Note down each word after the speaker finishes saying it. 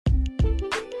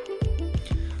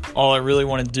All I really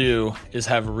want to do is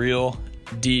have real,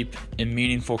 deep, and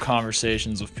meaningful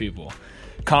conversations with people.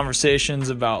 Conversations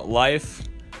about life,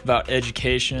 about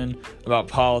education, about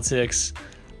politics,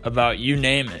 about you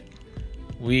name it.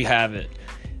 We have it.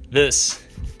 This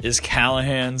is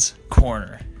Callahan's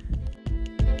Corner.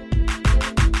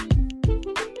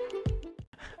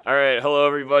 All right, hello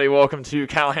everybody. Welcome to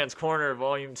Callahan's Corner,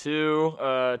 Volume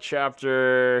 2,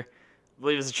 Chapter, I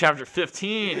believe it's Chapter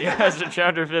 15. Yes, it's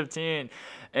Chapter 15.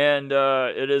 And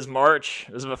it is March.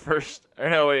 This is my first.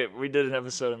 We did an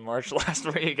episode in March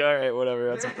last week. All right,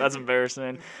 whatever. That's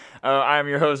embarrassing. I'm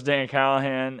your host, Dan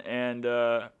Callahan, and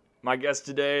my guest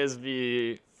today is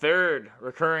the third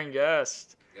recurring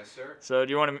guest. Yes, sir. So,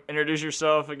 do you want to introduce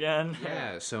yourself again?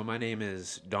 Yeah, so my name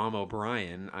is Dom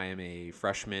O'Brien. I am a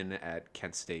freshman at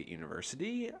Kent State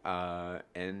University.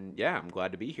 And yeah, I'm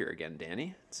glad to be here again,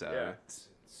 Danny. It's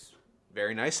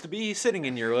very nice to be sitting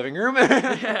in your living room. Well,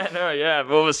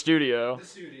 the studio.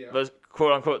 The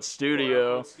quote-unquote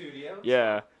studio. Quote-unquote studio.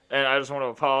 Yeah. And I just want to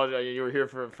apologize. You were here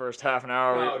for the first half an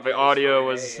hour. Oh, the audio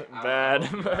was bad.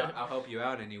 I'll help you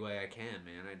out any way I can,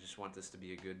 man. I just want this to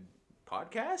be a good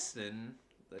podcast and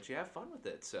let you have fun with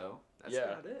it. So that's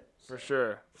about it. For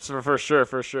sure.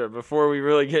 Before we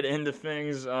really get into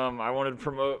things, I wanted to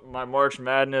promote my March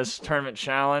Madness Tournament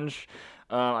Challenge.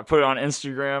 I put it on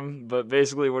Instagram, but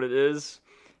basically what it is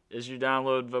you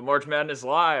download the March Madness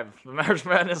Live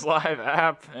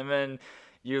app, and then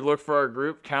you look for our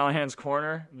group, Callahan's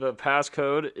Corner. The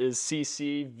passcode is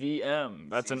CCVM.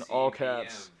 That's in all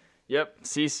caps. Yep,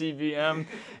 CCVM.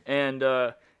 And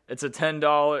it's a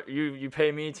 $10. You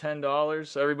pay me $10.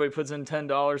 So everybody puts in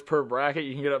 $10 per bracket.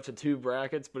 You can get up to 2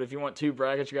 brackets, but if you want 2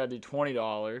 brackets, you got to do $20.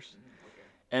 Okay.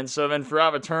 And so then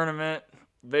throughout the tournament,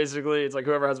 basically, it's like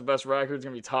whoever has the best record is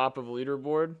going to be top of the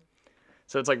leaderboard.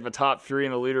 So it's like the top 3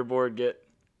 in the leaderboard get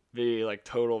the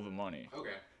total of the money.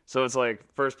 Okay. So it's like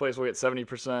first place will get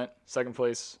 70%, second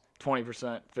place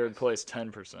 20%, third place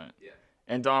 10%. Yeah.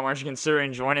 And Dom, aren't you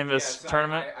considering joining this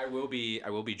tournament? I will be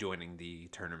joining the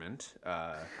tournament.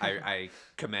 I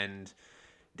commend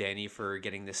Danny for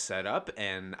getting this set up,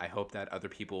 and I hope that other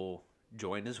people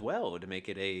join as well to make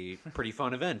it a pretty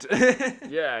fun event.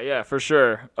 Yeah, for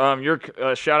sure. Your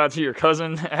shout out to your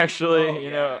cousin, actually.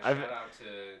 Shout out to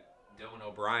Dylan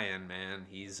O'Brien, man.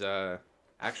 He's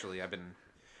actually I've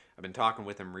been talking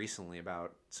with him recently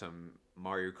about some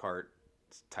Mario Kart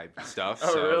type stuff.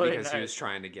 Really? Because nice. he was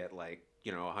trying to get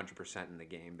 100% in the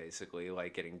game, basically,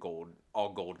 getting all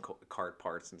gold kart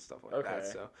parts and stuff like that.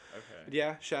 So, but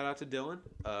yeah, shout out to Dylan.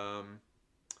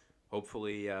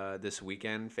 Hopefully this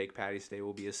weekend, Fake Patty's Day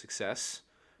will be a success.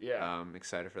 Yeah. I'm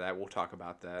excited for that. We'll talk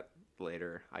about that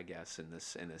later, I guess, in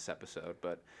this episode.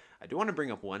 But I do want to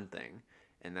bring up one thing,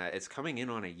 and that it's coming in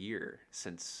on a year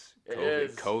since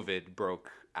COVID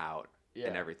broke out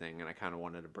and everything, and I kind of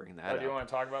wanted to bring that up. Do you want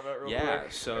to talk about that real quick? Yeah,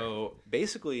 so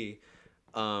basically,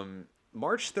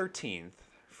 March 13th,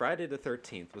 Friday the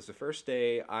 13th, was the first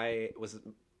day it was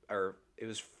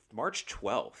March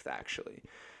 12th, actually,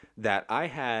 that I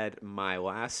had my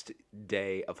last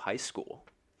day of high school.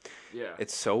 Yeah.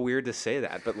 It's so weird to say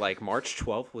that, but March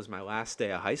 12th was my last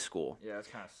day of high school. Yeah, it's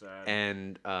kind of sad.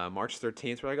 And March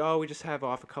 13th, we're we just have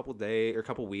off a couple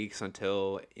weeks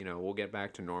until, we'll get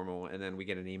back to normal. And then we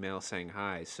get an email saying,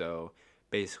 hi, so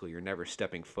basically you're never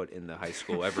stepping foot in the high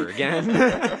school ever again.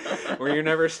 Or you're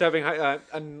never stepping,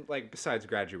 besides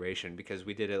graduation, because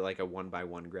we did it like a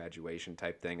 1-by-1 graduation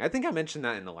type thing. I think I mentioned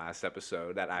that in the last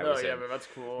episode that I was in. But that's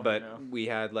cool. But we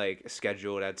had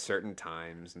scheduled at certain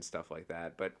times and stuff like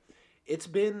that. But it's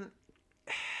been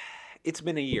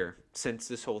a year since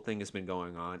this whole thing has been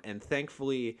going on, and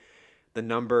thankfully the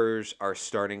numbers are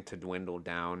starting to dwindle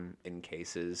down in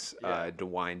cases.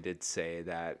 DeWine did say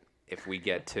that if we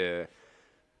get to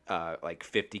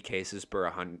 50 cases per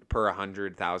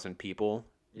 100,000 people,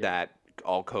 that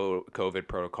all COVID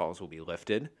protocols will be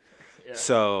lifted. Yeah.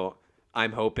 So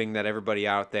I'm hoping that everybody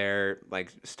out there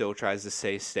still tries to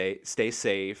stay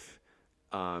safe.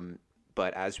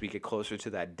 But as we get closer to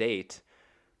that date,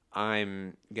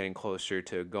 I'm getting closer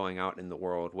to going out in the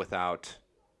world without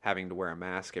having to wear a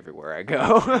mask everywhere I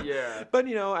go. Yeah. But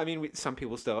some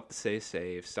people still have to stay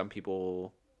safe. Some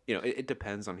people. It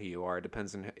depends on who you are. It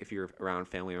depends on if you're around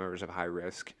family members of high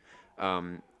risk.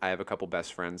 I have a couple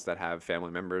best friends that have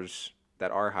family members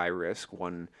that are high risk.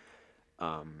 One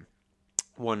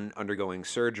undergoing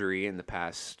surgery in the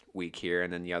past week here,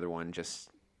 and then the other one just,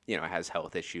 has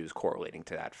health issues correlating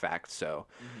to that fact. So,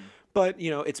 but,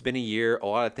 it's been a year. A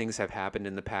lot of things have happened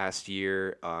in the past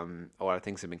year. A lot of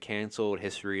things have been canceled.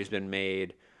 History has been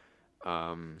made.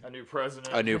 A new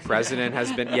president. A new president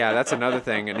has been, that's another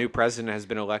thing. A new president has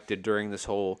been elected during this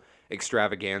whole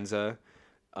extravaganza,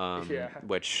 Yeah.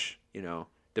 which,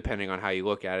 depending on how you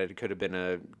look at it, it could have been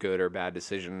a good or bad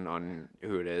decision on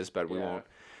who it is, but we Yeah. won't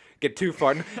get too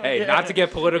far. Hey, Yeah. not to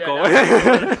get political. Yeah, not to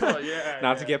get political, yeah,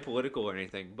 Not to yeah. get political or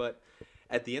anything, but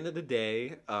at the end of the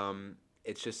day,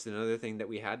 it's just another thing that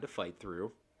we had to fight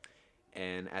through.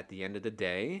 And at the end of the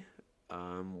day,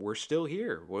 we're still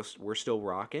here. We're still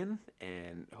rocking,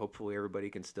 and hopefully everybody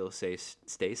can still stay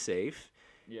safe.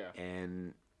 Yeah.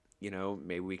 And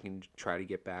maybe we can try to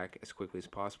get back as quickly as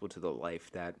possible to the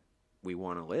life that we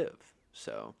want to live.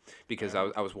 So, because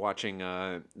I was watching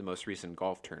the most recent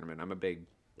golf tournament. I'm a big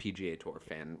PGA Tour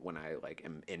fan when I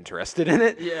am interested in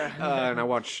it. Yeah. And I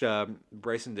watched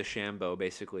Bryson DeChambeau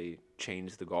basically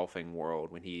change the golfing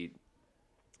world when he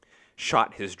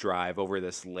shot his drive over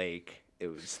this lake. It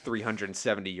was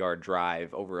 370-yard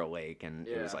drive over a lake, and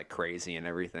it was Yeah. crazy and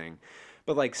everything.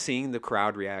 But seeing the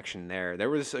crowd reaction there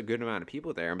was a good amount of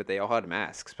people there, but they all had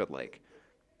masks. But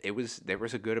there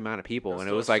was a good amount of people, and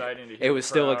it was still exciting to hear it was the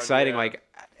still crowd, exciting. yeah.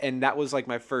 And that was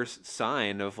my first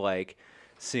sign of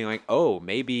seeing oh,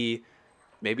 maybe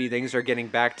things are getting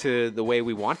back to the way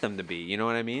we want them to be. You know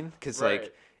what I mean? Because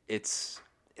Right. it's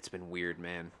been weird,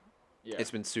 man. Yeah.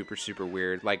 It's been super, super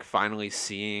weird. Finally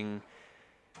seeing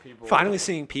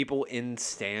people in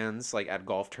stands at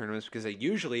golf tournaments, because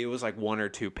usually it was one or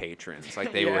two patrons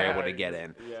they were Yeah, able to get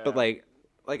in. yeah. But like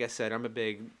I said,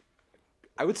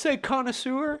 I would say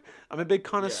connoisseur. I'm a big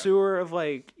connoisseur of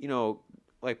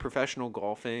professional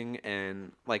golfing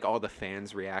and all the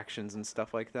fans' reactions and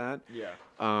stuff like that. Yeah.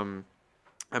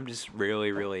 I'm just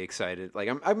really, really excited.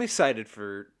 I'm excited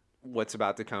for what's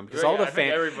about to come, because Yeah, all the I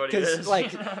think fans, everybody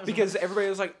is. because everybody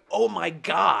was like, "Oh my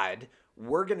God,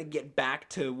 we're gonna get back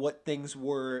to what things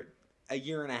were a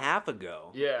year and a half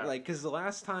ago." Yeah. Because the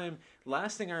last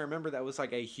thing I remember that was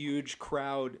a huge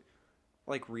crowd,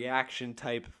 reaction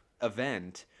type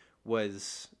event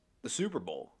was the Super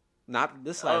Bowl. Not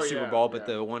this last Super Bowl, but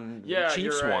the one Yeah,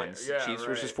 Chiefs you're right. won. Yeah, Chiefs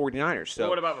versus right. 49ers. So Well,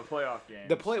 what about the playoff games?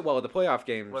 the playoff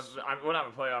games. Well,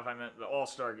 not the playoff. I meant the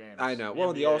All-Star games. I know.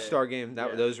 Well, the NBA. All-Star game, Yeah.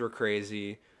 those were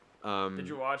crazy. Did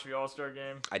you watch the All-Star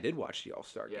game? I did watch the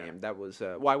All-Star Yeah. game. That was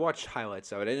I watched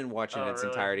highlights of it. I didn't watch it in Oh, its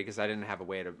really? entirety because I didn't have a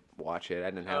way to watch it. I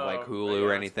didn't have Oh, Hulu yeah, or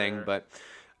that's anything, fair. but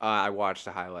I watched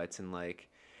the highlights and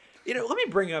let me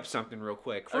bring up something real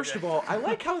quick. First Okay. of all, I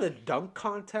like how the dunk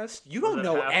contest, you don't Was it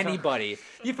know halftime? anybody.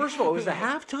 First of all, it was a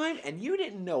halftime, and you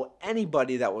didn't know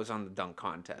anybody that was on the dunk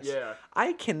contest. Yeah.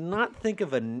 I cannot think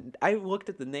of I looked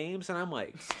at the names, and I'm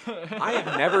like, I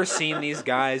have never seen these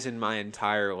guys in my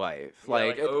entire life.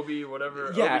 Like Obi,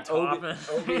 whatever. yeah, Obi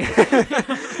Obi,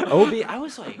 Toppin. Obi, I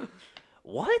was like,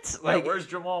 what? Where's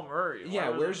Jamal Murray? Yeah, Why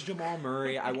was where's it- Jamal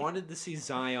Murray? I wanted to see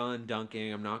Zion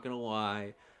dunking. I'm not gonna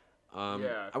lie.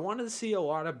 Yeah. I wanted to see a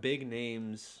lot of big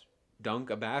names dunk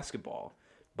a basketball,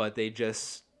 but they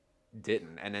just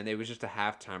didn't. And then it was just a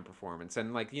halftime performance.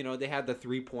 And they had the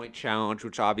 3-point challenge,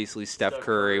 which obviously Steph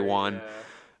Curry won.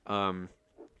 Yeah.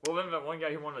 Well, then that one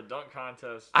guy who won the dunk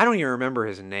contest. I don't even remember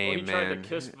his Well, name, he tried man. to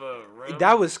kiss the rim.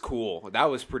 That was cool. That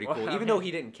was pretty Well, cool. I Even though mean,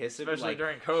 he didn't kiss it, especially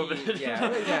during COVID. yeah,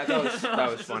 that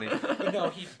was funny. But no,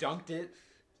 he dunked it.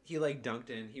 He dunked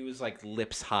it. And he was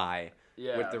lips high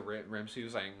Yeah. with the rim. So he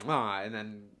was "Mwah," and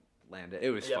then landed. It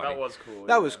was Yeah, funny. that was cool.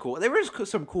 That was cool. There was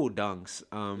some cool dunks.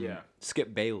 Yeah.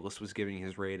 Skip Bayless was giving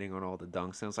his rating on all the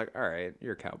dunks, and I was like, all right,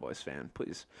 you're a Cowboys fan,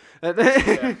 please.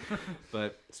 Yeah.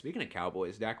 But speaking of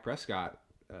Cowboys, Dak Prescott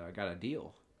got a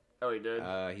deal. Oh, he did?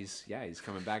 He's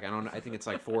coming back. I think it's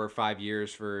 4 or 5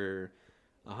 years for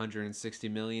 $160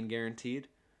 million guaranteed.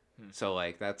 So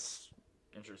that's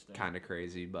Interesting. kind of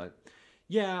crazy, but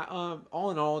yeah.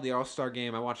 All in all, the All-Star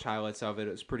game, I watched highlights of it.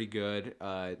 It was pretty good.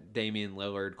 Damian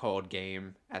Lillard called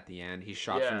game at the end. He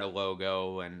shot from Yeah. the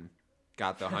logo and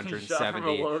got the He 170. shot from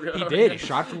the logo. He did. He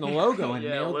shot from the logo and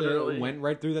Yeah, nailed literally. it. Went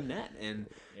right through the net, and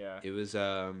Yeah. it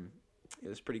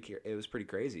was pretty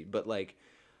crazy. But like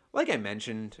I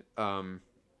mentioned,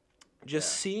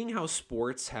 just seeing how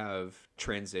sports have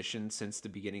transitioned since the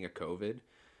beginning of COVID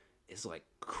is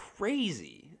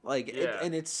crazy. Yeah.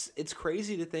 And it's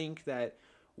crazy to think that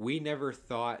we never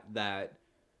thought that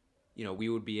we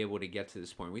would be able to get to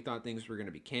this point. We thought things were going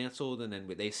to be canceled, and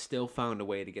then they still found a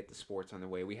way to get the sports on the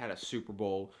way. We had a Super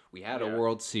Bowl, we had a Yeah.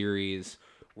 World Series,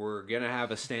 we're going to have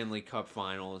a Stanley Cup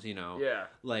Finals, Yeah.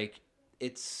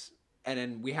 and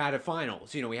then we had a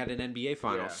finals, we had an NBA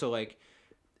finals. Yeah. So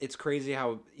it's crazy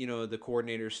how, the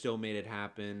coordinators still made it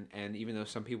happen. And even though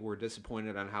some people were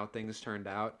disappointed on how things turned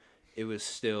out, it was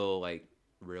still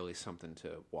really something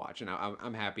to watch. And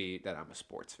I'm happy that I'm a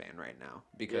sports fan right now,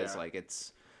 because Yeah.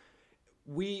 it's,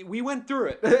 we went through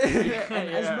it as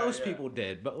Yeah, most yeah. people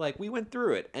did, but we went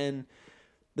through it. And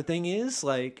the thing is,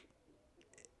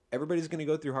 everybody's going to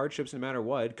go through hardships no matter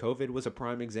what. COVID was a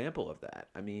prime example of that.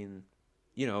 I mean,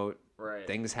 Right.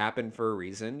 things happen for a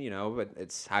reason, but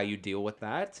it's how you deal with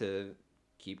that to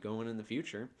keep going in the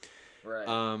future. Right.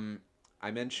 I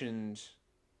mentioned,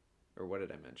 or what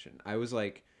did I mention? I was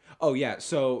like, oh yeah,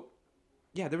 so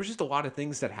yeah, there was just a lot of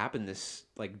things that happened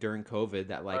during COVID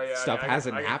that stuff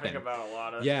hasn't happened. Think about a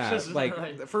lot of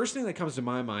the first thing that comes to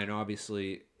my mind,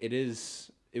 obviously, it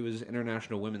was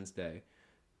International Women's Day.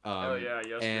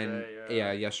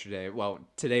 Yesterday. Yesterday. Well,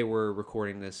 today we're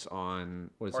recording this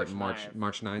on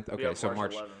March 9th. Okay, so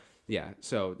March 11th. Yeah.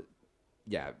 So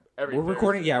yeah, Every we're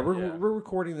recording. Thursday, Yeah, we're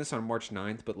recording this on March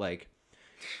 9th, but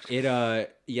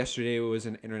yesterday was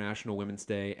an International Women's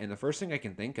Day, and the first thing I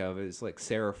can think of is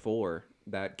Sarah Fuller,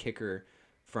 that kicker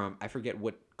from I forget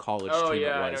what college team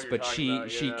it was, but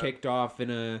she kicked off in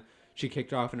a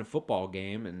football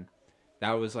game, and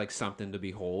that was something to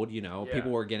behold.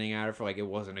 People were getting at her for it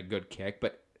wasn't a good kick,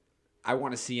 but I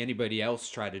want to see anybody else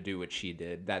try to do what she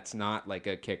did. That's not a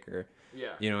kicker.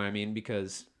 Yeah. You know what I mean?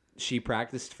 Because she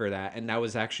practiced for that, and that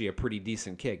was actually a pretty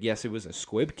decent kick. Yes, it was a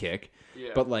squib kick,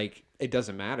 but it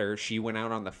doesn't matter. She went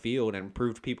out on the field and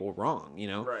proved people wrong.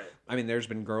 Right. I mean, there's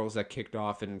been girls that kicked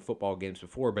off in football games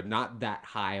before, but not that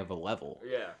high of a level.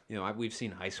 Yeah. We've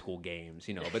seen high school games,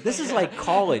 but this is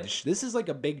college. This is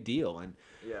a big deal, and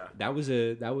that was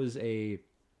a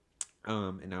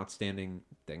an outstanding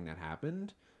thing that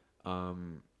happened.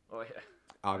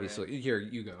 Obviously, here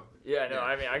you go. Yeah, no,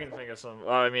 I mean, I can think of some.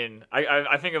 I mean,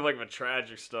 I think of the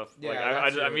tragic stuff.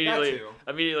 I just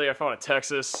immediately I thought of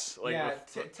Texas,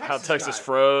 how Texas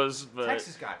froze, but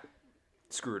Texas got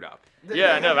screwed up.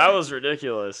 Yeah, no, that was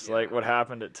ridiculous. What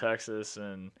happened at Texas,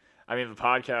 and I mean, the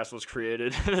podcast was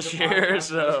created this year,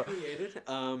 so.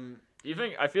 You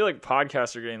think? I feel like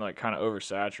podcasts are getting kind of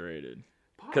oversaturated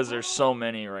because there's so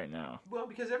many right now. Well,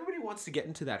 because everybody wants to get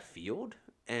into that field,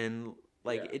 and.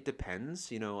 It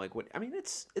depends, what I mean,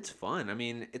 it's fun. I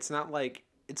mean, it's not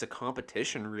it's a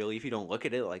competition really if you don't look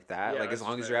at it like that. As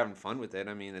long as you're having fun with it,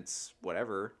 I mean, it's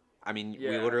whatever. I mean,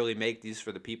 we literally make these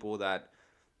for the people that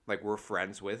we're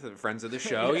friends with, friends of the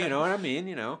show, you know what I mean,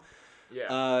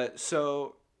 Yeah.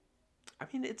 So I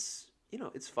mean, it's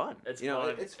it's fun. It's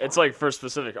fun. It's for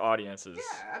specific audiences,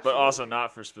 but also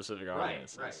not for specific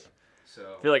audiences. Right.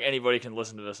 So I feel like anybody can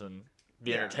listen to this and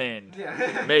be entertained.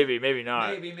 Yeah. Maybe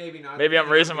not. Maybe not. Maybe I'm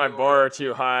raising my bar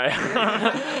too high.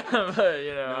 But I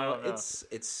don't know.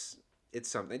 It's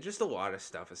something. Just a lot of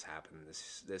stuff has happened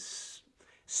this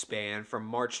span from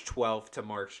March 12th to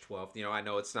March 12th. I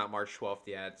know it's not March 12th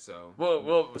yet, so.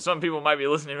 Well, some people might be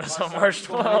listening to this on March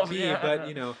 12th. But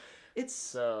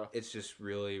it's just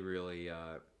really, really.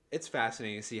 It's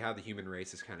fascinating to see how the human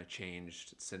race has kind of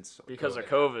changed since because of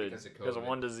COVID. Because of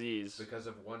one disease. Because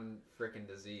of one freaking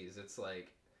disease.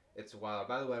 It's wild.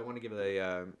 By the way, I want to give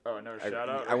a another shout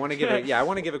out. I want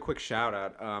to give a quick shout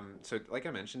out. So like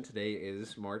I mentioned, today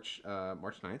is March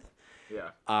 9th.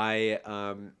 Yeah. I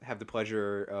have the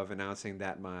pleasure of announcing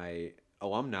that my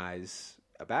alumni's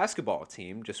basketball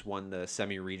team just won the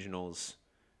semi-regionals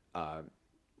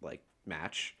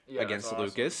match against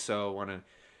Lucas. So I want to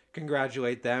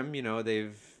congratulate them.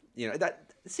 They've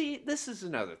this is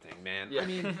another thing, man. Yeah. I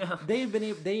mean,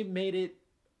 they made it.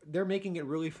 They're making it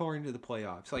really far into the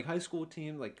playoffs. High school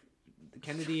team,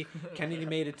 Kennedy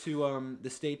made it to the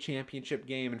state championship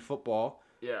game in football.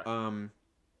 Yeah. So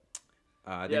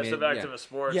back to the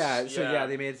sports.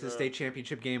 They made it to the state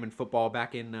championship game in football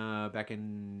back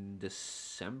in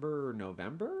December or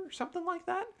November or something like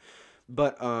that.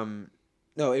 But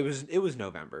no, it was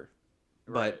November.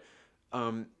 Right.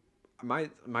 But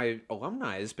my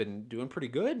alumni has been doing pretty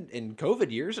good in COVID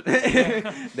years.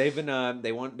 They've been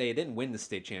they didn't win the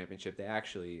state championship. They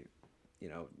actually,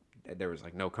 there was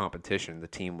no competition. The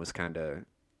team was kind of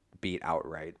beat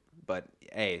outright. But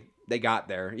hey, they got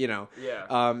there, Yeah.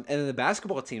 And then the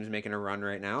basketball team's making a run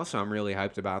right now, so I'm really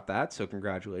hyped about that. So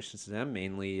congratulations to them.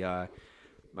 Mainly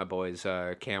my boys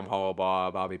Cam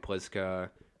Hollabaugh, Bobby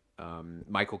Pliska,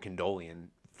 Michael Condolian.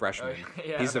 Freshman.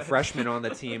 He's the freshman on the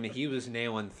team. He was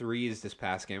nailing threes this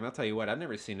past game. I'll tell you what, I've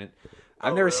never seen it.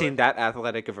 I've never seen that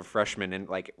athletic of a freshman in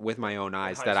with my own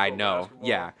eyes that I know. Basketball.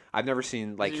 Yeah, I've never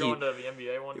seen Is he going to the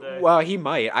NBA one day? Well, he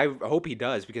might. I hope he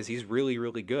does because he's really,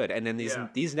 really good. And then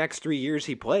these next 3 years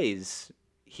he plays,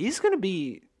 he's gonna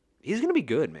be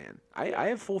good, man. I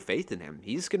have full faith in him.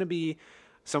 He's gonna be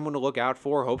someone to look out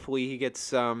for. Hopefully he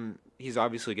gets he's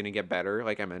obviously gonna get better.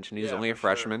 Like I mentioned, he's only a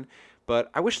freshman. Sure.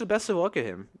 But I wish the best of luck to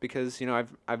him because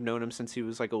I've known him since he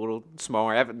was a little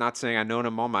smaller. I'm not saying I've known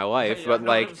him all my life, but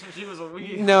since he was a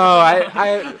wee. No,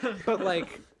 I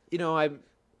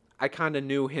kind of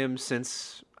knew him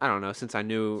since I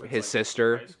knew his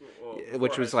sister.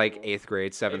 which high was like school. 8th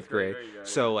grade, 7th grade. There you go,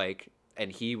 So yeah. like,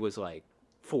 and he was like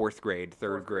 4th grade,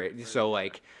 3rd grade. grade, So yeah.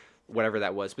 like, whatever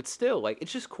that was, but still, like,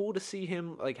 it's just cool to see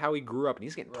him like how he grew up, and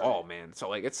he's getting tall, man. So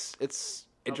like, it's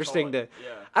interesting to.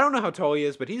 Yeah. I don't know how tall he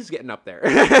is, but he's getting up there.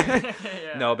 Yeah.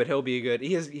 No, but he'll be good.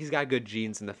 He's got good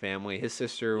genes in the family. His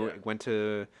sister Yeah. went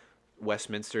to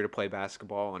Westminster to play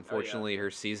basketball. Unfortunately,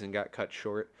 her season got cut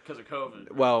short. Because of COVID.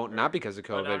 Right? Well, not because of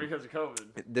Oh, COVID. not because of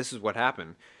COVID. This is what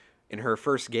happened. In her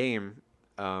first game,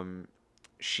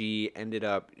 she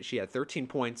had 13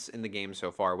 points in the game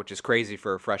so far, which is crazy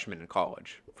for a freshman in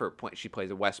college. She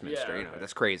plays at Westminster, Yeah, okay.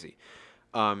 that's crazy.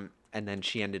 And then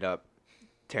she ended up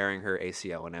tearing her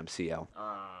ACL and MCL.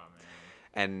 Ah,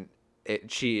 man.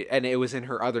 And it was in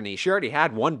her other knee. She already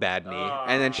had one bad knee,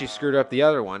 and then she screwed up the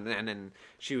other one, and then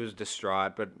she was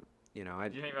distraught. But Do you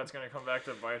think that's gonna come back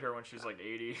to bite her when she's like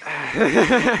 80?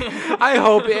 I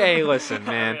hope. Hey, listen,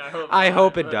 man. I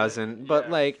hope it but, doesn't. But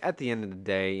yeah. like at the end of the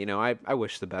day, I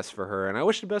wish the best for her, and I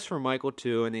wish the best for Michael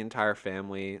too, and the entire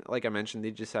family. Like I mentioned,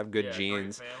 they just have good Yeah, great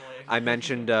genes. family.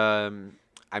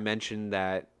 I mentioned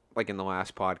that like in the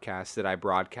last podcast that I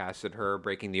broadcasted her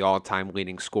breaking the all-time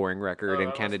leading scoring record in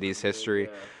that was Kennedy's pretty good, history.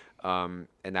 yeah.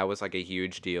 And that was like a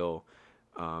huge deal.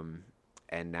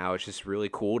 And now it's just really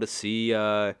cool to see.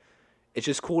 It's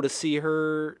just cool to see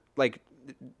her like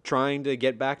trying to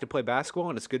get back to play basketball,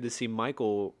 and it's good to see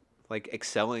Michael like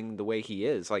excelling the way he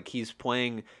is. Like he's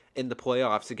playing in the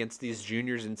playoffs against these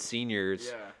juniors and seniors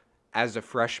Yeah. as a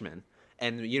freshman.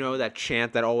 And that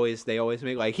chant that they always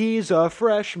make, like he's a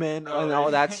freshman and all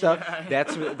that stuff. Yeah.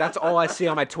 That's all I see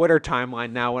on my Twitter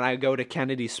timeline now when I go to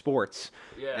Kennedy Sports,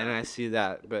 Yeah. and I see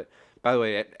that. But by the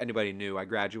way, anybody new, I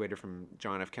graduated from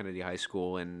John F. Kennedy High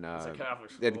School in It's a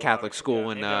Catholic school. Catholic school,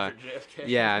 named and after JFK.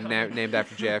 yeah, named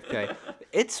after JFK.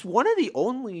 It's one of the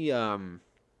only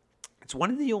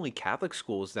Catholic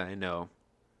schools that I know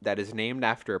that is named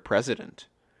after a president.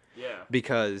 Yeah.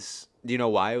 Because do you know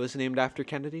why it was named after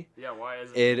Kennedy? Yeah. Why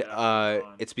is it?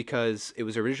 It's because it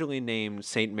was originally named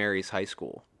St. Mary's High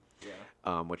School,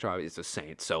 Yeah. which obviously is a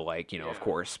saint, so like of Yeah.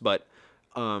 course. But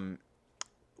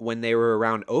when they were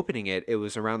around opening it, it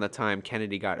was around the time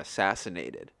Kennedy got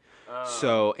assassinated.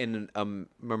 So in a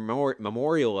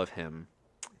memorial of him,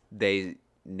 they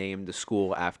named the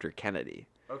school after Kennedy.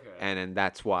 Okay. And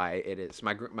that's why it is.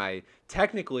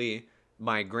 Technically,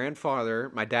 my grandfather,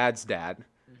 my dad's dad,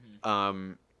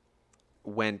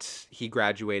 he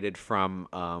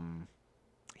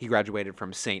graduated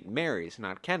from St. Mary's,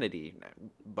 not Kennedy,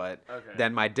 but Okay.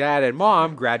 then my dad and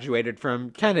mom graduated from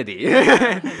Kennedy.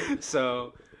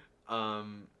 So,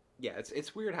 yeah,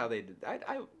 it's weird how they did.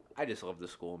 I just love the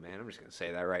school, man. I'm just gonna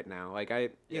say that right now. Like I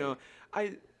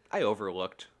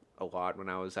overlooked a lot when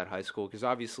I was at high school because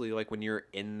obviously, like when you're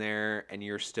in there and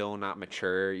you're still not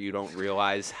mature, you don't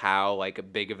realize how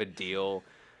like big of a deal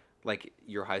like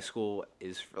your high school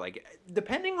is for, like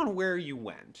depending on where you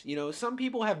went. Some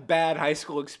people have bad high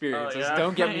school experiences. yeah.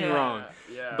 Don't get me Yeah, wrong.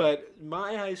 yeah. But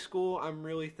my high school, I'm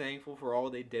really thankful for all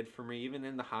they did for me, even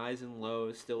in the highs and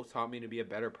lows. Still taught me to be a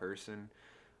better person.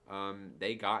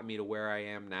 They got me to where I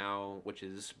am now, which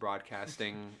is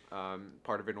broadcasting,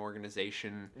 part of an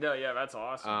organization. No, yeah, that's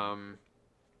awesome.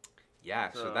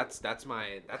 Yeah, so that's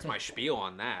my spiel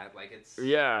on that. Like it's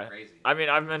Yeah. crazy. I mean,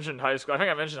 I've mentioned high school. I think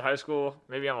I mentioned high school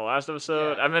maybe on the last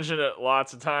episode. Yeah. I mentioned it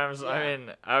lots of times. Yeah. I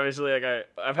mean, obviously, like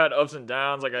I've had ups and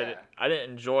downs. Like Yeah. I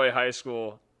didn't enjoy high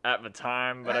school at the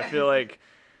time, but I feel like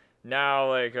now,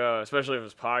 like especially if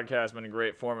this podcast, has been a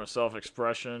great form of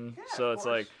self-expression. Yeah, So of it's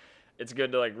course. like it's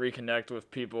good to like reconnect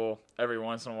with people every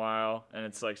once in a while, and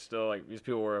it's like still like these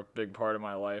people were a big part of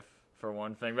my life. For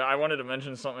one thing, but I wanted to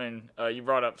mention something. You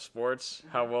brought up sports,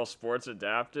 how well sports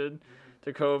adapted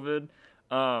to COVID.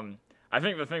 I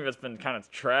think the thing that's been kind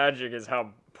of tragic is how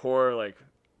poor like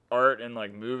art and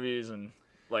like movies and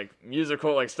like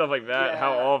musical like stuff like that.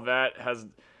 How Yeah. all of that has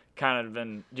kind of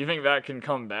been. Do you think that can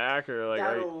come back or like?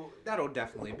 That'll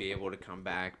definitely be able to come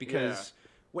back because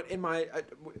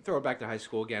throw it back to high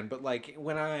school again. But like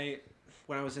when I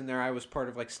was in there, I was part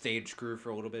of like stage crew for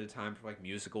a little bit of time for like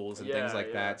musicals and things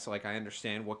like that. So like I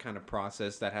understand what kind of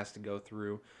process that has to go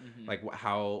through, like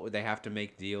how they have to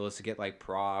make deals to get like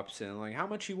props and like how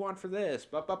much you want for this,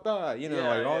 like all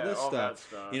this all stuff. that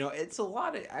stuff. It's a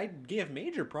lot. I give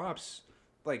major props.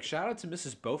 Like shout out to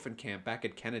Mrs. Bofinkamp back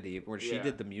at Kennedy where she Yeah.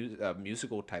 did the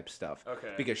musical type stuff.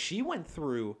 Okay. Because she went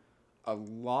through a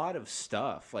lot of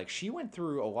stuff. Like she went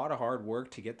through a lot of hard work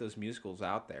to get those musicals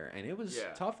out there, and it was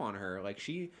tough on her. Like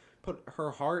she put her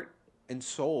heart and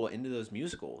soul into those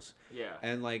musicals. Yeah.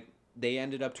 And like they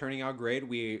ended up turning out great.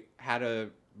 We had a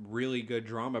really good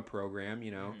drama program.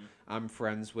 Mm-hmm. I'm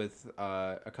friends with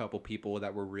a couple people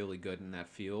that were really good in that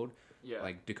field, Yeah.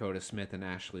 like Dakota Smith and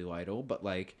Ashley Lytle. But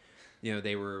like,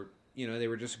 they were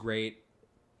just great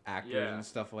actors Yeah. and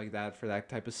stuff like that for that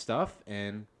type of stuff.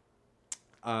 And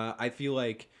I feel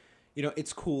like,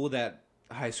 it's cool that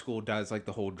high school does like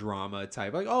the whole drama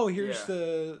type, like, oh, here's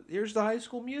the High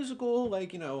School Musical,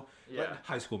 like, like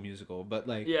High School Musical, but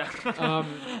like, Yeah.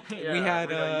 we had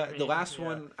we know what you the mean. last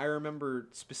one I remember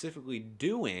specifically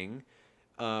doing,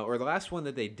 or the last one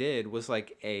that they did was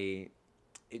like you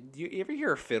ever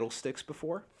hear of Fiddlesticks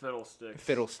before? Fiddlesticks.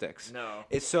 Fiddlesticks. No.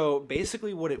 It's so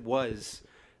basically what it was.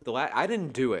 I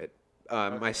didn't do it. My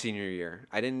Okay. senior year,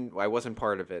 I wasn't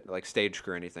part of it, like stage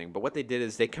crew or anything. But what they did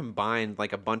is they combined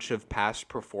like a bunch of past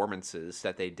performances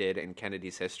that they did in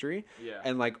Kennedy's history, Yeah.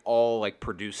 and like all like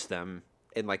produced them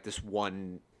in like this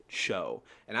one show.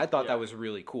 And I thought Yeah. that was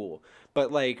really cool.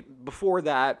 But like before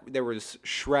that, there was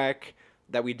Shrek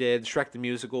that we did, Shrek the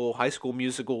Musical, High School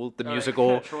Musical, the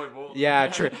musical. Troy Bolton.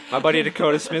 Yeah, my buddy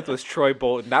Dakota Smith was Troy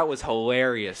Bolton. That was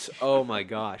hilarious. Oh my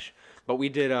gosh. But we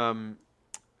did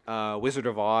Wizard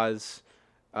of Oz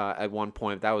at one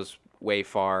point. That was way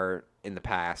far in the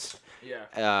past.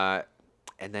 Yeah.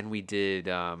 And then we did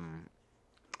Beauty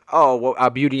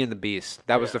and the Beast.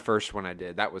 That was the first one I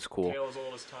did. That was cool. Tale as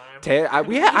old as time. I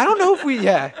don't know if we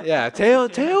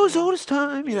Tale as old as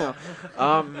time.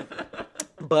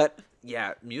 But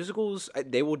yeah, musicals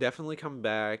they will definitely come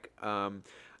back. Well,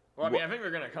 I mean, I think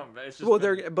they're gonna come back. It's just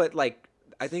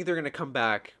I think they're gonna come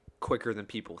back quicker than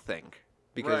people think,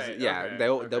 because Right, okay,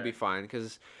 they'll okay. be fine.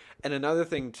 And another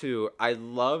thing too, I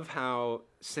love how,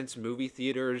 since movie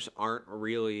theaters aren't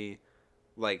really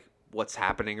like what's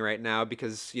happening right now,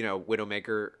 because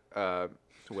Widowmaker,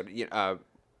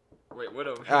 Wait,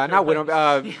 Widow. not Widow,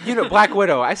 Black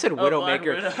Widow. I said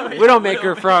Widowmaker. Black Widow.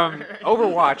 Widowmaker from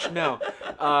Overwatch. No,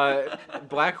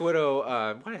 Black Widow.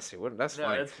 What did I say? That's No,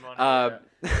 funny. it's funny,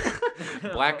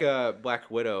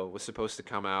 Black Widow was supposed to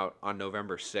come out on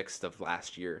November 6th of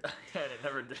last year, And it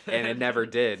never did. and it never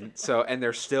did. So, and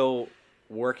they're still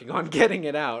working on getting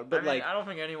it out. But I don't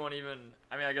think anyone even.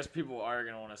 I mean, I guess people are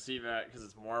gonna want to see that because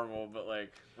it's Marvel. But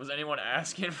like, was anyone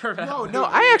asking for that? no, movie?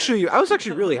 I was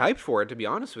actually really hyped for it, to be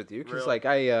honest with you, because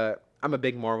Really? I'm a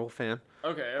big Marvel fan.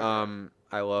 Okay.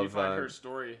 I Do love. you find her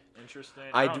story interesting?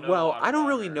 I don't know a lot don't about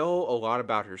really her. know a lot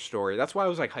about her story. That's why I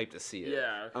was like hyped to see it.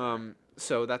 Yeah. Okay.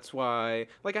 So that's why,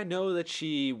 like, I know that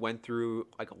she went through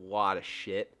like a lot of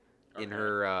shit in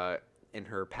her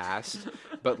past,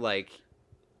 but like,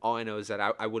 all I know is that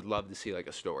I would love to see like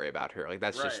a story about her. Like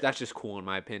that's just cool in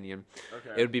my opinion.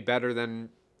 Okay. It would be better than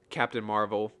Captain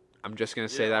Marvel. I'm just gonna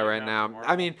say Yeah, that like right now.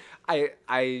 Captain I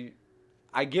mean,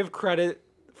 I give credit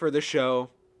for the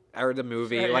show or the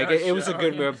movie. Yeah, Like it was a show,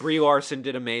 good yeah. movie. Brie Larson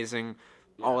did amazing.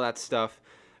 All that stuff.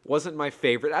 Wasn't my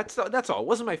favorite. That's all. It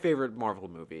wasn't my favorite Marvel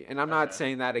movie, and I'm not Okay.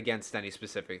 saying that against any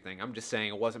specific thing. I'm just saying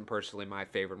it wasn't personally my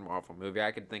favorite Marvel movie. I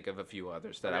could think of a few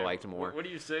others that I Okay, liked more. What do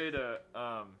you say to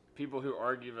people who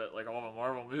argue that like all the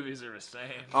Marvel movies are the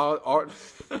same?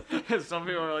 Some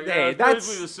people are like, Hey, it's that's-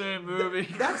 basically the same movie.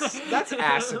 That's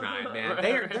asinine, man.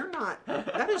 Right. They're not.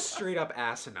 That is straight up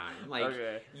asinine. Like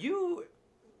Okay.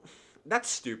 that's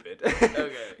stupid. yeah.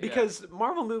 Because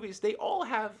Marvel movies, they all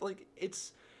have like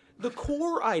it's the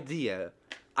core idea.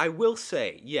 I will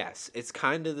say, yes, it's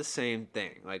kind of the same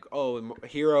thing. Like, oh, a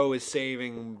hero is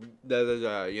saving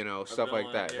stuff like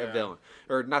villain, that. A yeah. villain,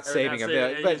 or not Or saving not a saving,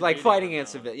 villain, yeah, but he's like beating fighting a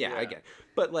against a villain. villain. Yeah, I Yeah. get it.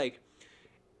 But like,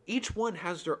 each one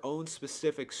has their own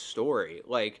specific story.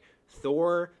 Like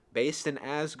Thor, based in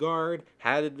Asgard,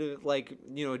 had to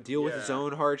deal with his Yeah.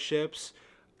 own hardships.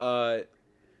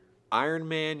 Iron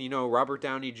Man, Robert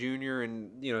Downey Jr.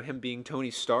 and him being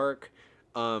Tony Stark.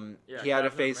 He had to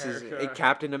Captain face America,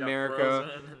 Captain got America.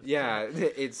 frozen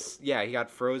and Yeah, he got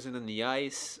frozen in the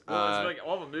ice. Well, it's like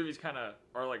all the movies kind of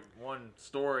are like one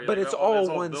story. But like, it's all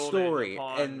one building story,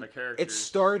 upon and the it characters.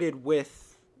 started with,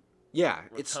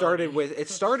 With it started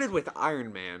Tony. with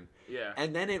Iron Man, Yeah.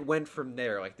 and then it went from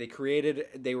there. Like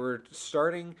they were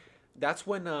starting. That's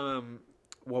when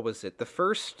what was it? The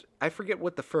first, I forget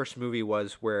what the first movie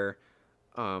was where,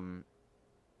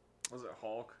 Was it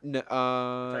Hulk? n- Talk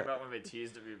about when they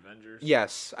teased the Avengers.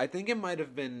 yes, I think it might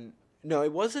have been. No,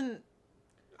 it wasn't.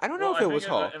 I don't know if it was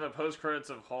Hulk. In the post credits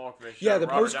of Hulk, they Yeah, showed the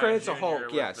Robert post credits Downey of Jr. Hulk,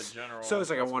 with yes. the general, So it's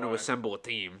like I that's want to why. assemble a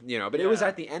team, but it was Yeah.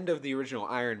 at the end of the original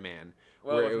Iron Man,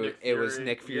 Well, where with it was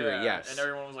Nick Fury, yeah, yes. And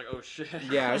everyone was like, "Oh shit."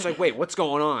 Yeah, it's like, wait, what's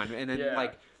going on? And then Yeah.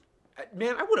 like,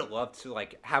 man, I would have loved to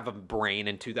like have a brain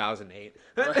in 2008.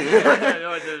 Like,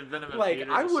 there's been a Like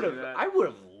theater I to see would have, that. I would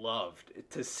have loved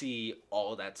to see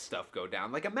all that stuff go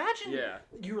down. Like imagine Yeah.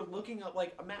 you were looking up,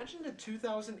 like imagine the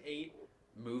 2008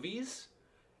 movies.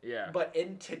 Yeah. But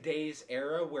in today's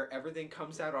era where everything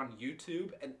comes out on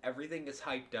YouTube and everything is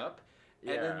hyped up,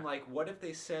 Yeah. and then like, what if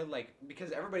they said like,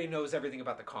 because everybody knows everything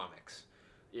about the comics,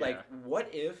 Yeah. like, what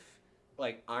if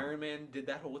like Iron Man did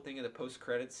that whole thing in the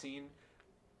post-credit scene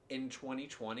in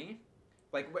 2020?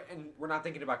 Like, and we're not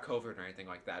thinking about COVID or anything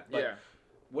like that, but yeah.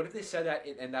 what if they said that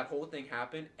and that whole thing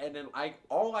happened, and then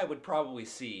all I would probably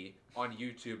see on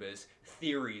YouTube is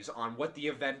theories on what the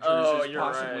Avengers Oh, is you're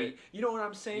possibly. right. You know what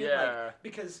I'm saying? Yeah. Like,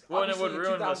 because Well, and it obviously would in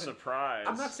ruin the 2000 surprise.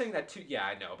 I'm not saying that yeah,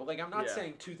 I know, but like I'm not Yeah.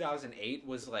 saying 2008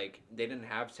 was like they didn't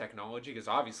have technology, because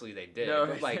obviously they did. No,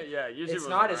 but like yeah, YouTube it's was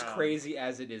not as around. crazy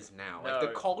as it is now. Like No.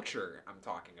 the culture I'm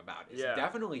talking about is Yeah.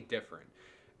 definitely different,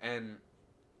 and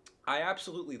I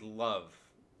absolutely love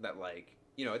that. Like,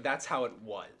 you know, that's how it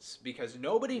was, because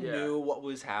nobody Yeah. knew what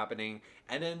was happening,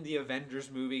 and then the Avengers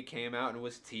movie came out and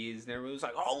was teased, and everyone was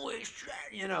like, "Holy shit!"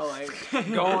 You know, like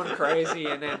going crazy,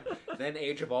 and then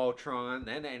Age of Ultron,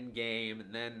 then Endgame,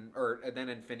 and then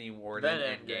Infinity War, Then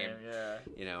then Endgame, yeah.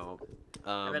 You know,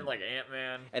 And then like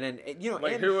Ant-Man. and then you know,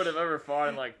 Like, and- who would have ever thought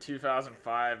in like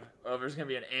 2005? Oh, there's gonna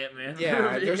be an Ant-Man.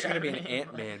 Yeah, movie? there's gonna be I an mean,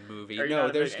 Ant-Man movie. Are you No, not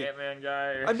a there's big Ant-Man guy?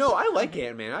 Or... no, I like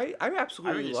Ant-Man. I I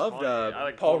absolutely think he's loved funny. I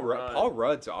like Paul Paul Rudd. Rudd. Paul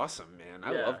Rudd's awesome, man.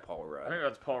 I Yeah. love Paul I Rudd. think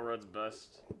that's Paul Rudd's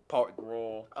best Paul,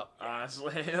 role, Oh, yeah.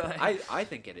 honestly. Like, I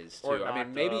think it is Or too. I mean, knocked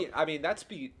maybe up. I mean that's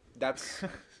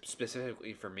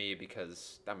specifically for me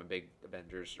because I'm a big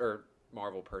Avengers or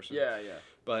Marvel person. yeah, yeah.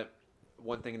 But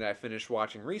one thing that I finished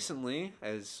watching recently,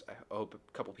 as I hope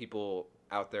a couple people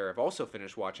out there have also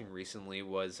finished watching recently,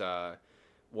 was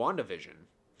WandaVision.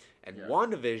 And Yeah.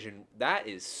 WandaVision, that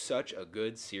is such a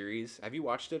good series. Have you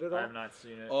watched it at all? I have not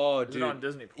seen it. Oh, Is dude. it on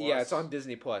Disney Plus? Yeah, it's on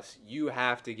Disney Plus. You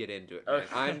have to get into it, man. Okay.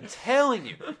 I'm telling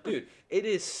you, dude. It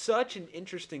is such an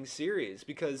interesting series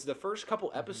because the first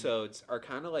couple episodes are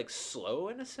kind of like slow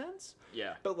in a sense,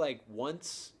 Yeah. but like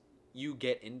once you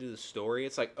get into the story,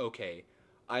 it's like, okay,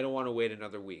 I don't want to wait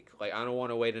another week. Like I don't want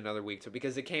to wait another week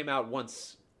because it came out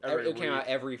once. Every It came out week.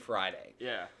 every Friday.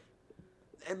 Yeah.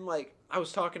 And like I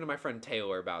was talking to my friend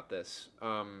Taylor about this.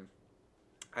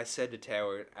 I said to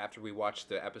Taylor after we watched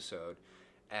the episode,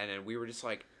 and then we were just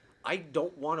like, I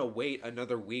don't want to wait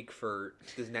another week for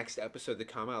the next episode to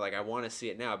come out. Like I want to see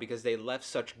it now because they left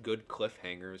such good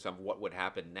cliffhangers on what would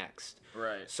happen next.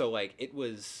 Right. So like it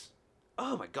was,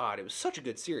 oh my god, it was such a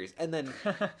good series. And then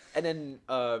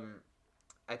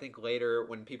I think later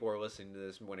when people are listening to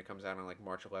this, when it comes out on like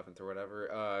March 11th or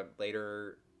whatever,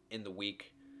 later in the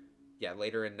week. Yeah,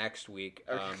 later in next week,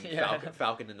 Okay, yeah.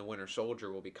 Falcon and the Winter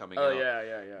Soldier will be coming Oh out. yeah,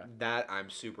 yeah, yeah. That I'm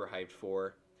super hyped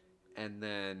for. And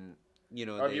then, you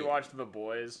know, Have you watched The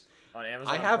Boys on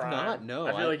Amazon? I have Prime? not, no.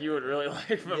 I feel like you would really like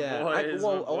The yeah, Boys.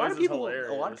 well, The a lot Boys of is people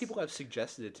hilarious. have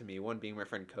suggested it to me. One being my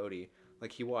friend Cody.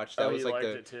 Like he watched Oh, that was he like liked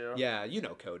the it too? Yeah, you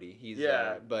know Cody. He's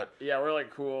Yeah, but yeah, we're like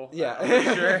cool. yeah.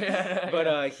 I'm sure. Yeah.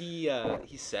 But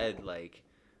he said like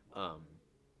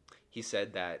he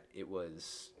said that it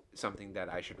was something that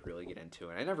I should really get into,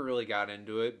 and I never really got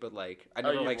into it. But like I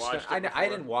never you've like watched it I before?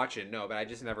 didn't watch it, no, but I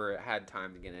just never had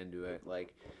time to get into it.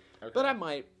 Like, Okay. but I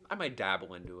might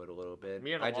dabble into it a little bit.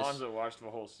 Me and I Alonzo watched the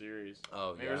whole series. Oh,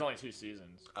 I mean, yeah. there's only 2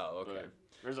 seasons. Oh, okay. But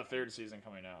there's a 3rd season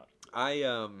coming out. I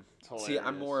It's see. I'm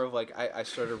hilarious. more of like I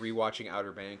started rewatching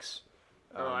Outer Banks.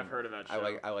 Oh, I've heard of that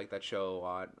show. I like that show a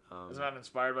lot. Isn't that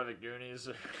inspired by the Goonies?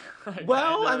 Like,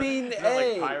 Well, kinda? I mean, Isn't that,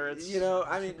 hey, like pirates. you know,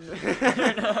 I mean,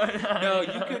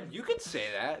 no, you could say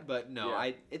that, but no,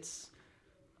 Yeah.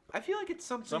 I feel like it's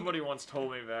something. Somebody once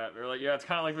told me that. They're like, yeah, it's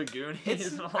kind of like the Goonies.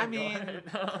 It's- I'm I like, mean,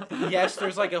 what? yes,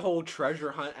 there's like a whole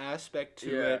treasure hunt aspect to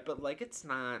Yeah. it, but like it's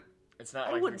not. It's not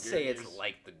I like wouldn't the say it's Goonies.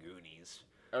 like the Goonies,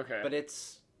 Okay. but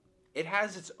it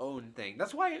has its own thing.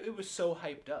 That's why it was so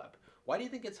hyped up. Why do you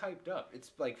think it's hyped up?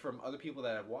 It's like from other people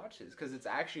that have watched it, because it's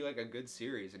actually like a good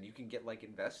series and you can get like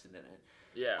invested in it.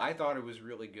 yeah. I thought it was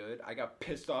really good. I got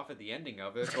pissed off at the ending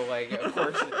of it, but like, of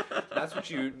course, that's what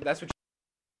you.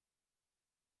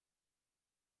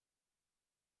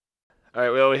 All right.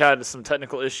 Well, we had some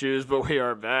technical issues, but we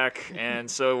are back.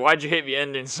 And so, why'd you hate the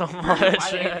ending so much?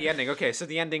 I hate the ending. Okay, so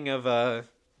the ending of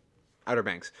Outer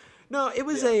Banks. No, it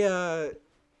was a.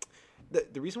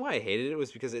 The reason why I hated it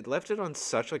was because it left it on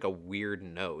such like a weird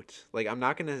note. Like I'm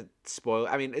not gonna spoil.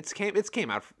 I mean, it's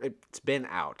been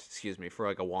out. Excuse me, for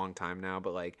like a long time now.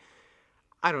 But like,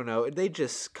 I don't know. They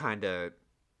just kind of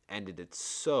ended it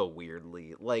so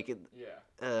weirdly. Like,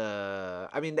 Yeah.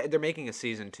 I mean, they're making a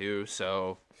season 2,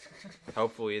 so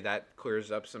hopefully that clears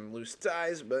up some loose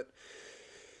ties. But,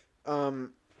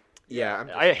 yeah,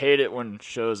 I hate it when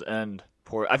shows end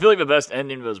poor. I feel like the best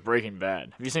ending was Breaking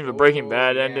Bad. Have you seen the Breaking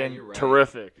Bad yeah, ending? you're right.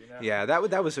 Terrific. You know? Yeah,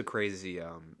 that was a crazy.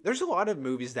 There's a lot of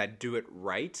movies that do it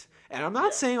right, and I'm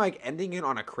not saying like ending it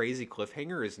on a crazy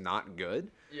cliffhanger is not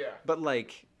good. Yeah. But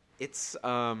like it's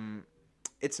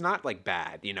not like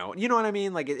bad, you know. You know what I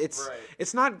mean? Like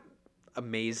it's not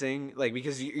amazing, like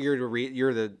because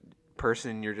you're the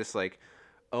person, you're just like,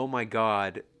 oh my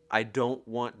god, I don't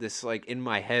want this like in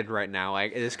my head right now.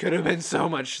 Like this could have been so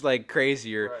much like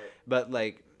crazier, Right. but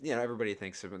like you know everybody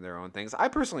thinks of their own things. I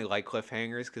personally like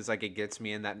cliffhangers because like it gets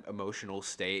me in that emotional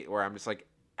state where I'm just like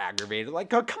aggravated,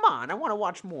 like oh come on, I want to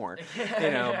watch more, you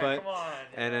know. But come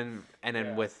on. and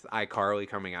then with iCarly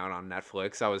coming out on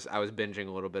Netflix, I was binging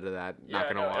a little bit of that. Yeah,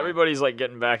 Not gonna lie. everybody's like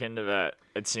getting back into that.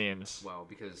 It seems. Well,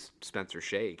 because Spencer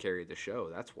Shea carried the show.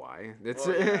 That's why. It's.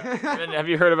 Well, yeah. And have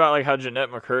you heard about like how Jeanette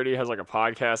McCurdy has like a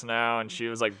podcast now, and she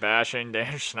was like bashing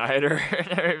Dan Schneider and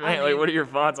everything? I mean, like, what are your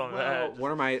thoughts on well, that?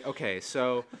 what am I? Okay,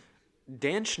 so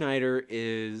Dan Schneider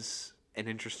is an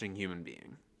interesting human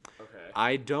being. Okay.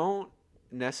 I don't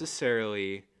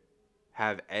necessarily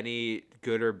have any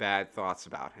good or bad thoughts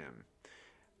about him.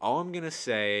 All I'm going to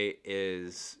say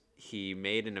is he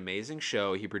made an amazing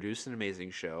show. He produced an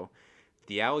amazing show.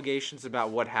 The allegations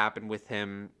about what happened with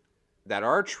him that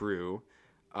are true,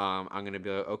 I'm going to be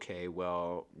like, okay,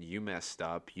 well, you messed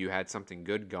up. You had something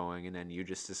good going, and then you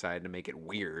just decided to make it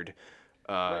weird.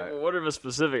 What are the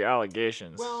specific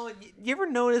allegations? Well, you ever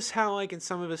notice how, like, in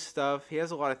some of his stuff, he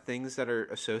has a lot of things that are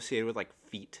associated with, like,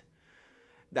 feet?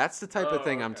 That's the type of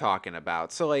thing I'm talking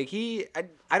about. So, like,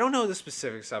 I don't know the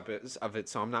specifics of it,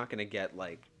 so I'm not going to get,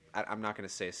 like, I'm not going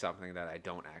to say something that I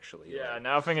don't actually. Yeah, like.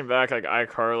 now thinking back, like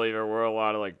iCarly, there were a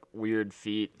lot of like weird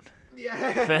feet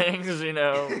things, you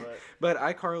know. But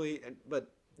iCarly, but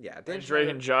yeah, And Drake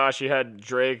and Josh, you had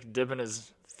Drake dipping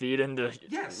his feet into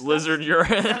Yes, lizard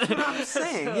urine. That's what I'm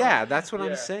saying. So, Yeah, that's what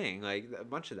I'm yeah. saying. Like a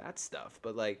bunch of that stuff.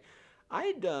 But like,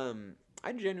 I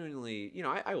genuinely, you know,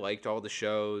 I liked all the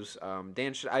shows.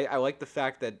 I like the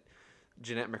fact that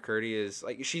Jeanette McCurdy is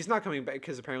like she's not coming back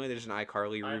because apparently there's an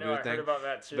iCarly I reboot know, I thing. heard about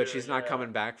that too. But she's not yeah.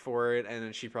 coming back for it, and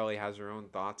then she probably has her own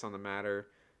thoughts on the matter.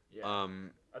 Yeah.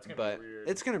 That's gonna But be weird.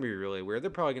 it's gonna be really weird.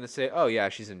 They're probably gonna say, "Oh yeah,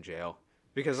 she's in jail,"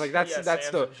 because like that's Yeah, that's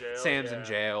Sam's the in jail, Sam's in yeah.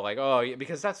 jail. Like oh yeah,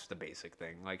 because that's the basic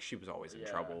thing. Like she was always in Yeah.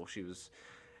 trouble.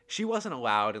 She wasn't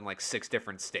allowed in like 6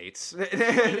 different states.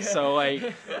 So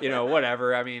like you know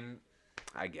whatever. I mean,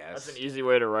 I guess That's an easy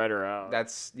way to write her out.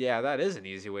 that is an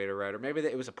easy way to write her. Maybe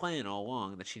it was a plan all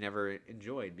along that she never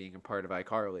enjoyed being a part of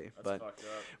iCarly. That's But fucked up.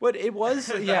 what it was,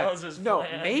 yeah, was his no,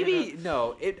 plan, maybe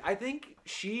no. I think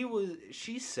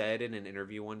she said in an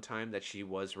interview one time that she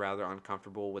was rather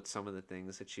uncomfortable with some of the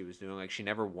things that she was doing. Like she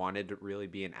never wanted to really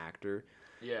be an actor.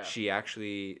 Yeah. She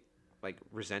actually like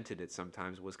resented it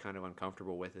sometimes, was kind of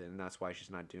uncomfortable with it, and that's why she's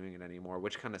not doing it anymore,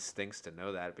 which kind of stinks to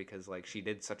know that because like she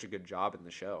did such a good job in the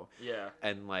show. Yeah.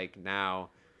 And like now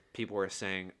people are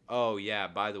saying, "Oh yeah,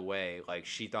 by the way, like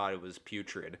she thought it was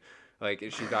putrid." Like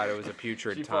she thought it was a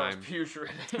putrid She time. thought it was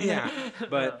putrid. Yeah.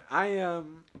 But I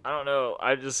don't know.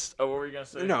 I just. Oh, what were you gonna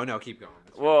say? no, keep going.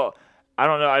 Well, I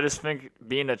don't know. I just think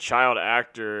being a child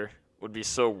actor would be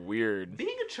so weird.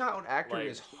 Being a child actor Like-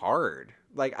 is hard.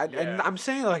 Like and Yeah. I'm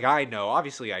saying like I know,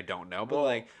 obviously I don't know, but Well-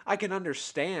 like I can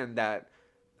understand that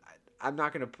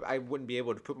I wouldn't be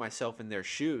able to put myself in their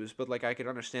shoes, but like I could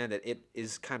understand that it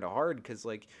is kind of hard cuz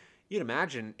like you'd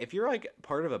imagine if you're like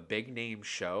part of a big name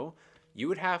show, you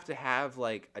would have to have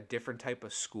like a different type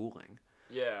of schooling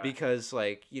Yeah. because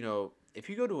like, you know, if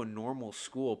you go to a normal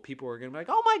school, people are going to be like,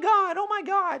 "Oh my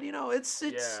god," you know, it's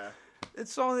yeah.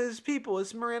 it's all these people.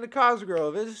 It's Miranda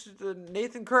Cosgrove. It's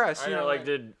Nathan Kress. I You know. know, Like,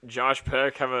 did Josh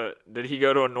Peck have a? Did he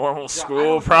go to a normal I school?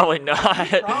 don't Probably not.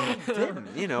 he probably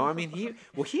didn't. You know, I mean,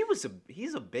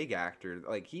 he's a big actor.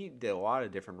 Like he did a lot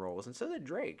of different roles, and so did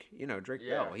Drake. You know, Drake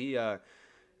Yeah. Bell.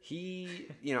 He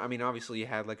you know, I mean, obviously he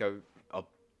had like a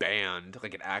band,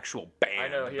 like an actual band. I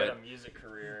know he but, had a music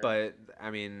career. But I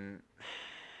mean,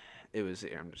 it was.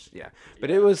 But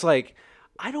it was like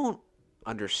I don't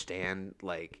understand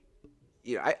like.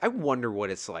 You know, I wonder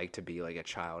what it's like to be like a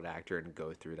child actor and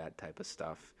go through that type of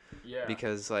stuff. yeah.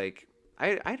 Because like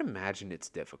I'd imagine it's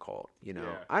difficult. You know,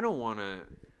 Yeah. I don't want to.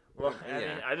 Well, I mean,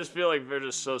 I just feel like they're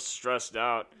just so stressed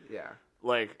out. Yeah.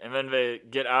 Like, and then they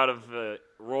get out of the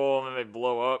role and then they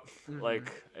blow up. Mm-hmm.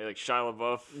 Like Shia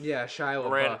LaBeouf, Yeah, Shia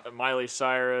LaBeouf. Miley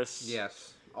Cyrus.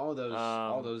 Yes, all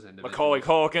those individuals. Macaulay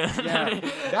Culkin. Yeah,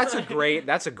 that's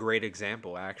a great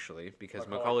example actually because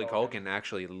Macaulay Culkin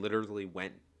actually literally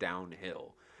went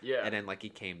downhill. Yeah. And then like he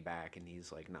came back and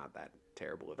he's like not that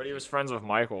terrible. But he was friends with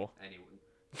Michael. Anyway,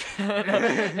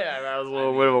 Yeah, that was a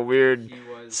little bit of a weird He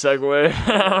was segue.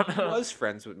 I don't he know. was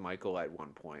friends with Michael at one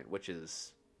point, which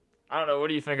is I don't know. What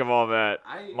do you think of all that?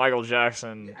 Michael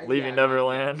Jackson leaving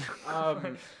Neverland.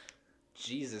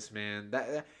 Jesus, man,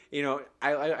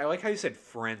 I like how you said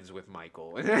friends with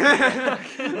Michael,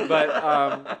 but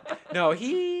no,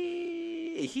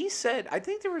 he said I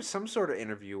think there was some sort of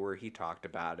interview where he talked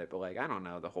about it, but like I don't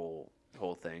know the whole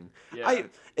thing. Yeah.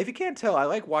 If you can't tell, I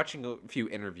like watching a few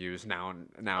interviews now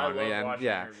and I love then. watching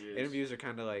Yeah, interviews. are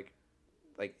kind of like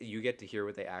you get to hear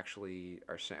what they actually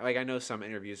are saying. Like I know some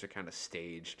interviews are kind of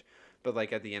staged, but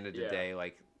like at the end of the day,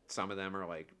 like some of them are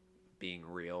like being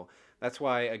real. That's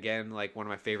why again, like one of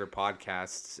my favorite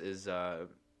podcasts is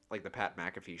like the Pat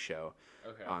McAfee show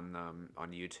on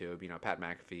YouTube. You know, Pat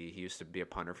McAfee, he used to be a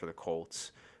punter for the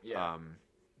Colts. Yeah.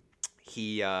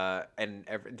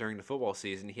 During the football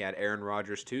season, he had Aaron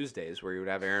Rodgers Tuesdays, where he would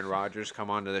have Aaron Rodgers come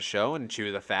onto the show and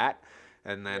chew the fat,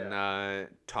 and then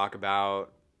talk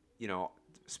about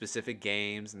specific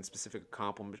games and specific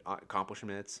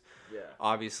accomplishments. Yeah.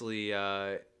 Obviously,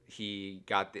 Aaron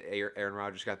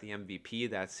Rodgers got the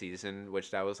MVP that season,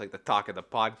 which that was like the talk of the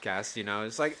podcast. You know,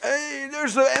 it's like, hey,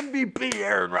 there's the MVP,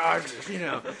 Aaron Rodgers. You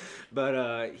know, but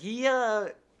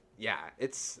I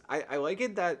like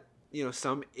it that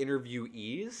some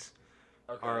interviewees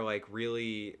are like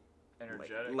really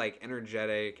energetic. like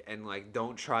energetic and like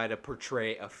don't try to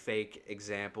portray a fake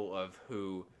example of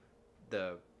who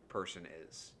the person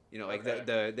is. Like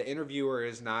the interviewer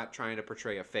is not trying to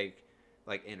portray a fake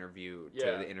like interview to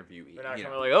the interviewee. They're not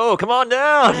coming like, oh, come on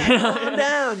down. Come on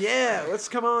down, yeah, let's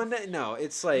come on down. No,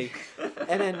 it's like,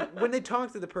 and then when they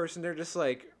talk to the person, they're just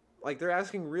like they're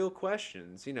asking real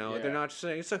questions. They're not just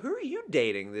saying, so who are you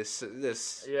dating this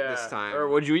time? Or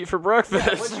what'd you eat for breakfast?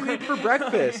 Yeah, what'd you eat for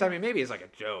breakfast? I mean, maybe it's like a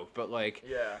joke, but like,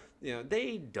 yeah,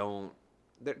 they don't.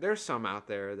 There's some out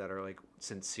there that are like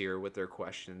sincere with their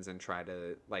questions and try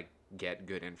to like get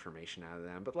good information out of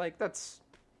them, but like that's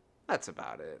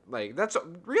about it. Like that's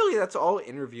all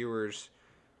interviewers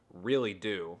really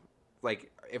do.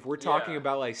 Like if we're talking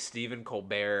about like Stephen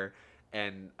Colbert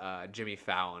and Jimmy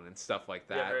Fallon and stuff like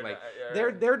that,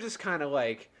 they're just kind of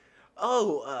like,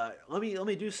 let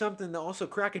me do something to also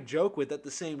crack a joke with at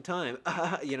the same time.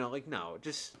 Like no,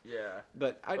 just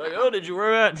But did you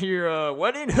wear that to your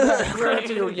wedding?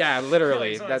 Yeah,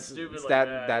 literally. That's stupid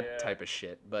that type of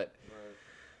shit. But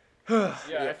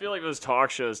I feel like those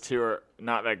talk shows too are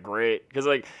not that great because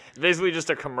like it's basically just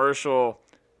a commercial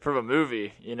for a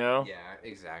movie, Yeah,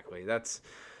 exactly. That's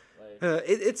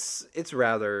it's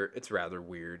rather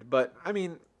weird, but I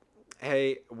mean,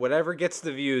 hey, whatever gets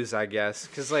the views, I guess,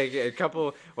 because like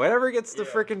whatever gets the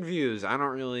freaking views. I don't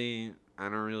really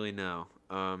know.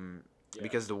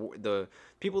 Because the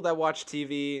people that watch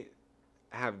TV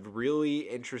have really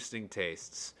interesting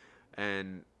tastes,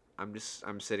 and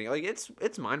I'm sitting like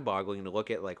it's mind-boggling to look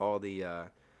at like all the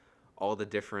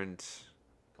different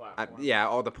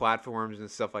all the platforms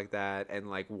and stuff like that, and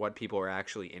like what people are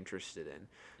actually interested in.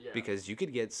 Because you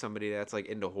could get somebody that's like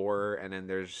into horror, and then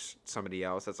there's somebody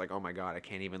else that's like, oh my god, I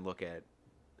can't even look at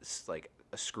like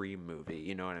a Scream movie,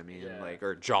 you know what I mean? Like,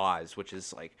 or Jaws, which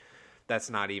is like,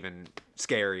 that's not even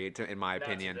scary in my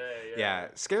opinion.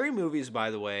 Scary movies,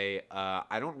 by the way,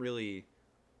 I don't really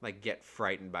like get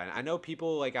frightened by it. I know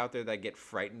people like out there that get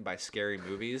frightened by scary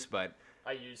movies, but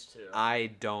I used to.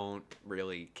 I don't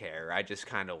really care. I just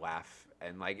kind of laugh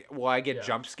and like, I get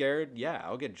jump scared. Yeah,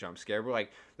 I'll get jump scared. But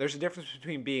like, there's a difference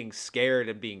between being scared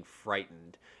and being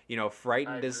frightened.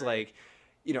 Frightened is like,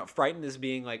 frightened is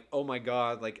being like, oh my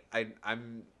god, like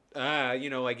I'm.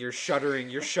 Like you're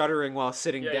shuddering while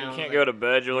sitting down. You can't go to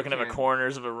bed. You're looking at the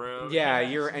corners of a room. Yeah,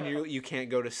 you can't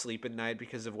go to sleep at night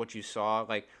because of what you saw.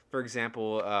 Like, for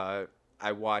example,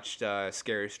 I watched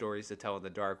Scary Stories to Tell in the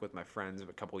Dark with my friends a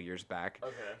couple years back.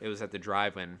 Okay. It was at the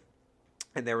drive-in,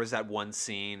 and there was that one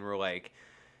scene where like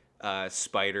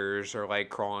spiders are like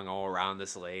crawling all around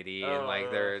this lady, and like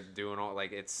they're doing all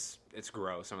like it's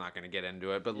gross. I'm not gonna get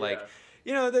into it, but like.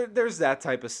 There's that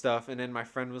type of stuff, and then my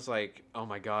friend was like, "Oh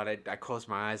my god!" I closed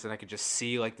my eyes and I could just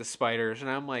see like the spiders, and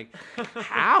I'm like,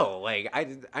 "How?" Like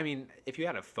I mean, if you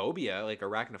had a phobia, like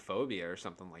arachnophobia or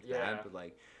something like that,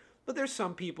 but there's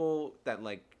some people that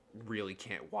like really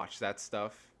can't watch that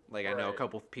stuff. Like I know a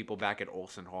couple of people back at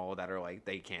Olsen Hall that are like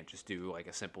they can't just do like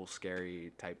a simple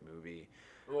scary type movie.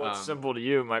 Well, what's simple to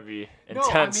you might be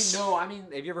intense. I mean,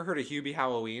 have you ever heard of Hubie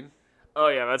Halloween? Oh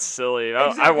yeah, that's silly.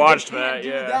 Exactly. I watched they can't that. Do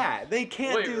Yeah. that. They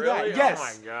can't Wait, do really? that. Yes. Oh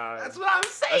my god. That's what I'm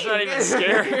saying. That's not even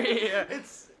scary.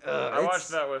 It's. I watched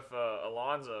that with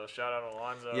Alonzo. Shout out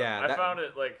Alonzo. Yeah. I found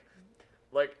it like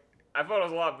I thought it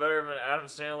was a lot better than Adam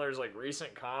Sandler's like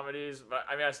recent comedies, but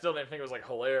I mean, I still didn't think it was like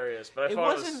hilarious, but I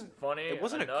thought it was funny. It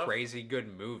wasn't enough. a crazy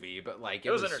good movie, but like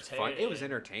It was fun. It was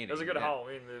entertaining. It was a good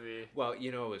Halloween movie. Well,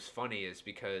 you know, what was funny is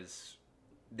because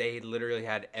they literally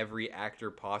had every actor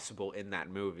possible in that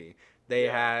movie. They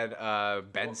had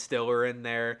Ben Stiller in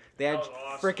there. They had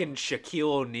freaking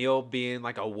Shaquille O'Neal being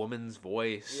like a woman's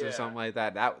voice or something like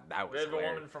that. That was. They had the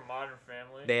hilarious. woman from Modern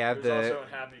Family. They had also in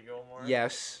Happy Gilmore.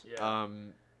 Yes. Yeah.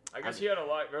 I guess he had a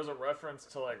lot. There's a reference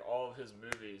to like all of his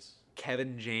movies.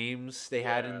 Kevin James they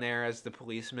had in there as the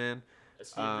policeman.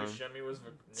 Steve Buscemi was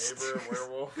the neighbor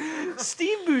werewolf.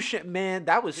 Steve Buscemi, man,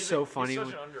 that was so funny. He's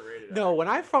such an underrated No, when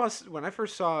I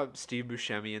first saw Steve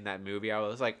Buscemi in that movie, I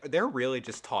was like, they're really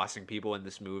just tossing people in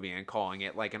this movie and calling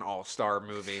it like an all-star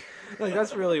movie. Like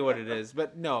that's really what it is.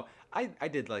 But no, I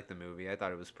did like the movie. I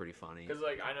thought it was pretty funny. Because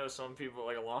like I know some people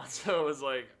like Alonso was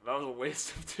like that was a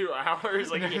waste of 2 hours.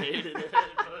 Like he hated it.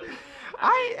 But,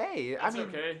 I mean,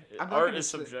 okay. Art is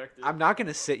subjective. I'm not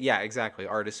gonna say exactly.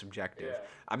 Art is subjective. Yeah.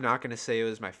 I'm not gonna say it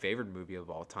was my favorite movie of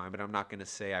all time, but I'm not gonna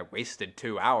say I wasted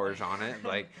 2 hours on it.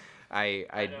 Like I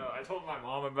know. I told my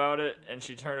mom about it, and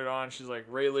she turned it on. She's like,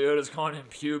 Ray Liotta's calling him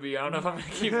puby. I don't know if I'm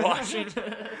gonna keep watching.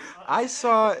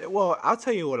 Well, I'll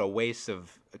tell you what a waste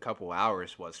of a couple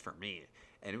hours was for me,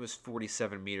 and it was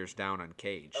 47 Meters Down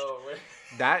Uncaged. Oh wait.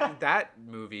 That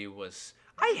movie was.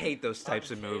 I hate those types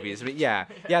of movies, but yeah,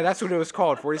 that's what it was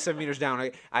called, 47 Meters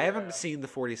Down. I haven't seen the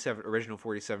original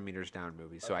 47 Meters Down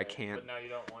movie, so I can't but now you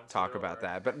don't want talk about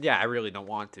that. But yeah, I really don't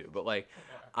want to. But like,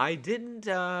 I didn't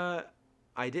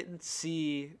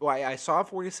see. Well, I saw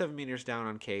 47 Meters Down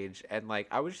Uncaged, and like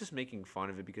I was just making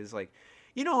fun of it because like,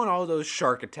 you know, in all those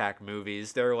shark attack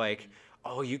movies, they're like,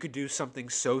 oh, you could do something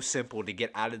so simple to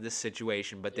get out of this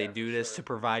situation, but they do this to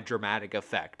provide dramatic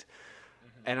effect.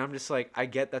 And I'm just like, I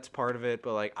get that's part of it,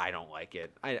 but like, I don't like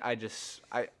it. I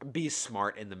be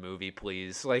smart in the movie,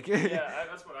 please. Like,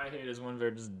 that's what I hate is when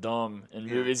they're just dumb in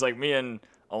movies. Like me and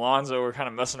Alonzo were kind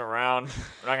of messing around.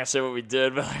 We're not gonna say what we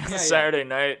did, but like on Saturday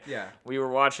night, we were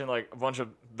watching like a bunch of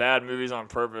bad movies on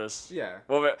purpose. Yeah.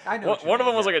 Well, I know one of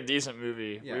them was like a decent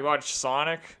movie. Yeah. We watched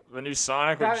Sonic, the new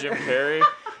Sonic with Jim Carrey,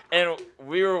 and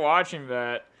we were watching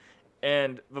that.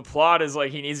 And the plot is like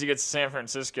he needs to get to San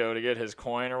Francisco to get his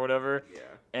coin or whatever. Yeah.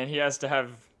 And he has to have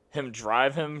him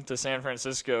drive him to San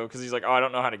Francisco because he's like, oh, I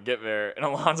don't know how to get there. And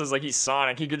Alonzo's like, he's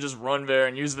Sonic. He could just run there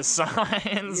and use the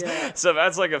signs. Yeah. So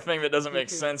that's like a thing that doesn't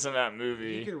make sense in that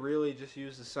movie. He could really just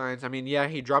use the signs. I mean, yeah,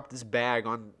 he dropped this bag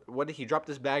on what did he drop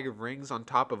this bag of rings on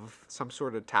top of some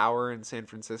sort of tower in San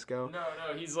Francisco? No,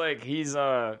 he's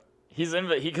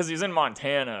in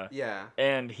Montana. Yeah.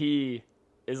 And he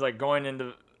is like going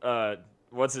into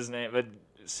what's his name? But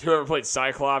whoever played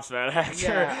Cyclops, that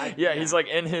actor. Yeah, he's like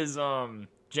in his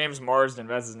James Marsden,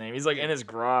 that's his name. He's like in his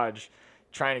garage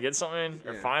trying to get something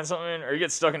or find something, or he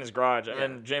gets stuck in his garage. And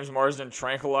then James Marsden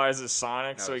tranquilizes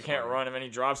Sonic so he can't run, and then he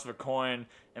drops the coin,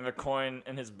 and the coin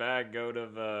in his bag go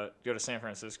to San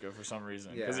Francisco for some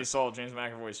reason because he saw James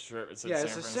McAvoy's trip. It said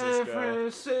San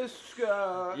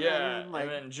Francisco. Yeah, and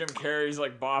then Jim Carrey's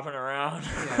like bopping around,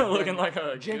 looking like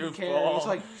a Jim goofball. Carrey's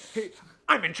like, hey,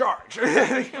 I'm in charge.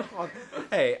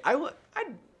 Hey, I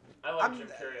like Jim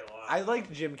Carrey a lot. I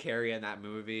liked Jim Carrey in that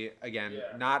movie. Again,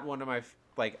 not one of my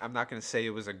I'm not gonna say it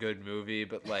was a good movie,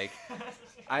 but like,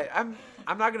 I'm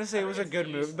not gonna say it was a good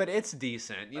movie, but it's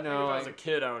decent. You know, if I was a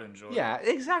kid, I would enjoy it. Yeah,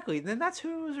 exactly. Then that's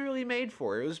who it was really made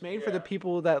for. It was made for the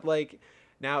people that like.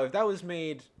 Now, if that was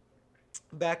made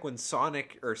back when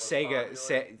Sonic or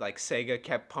Sega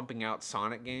kept pumping out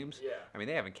Sonic games. Yeah. I mean,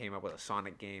 they haven't came up with a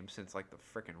Sonic game since like the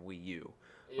freaking Wii U.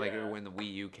 Like when the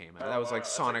Wii U came out. That was like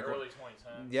Sonic. Like early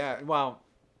 2010s. Yeah, well,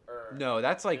 no,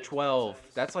 that's like 12.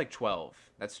 That's like 12.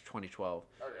 That's 2012.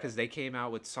 Because they came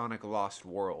out with Sonic Lost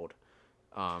World.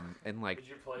 And like, did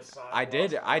you play Sonic?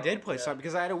 I did play Sonic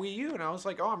because I had a Wii U and I was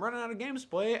like, oh, I'm running out of games to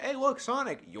play. Hey, look,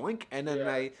 Sonic, yoink! And then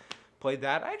I played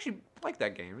that. I actually liked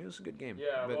that game. It was a good game.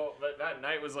 Yeah, but that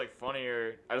night was like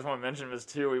funnier. I just want to mention this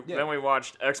too. Then we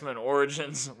watched X-Men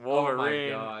Origins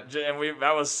Wolverine, and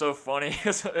that was so funny.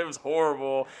 It was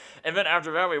horrible. And then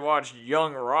after that, we watched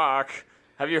Young Rock.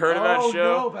 Have you heard of that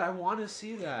show? No, but I want to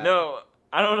see that. No,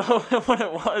 I don't know what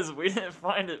it was. We didn't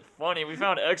find it funny. We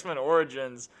found X-Men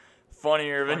Origins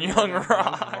funnier than Young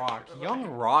Rock. Young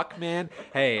Rock, man.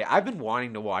 Hey, I've been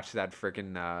wanting to watch that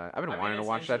freaking. I've been wanting to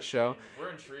watch that show. We're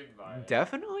intrigued by it.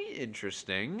 Definitely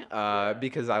interesting.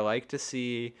 Because I like to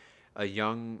see a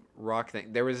Young Rock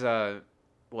thing. There was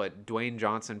Dwayne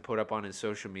Johnson put up on his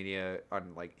social media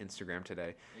on like Instagram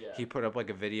today. Yeah. He put up like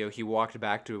a video. He walked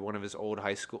back to one of his old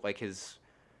high school, like his.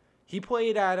 He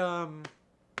played at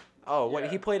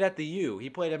he played at the U. He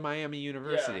played at Miami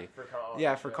University. college.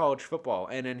 Yeah, for college football.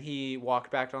 And then he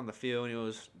walked back on the field and he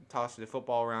was tossing the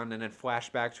football around and then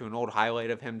flashed back to an old highlight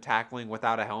of him tackling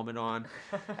without a helmet on.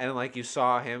 And like you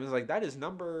saw him, it was like that is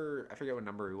number, I forget what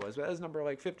number he was, but that was number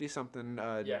like 50 something.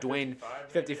 Dwayne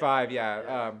 55,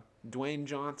 yeah. Dwayne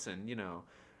Johnson, you know.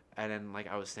 And then like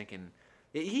I was thinking,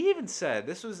 he even said,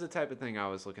 this was the type of thing I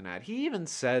was looking at. He even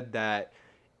said that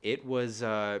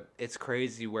it's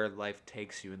crazy where life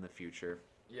takes you in the future.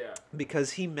 Yeah.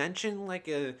 Because he mentioned like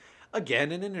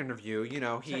again in an interview, you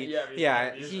know, he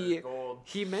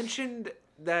mentioned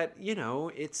that, you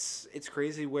know, it's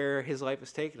crazy where his life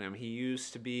has taken him. He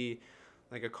used to be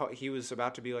like he was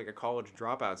about to be like a college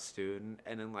dropout student,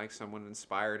 and then like someone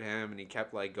inspired him and he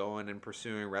kept like going and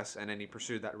pursuing and then he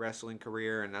pursued that wrestling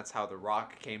career, and that's how The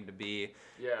Rock came to be.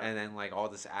 Yeah. And then like all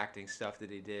this acting stuff that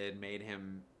he did made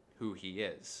him who he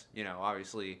is. You know,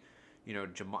 obviously, you know,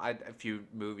 a few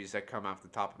movies that come off the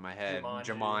top of my head.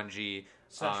 Jumanji.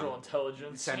 Central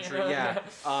Intelligence. Yeah.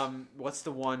 What's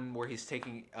the one where he's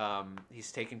taking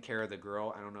care of the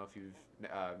girl? I don't know if you've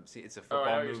seen. It's a football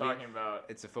movie. I know what you're talking about.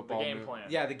 It's a football The Game Plan.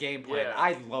 Yeah, The Game Plan. Yeah.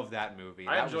 I love that movie.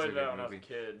 I enjoyed that when I was a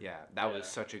kid. Yeah, that was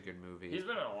such a good movie. He's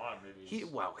been in a lot of movies. He's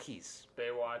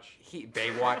Baywatch.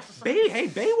 Baywatch. Hey,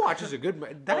 Baywatch is a good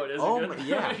movie. It is a good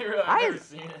yeah. I've never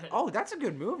seen it. Oh, that's a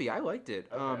good movie. I liked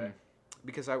it. Okay.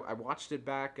 Because I watched it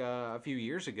back a few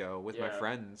years ago with my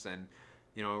friends, and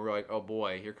you know, we're like, oh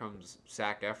boy, here comes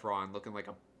Zac Efron looking like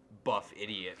a buff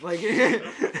idiot. Like, yeah,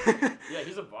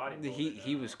 he's a bodybuilder.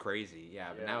 He was crazy. Yeah,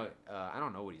 but now I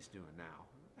don't know what he's doing now.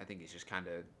 I think he's just kind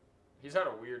of. He's had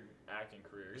a weird acting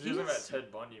career. He was in that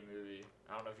Ted Bundy movie.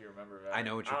 I don't know if you remember that. I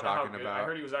know what you're talking about. I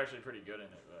heard he was actually pretty good in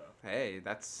it though.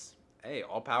 Hey,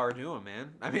 all power to him,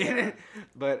 man. I mean,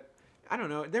 but. I don't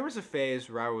know. There was a phase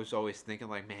where I was always thinking,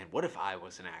 like, man, what if I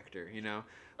was an actor? You know?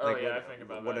 Like, I think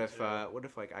about what that if, too. What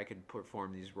if, like, I could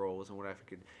perform these roles, and what if I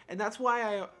could? And that's why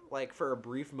I, like, for a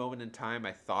brief moment in time,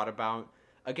 I thought about,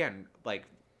 again, like,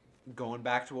 going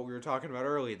back to what we were talking about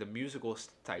earlier, the musical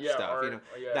type stuff. Art, you know,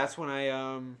 that's when I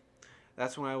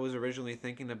was originally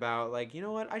thinking about, like, you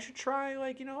know what, I should try,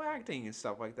 like, you know, acting and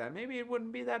stuff like that. Maybe it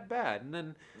wouldn't be that bad. And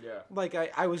then, like,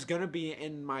 I was gonna be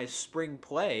in my spring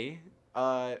play,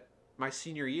 my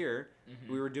senior year.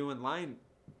 We were doing Lion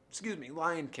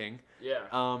King.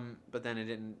 Yeah. But then it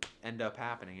didn't end up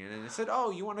happening. And then it said, oh,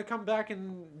 you want to come back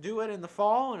and do it in the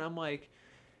fall? And I'm like,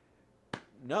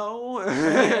 no,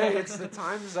 it's the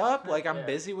time's up. Like, I'm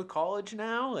busy with college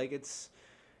now. Like, it's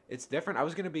different. I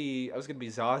was gonna be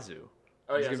Zazu.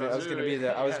 Oh yeah, I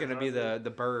was gonna be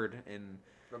the bird in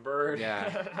the bird.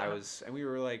 Yeah, and we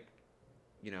were like,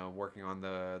 you know, working on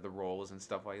the roles and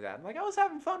stuff like that. And, like, I was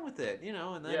having fun with it, you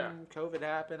know, and then COVID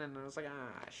happened, and I was like,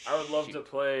 I would love to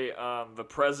play the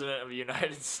President of the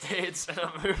United States in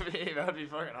a movie. That would be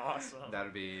fucking awesome. That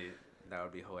would be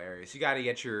hilarious. You got to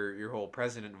get your whole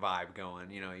president vibe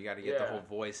going, you know, you got to get the whole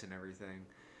voice and everything.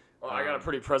 Well, I got a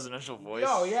pretty presidential voice.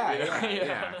 Oh,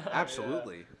 yeah,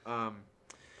 absolutely.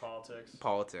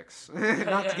 Politics.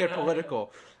 Not to get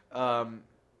political. I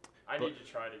need to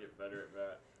try to get better at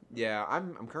that. Yeah,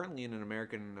 I'm currently in an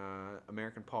American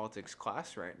politics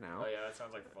class right now. Oh yeah, that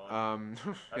sounds like fun.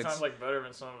 That sounds like better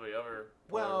than some of the other.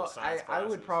 Well, I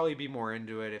would probably be more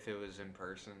into it if it was in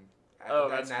person. Oh,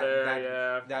 that's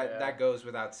fair. That goes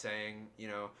without saying. You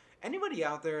know, anybody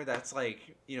out there that's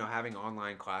like, you know, having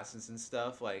online classes and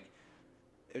stuff, like,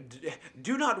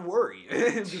 do not worry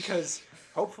because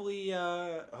hopefully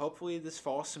this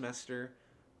fall semester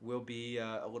will be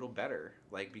a little better.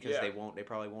 Like, because they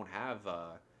probably won't have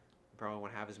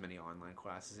as many online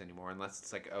classes anymore unless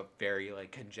it's like a very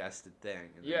like congested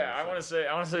thing. Yeah, I want to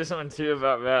say something too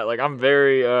about that. Like, I'm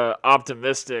very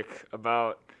optimistic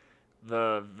about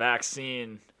the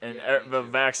vaccine and the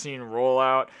vaccine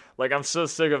rollout. Like, I'm so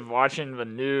sick of watching the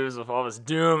news with all this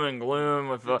doom and gloom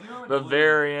with the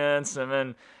variants, and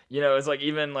then, you know, it's like,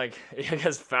 even like, I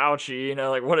guess Fauci, you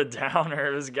know, like, what a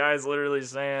downer. This guy's literally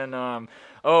saying,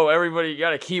 oh, everybody, you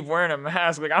got to keep wearing a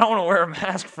mask. Like, I don't want to wear a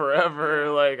mask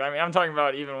forever. Like, I mean, I'm talking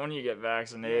about even when you get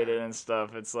vaccinated and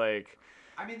stuff. It's like,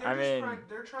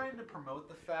 they're trying to promote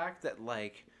the fact that,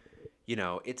 like, you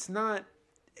know, it's not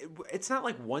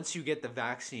like once you get the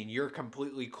vaccine, you're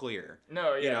completely clear.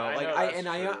 No, yeah, you know, like,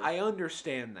 I I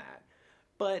understand that,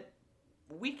 but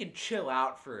we can chill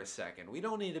out for a second. We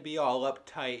don't need to be all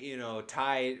uptight, you know,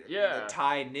 the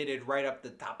tie knitted right up the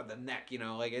top of the neck, you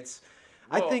know, like, it's.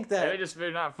 Well, I think that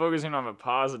they're not focusing on the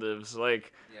positives.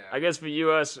 Like, I guess for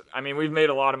U.S., I mean, we've made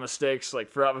a lot of mistakes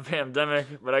like throughout the pandemic,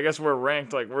 but I guess we're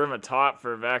ranked, like, we're in the top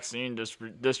for vaccine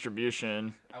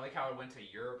distribution. I like how it went to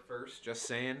Europe first. Just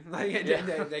saying, like,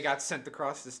 they got sent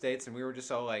across the states, and we were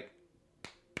just all like,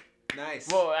 Nice.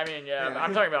 Well, I mean, yeah,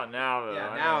 I'm talking about now, though. Yeah,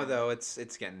 I now mean, though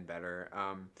it's getting better.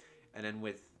 And then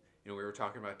with we were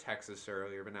talking about Texas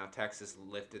earlier, but now Texas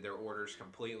lifted their orders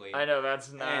completely. I know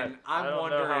that's not. And I don't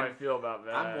know how I feel about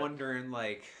that. I'm wondering,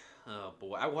 like, oh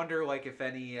boy, I wonder, like, if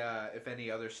any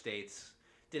other states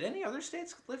did any other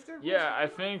states lift their? Yeah, I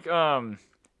think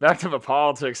back to the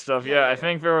politics stuff. Yeah, I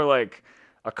think there were like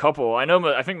a couple.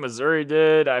 I think Missouri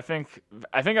did. I think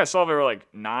I saw there were like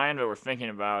 9 that were thinking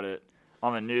about it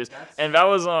on the news, and that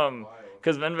was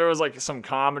because then there was like some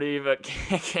comedy that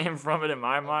came from it in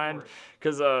my mind,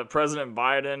 because President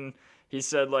Biden, he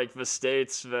said like the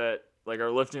states that like are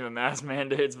lifting the mask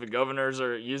mandates, the governors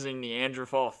are using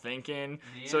Neanderthal thinking,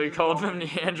 so he called them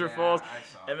Neanderthals.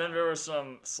 Yeah, and then there were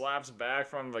some slaps back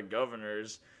from the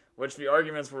governors, which the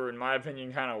arguments were, in my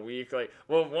opinion, kind of weak. Like,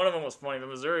 well, one of them was funny. The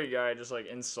Missouri guy just like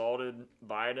insulted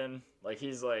Biden. Like,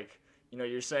 he's like,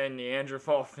 you're saying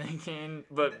Neanderthal thinking,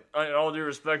 but in all due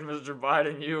respect, Mr.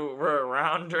 Biden, you were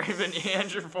around during the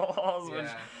Neanderthals.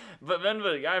 Yeah. But then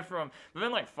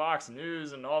like Fox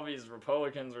News and all these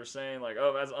Republicans were saying like,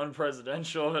 oh, that's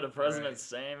unpresidential that a president's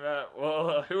saying that.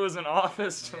 Well, who was in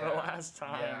office the last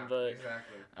time? Yeah, but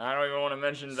exactly. I don't even want to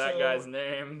mention that guy's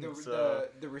name.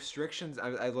 The restrictions,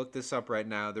 I looked this up right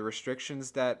now. The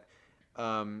restrictions that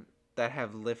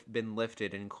have been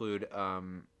lifted include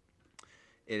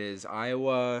it is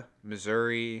Iowa,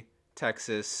 Missouri,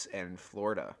 Texas, and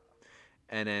Florida.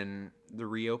 And then the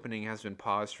reopening has been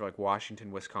paused for like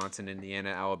Washington, Wisconsin, Indiana,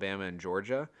 Alabama, and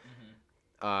Georgia.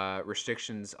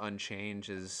 Restrictions unchanged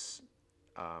is,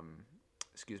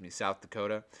 South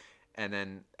Dakota. And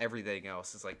then everything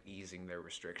else is like easing their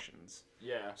restrictions.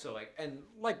 Yeah. So like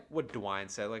what DeWine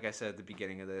said, like I said at the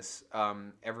beginning of this,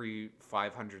 every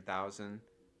 500,000,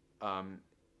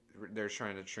 they're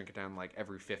trying to shrink it down like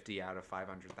every 50 out of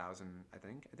 500,000. I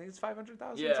think it's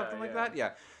 500,000, something like that. Yeah.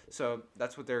 So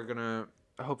that's what they're gonna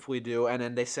hopefully do. And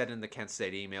then they said in the Kent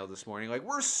State email this morning, like,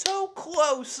 we're so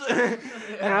close. And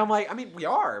I'm like, I mean, we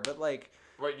are, but like.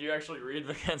 Wait, you actually read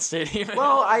the Kent State email?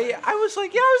 Well, I was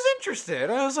like, yeah, I was interested.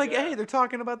 I was like, hey, they're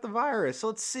talking about the virus.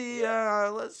 Let's see,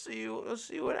 let's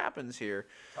see what happens here.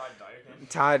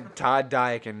 Todd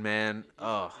Deichen, man.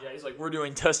 Oh. Yeah, he's like, we're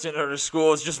doing testing at our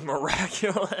school. It's just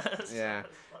miraculous. Yeah.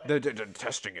 The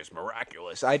testing is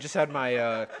miraculous. I just had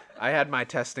my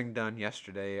testing done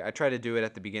yesterday. I try to do it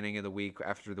at the beginning of the week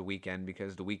after the weekend,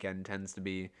 because the weekend tends to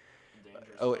be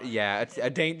it's a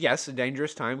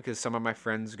dangerous time, because some of my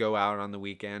friends go out on the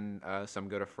weekend, some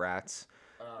go to frats,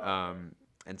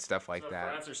 and stuff like that.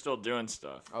 Frats are still doing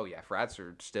stuff. Oh yeah, frats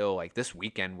are still, like, this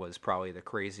weekend was probably the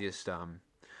craziest of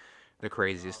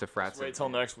frats. Wait till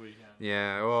next weekend.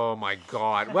 Yeah. Oh my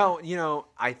God. Well,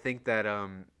 I think that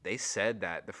they said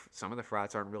that some of the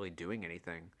frats aren't really doing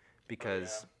anything,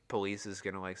 because police is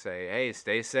gonna like say, hey,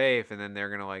 stay safe, and then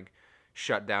they're gonna like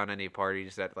shut down any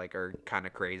parties that like are kind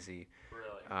of crazy.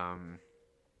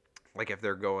 Like if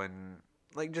they're going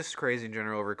like just crazy in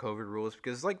general over COVID rules,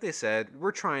 because like they said,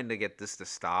 we're trying to get this to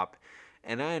stop,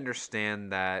 and I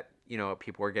understand that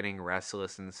people are getting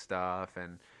restless and stuff,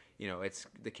 and it's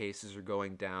the cases are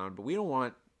going down, but we don't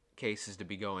want cases to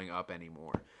be going up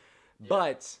anymore.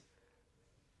 But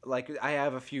like I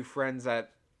have a few friends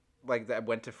that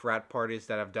went to frat parties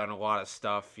that have done a lot of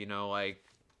stuff,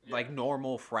 like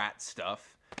normal frat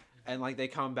stuff. And like they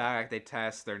come back, they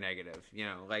test, they're negative.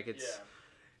 Like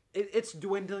it's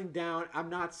dwindling down. I'm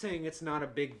not saying it's not a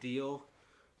big deal,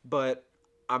 but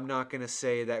I'm not gonna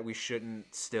say that we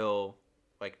shouldn't still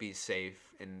like be safe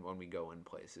when we go in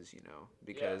places,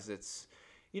 because it's,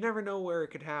 you never know where it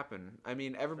could happen. I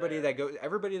mean, everybody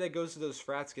that goes to those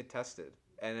frats get tested,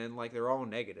 and then like they're all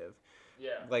negative.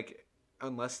 Yeah. Like,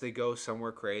 unless they go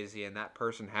somewhere crazy and that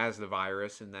person has the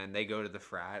virus, and then they go to the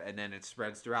frat, and then it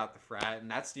spreads throughout the frat, and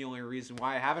that's the only reason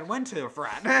why I haven't went to a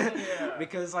frat.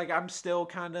 Because like I'm still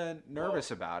kind of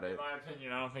nervous about it. In my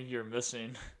opinion, I don't think you're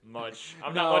missing much.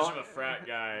 I'm not much of a frat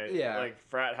guy. Yeah. Like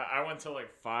I went to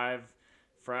like 5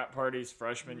 frat parties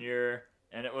freshman year,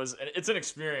 and it's an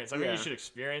experience. I think you should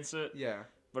experience it. Yeah.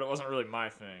 But it wasn't really my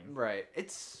thing. Right.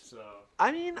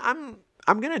 I mean, I'm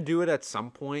gonna do it at some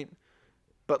point.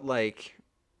 But like,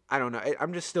 I don't know.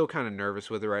 I'm just still kind of nervous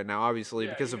with it right now, obviously,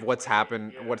 because of what's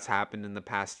happened in the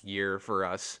past year for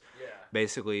us. Yeah.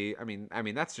 Basically, I mean,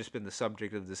 that's just been the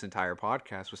subject of this entire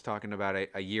podcast, was talking about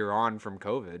a year on from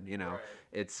COVID. Right.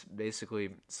 It's basically,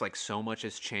 it's like so much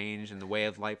has changed, and the way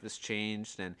of life has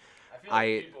changed, and I feel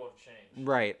like people have changed.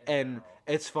 Right, and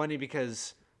it's funny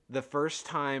because the first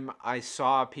time I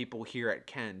saw people here at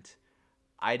Kent,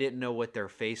 I didn't know what their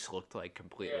face looked like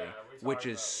completely, which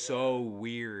is so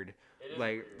weird.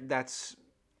 Like, that's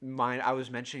mine. I was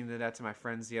mentioning that to my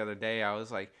friends the other day. I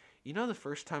was like, You know, the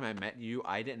first time I met you,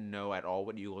 I didn't know at all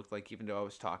what you looked like, even though I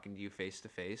was talking to you face to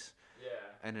face. Yeah.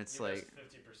 And it's You like,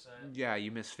 missed 50%. yeah,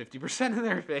 you miss 50% of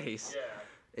their face. Yeah.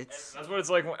 It's And that's what it's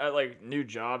like at like new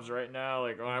jobs right now.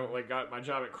 Like when I like got my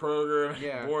job at Kroger,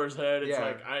 Yeah. Boar's Head. It's Yeah.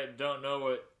 like I don't know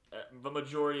what the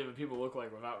majority of the people look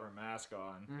like without their mask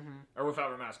on, or without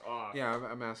their mask off.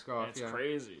 yeah, a mask off. And it's yeah.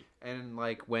 crazy. And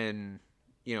like when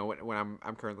when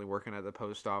I'm currently working at the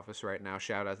post office right now.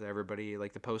 Shout out to everybody,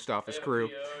 like the post office crew,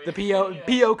 the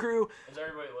PO crew. Is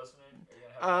everybody listening?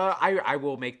 I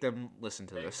will make them listen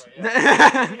to this.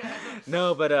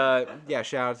 No, but yeah,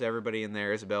 shout out to everybody in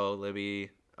there: Isabella, Libby,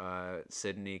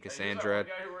 Sydney, Cassandra.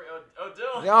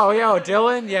 Dylan. Oh yeah,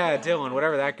 Dylan. Yeah, Dylan.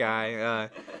 Whatever that guy.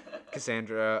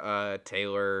 Cassandra,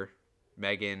 Taylor,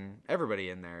 Megan, everybody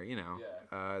in there.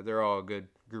 They're all a good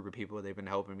group of people. They've been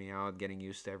helping me out, getting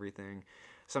used to everything.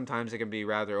 Sometimes it can be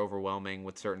rather overwhelming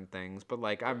with certain things, but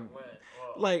like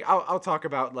I'll talk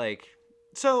about like.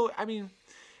 So I mean,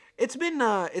 it's been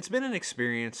an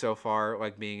experience so far,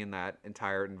 like being in that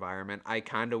entire environment. I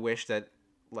kind of wish that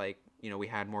like we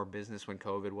had more business when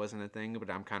COVID wasn't a thing, but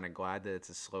I'm kind of glad that it's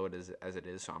as slow as it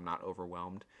is, so I'm not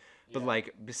overwhelmed. But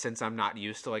like, since I'm not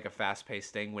used to like a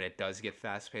fast-paced thing, when it does get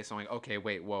fast-paced, I'm like, okay,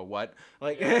 wait, whoa, what?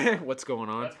 Like, what's going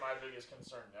on? That's my biggest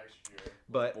concern next year.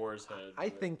 But Boar's Head. I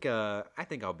think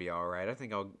I'll be all right. I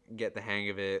think I'll get the hang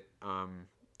of it.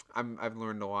 I've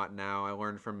learned a lot now. I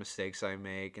learned from mistakes I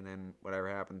make, and then whatever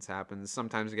happens.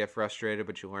 Sometimes I get frustrated,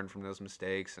 but you learn from those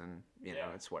mistakes, and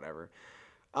it's whatever.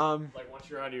 Like once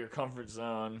you're out of your comfort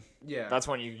zone, yeah, that's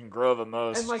when you can grow the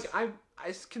most. And like I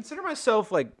consider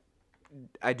myself like.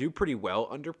 I do pretty well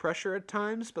under pressure at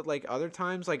times, but like other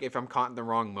times, like if I'm caught in the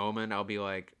wrong moment, I'll be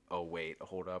like, "Oh wait,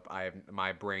 hold up!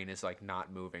 My brain is like not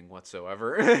moving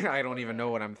whatsoever. I don't even know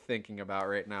what I'm thinking about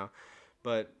right now."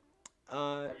 But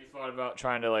have you thought about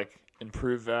trying to like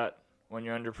improve that when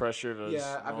you're under pressure?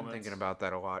 I've been thinking about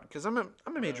that a lot because I'm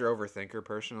a major overthinker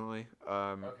personally.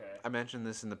 I mentioned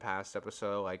this in the past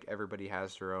episode. Like everybody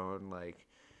has their own like.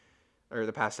 Or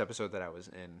the past episode that I was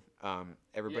in,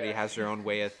 everybody has their own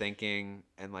way of thinking,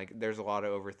 and like there's a lot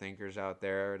of overthinkers out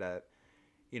there that,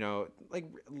 like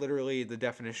literally the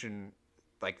definition,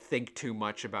 like think too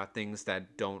much about things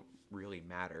that don't really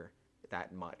matter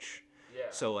that much. Yeah.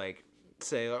 So like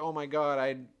say like, oh my god,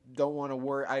 I don't want to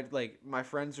worry. My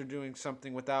friends are doing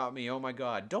something without me. Oh my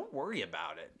god, don't worry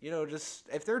about it. Just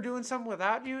if they're doing something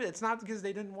without you, it's not because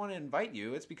they didn't want to invite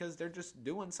you. It's because they're just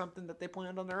doing something that they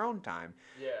planned on their own time.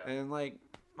 Yeah. And like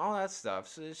all that stuff.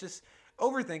 So it's just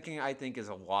overthinking. I think is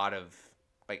a lot of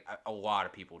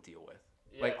people deal with.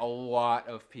 Yeah. Like a lot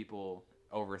of people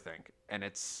overthink, and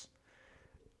it's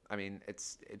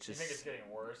just. You think it's getting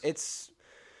worse? It's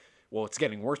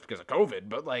getting worse because of COVID,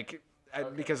 but like.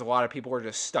 Because a lot of people are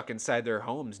just stuck inside their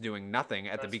homes doing nothing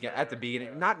at the beginning.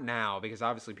 Yeah. Not now, because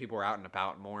obviously people are out and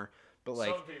about more. But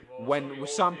like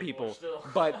some people,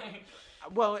 but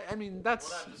well, I mean that's.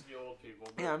 Well, not just the old people.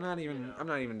 But, yeah, I'm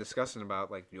not even discussing about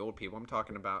like the old people. I'm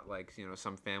talking about like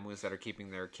some families that are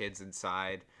keeping their kids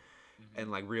inside,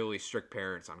 and like really strict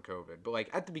parents on COVID. But like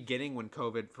at the beginning when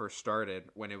COVID first started,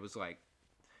 when it was like,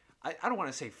 I don't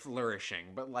want to say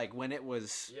flourishing, but like when it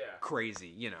was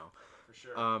crazy, For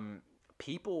sure.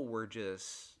 People were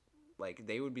just like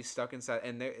they would be stuck inside,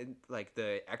 and they like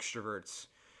the extroverts.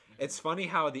 It's funny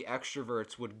how the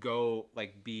extroverts would go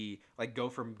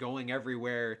from going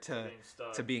everywhere to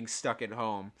being stuck at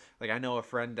home. Like I know a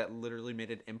friend that literally made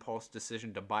an impulse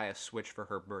decision to buy a Switch for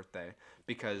her birthday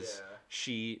because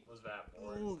she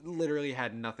literally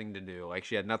had nothing to do. Like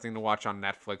she had nothing to watch on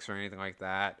Netflix or anything like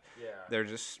that. Yeah.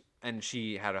 And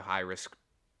she had a high risk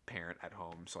parent at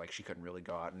home, so like she couldn't really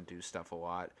go out and do stuff a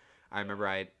lot. I remember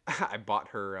I bought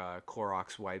her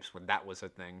Clorox wipes when that was a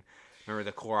thing. Remember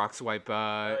the Clorox wipe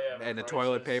and the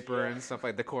toilet paper and stuff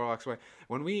like the Clorox wipe.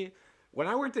 When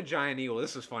I worked at Giant Eagle,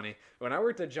 this was funny. When I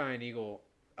worked at Giant Eagle,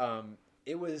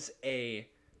 it was a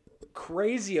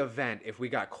crazy event if we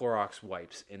got Clorox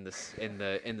wipes in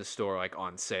the store like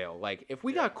on sale. Like if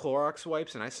we got Clorox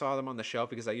wipes and I saw them on the shelf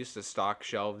because I used to stock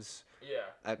shelves.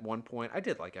 Yeah. At one point, I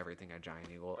did like everything at Giant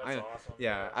Eagle. That's awesome.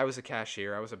 Yeah, I was a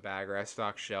cashier. I was a bagger. I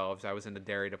stocked shelves. I was in the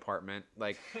dairy department.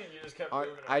 Like, you just kept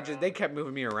moving around. They kept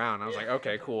moving me around. I was like,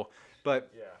 okay, cool.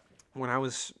 But when I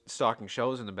was stocking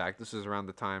shelves in the back, this was around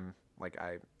the time like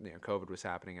COVID was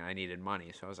happening and I needed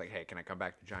money. So I was like, hey, can I come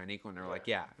back to Giant Eagle? And they were like,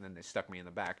 yeah. And then they stuck me in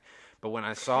the back. But when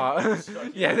I saw,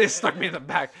 they stuck me in the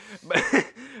back.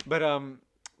 But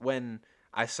when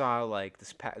I saw like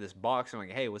this box. I'm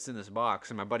like, hey, what's in this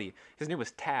box? And my buddy, his name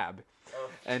was Tab,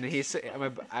 and he said,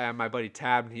 my buddy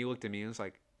Tab, and he looked at me and was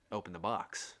like, open the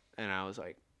box. And I was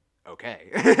like, okay.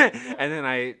 And then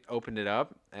I opened it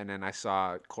up, and then I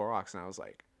saw Clorox, and I was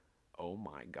like, oh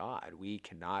my God, we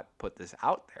cannot put this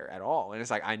out there at all. And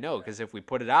it's like, I know, because if we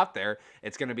put it out there,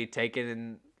 it's going to be taken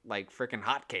in like freaking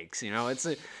hotcakes, you know? It's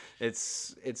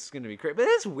going to be crazy. But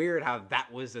it's weird how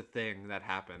that was a thing that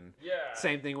happened. Yeah.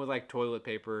 Same thing with like toilet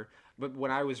paper. But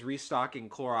when I was restocking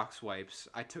Clorox wipes,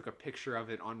 I took a picture of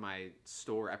it on my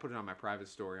store. I put it on my private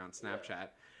story on Snapchat.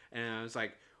 And I was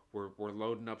like, we're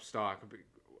loading up stock.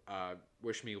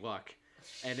 Wish me luck.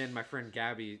 And then my friend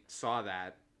Gabby saw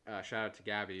that. Shout out to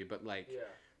Gabby. But like,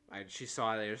 she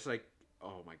saw it. It was like,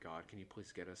 oh my God, can you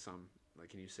please get us some? Like,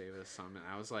 can you save us some? And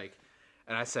I was like,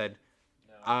 and I said,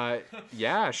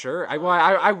 yeah, sure. I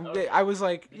was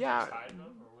like, yeah.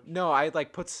 No, I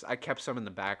kept some in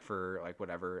the back for like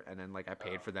whatever, and then like I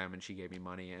paid for them, and she gave me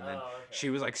money, and then she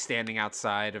was like standing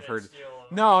outside of her.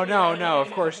 No,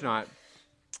 of course not.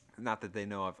 Not that they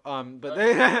know of. But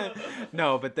they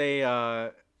but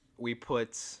they we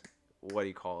put, what do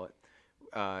you call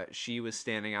it? She was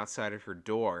standing outside of her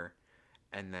door,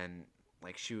 and then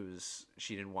like she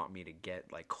didn't want me to get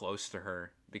like close to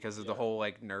her because of the whole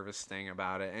like nervous thing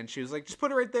about it, and she was like, just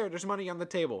put it right there. There's money on the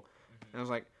table, and I was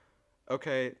like,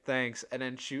 okay, thanks. And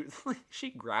then she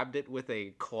grabbed it with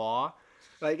a claw,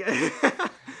 like,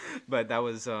 but that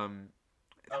was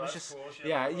just cool.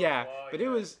 Yeah. But it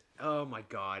was, oh my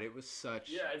God, it was such.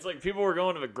 Yeah, it's like people were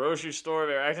going to the grocery store.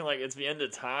 They're acting like it's the end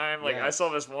of time. Like I saw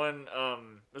this one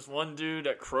dude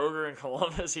at Kroger in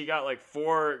Columbus. He got like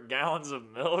 4 gallons of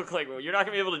milk. Like, well, you're not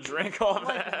gonna be able to drink all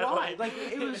that. Why? Like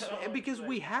it was because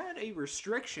we had a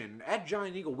restriction at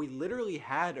Giant Eagle. We literally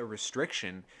had a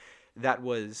restriction. That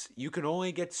was, you can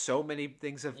only get so many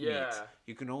things of meat.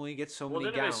 You can only get so many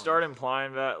gallons. Well, didn't they start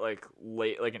implying that like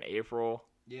late, like in April?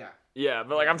 Yeah. Yeah,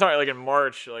 but like I'm talking like in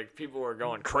March, like people were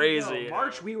going crazy. No,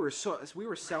 March we were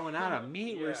selling out of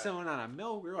meat, we were selling out of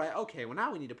milk. We were like, okay, well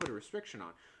now we need to put a restriction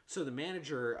on. So the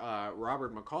manager,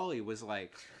 Robert McCauley, was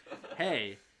like,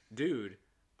 hey, dude,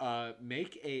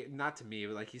 make a, not to me,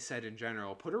 but like he said in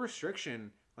general, put a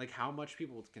restriction like how much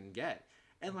people can get.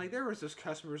 And, like, there was this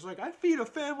customer's like, I feed a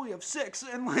family of 6,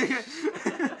 and, like,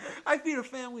 I feed a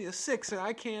family of 6, and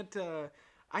I can't,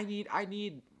 I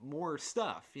need more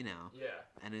stuff, you know? Yeah.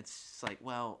 And it's like,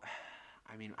 well,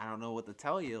 I mean, I don't know what to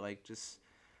tell you, like, just,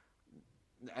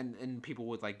 and people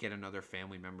would, like, get another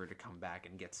family member to come back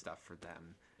and get stuff for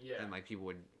them. Yeah. And, like, people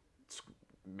would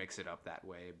mix it up that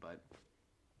way, but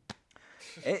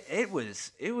it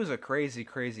was a crazy,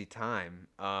 crazy time.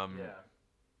 Yeah.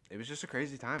 It was just a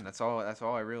crazy time. That's all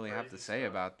I really have to say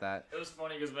about that. It was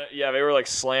funny because they were like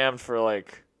slammed for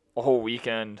like a whole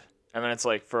weekend, and then it's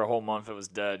like for a whole month it was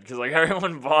dead because like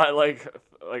everyone bought like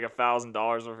 $1,000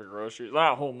 worth of groceries.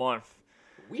 Not a whole month.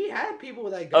 We had people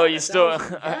that got. Oh, you still?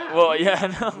 Yeah. Well,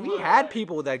 yeah. No. We had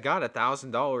people that got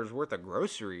 $1,000 worth of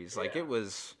groceries. Like it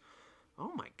was.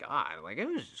 Oh my God! Like it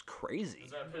was just crazy.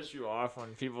 Does that piss you off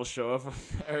when people show up?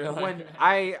 When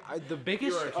the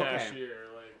biggest. You were a cashier.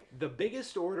 The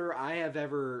biggest order I have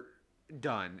ever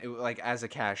done, like as a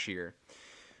cashier,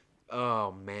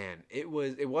 oh man, it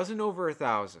wasn't over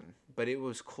 1,000, but it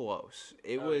was close.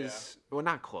 It was well,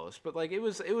 not close, but like it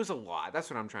was a lot. That's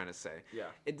what I'm trying to say. Yeah.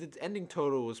 The ending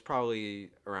total was probably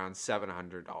around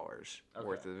 $700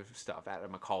 worth of stuff at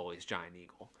McCauley's Giant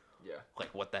Eagle. Yeah.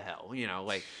 Like what the hell, you know?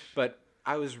 Like, but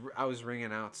I was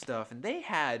ringing out stuff, and they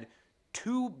had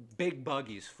 2 big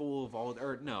buggies full of all,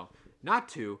 or no, not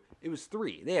 2. It was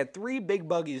 3. They had 3 big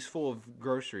buggies full of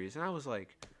groceries, and I was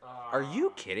like, "Are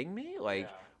you kidding me? Like,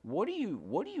 what are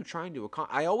you trying to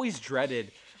accomplish?" I always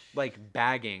dreaded like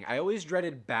bagging. I always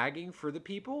dreaded bagging for the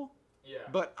people. Yeah.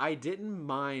 But I didn't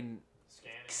mind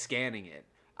scanning it.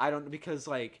 I don't, because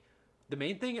like the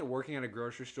main thing at working at a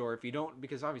grocery store, if you don't,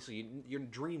 because obviously your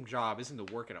dream job isn't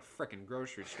to work at a freaking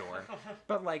grocery store,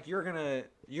 but like you're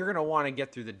gonna want to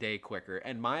get through the day quicker.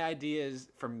 And my idea is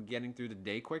from getting through the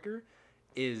day quicker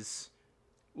is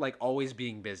like always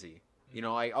being busy. You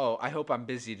know, like, oh, I hope I'm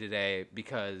busy today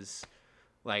because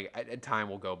like time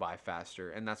will go by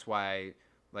faster. And that's why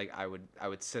like I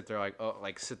would sit there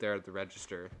sit there at the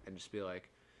register and just be like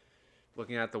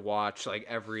looking at the watch like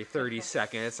every 30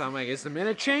 seconds. I'm like, is the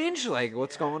minute change? Like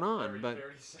what's going on? But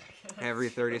every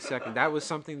 30 seconds. That was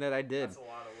something that I did. That's a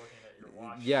lot of looking at your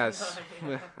watch. Yes.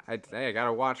 I got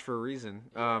to watch for a reason.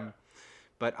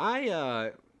 But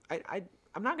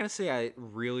I'm not going to say I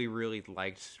really, really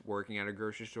liked working at a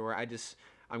grocery store.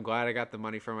 I'm glad I got the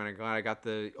money from it. I'm glad I got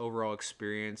the overall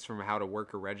experience from how to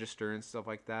work a register and stuff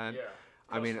like that. Yeah.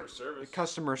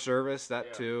 Customer service,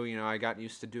 too. You know, I got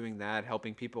used to doing that,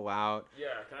 helping people out. Yeah,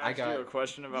 can I ask you a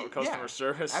question about customer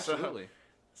service? Absolutely.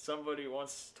 somebody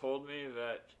once told me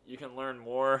that you can learn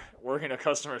more working a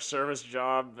customer service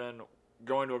job than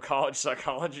going to a college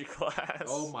psychology class.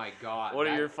 Oh my god. What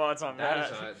are your thoughts on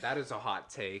that? That is a hot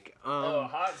take.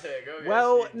 Hot take. Okay,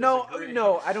 well, so you no, disagree.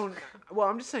 no, I don't. Well,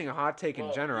 I'm just saying a hot take in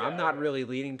Well, general. yeah, I'm not okay. really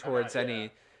leaning towards yeah.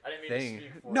 any I didn't mean thing. to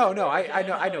speak for No, you. no,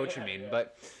 I know what you mean, Yeah.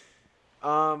 but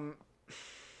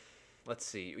let's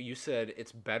see. You said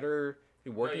it's better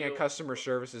working at you- customer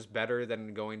service is better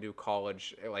than going to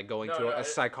college, like going No, to no, a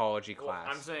psychology Well, class.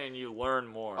 I'm saying you learn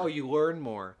more. Oh, you learn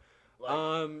more. Like,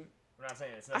 I'm not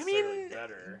saying it's I necessarily mean,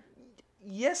 better.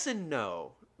 Yes and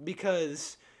no,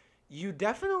 because you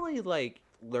definitely like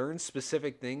learn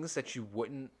specific things that you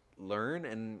wouldn't learn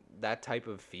in that type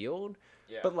of field.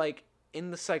 Yeah. But like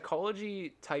in the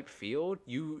psychology type field,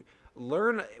 you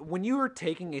learn when you are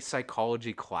taking a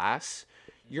psychology class,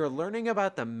 you're learning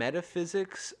about the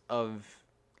metaphysics of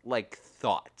like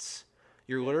thoughts.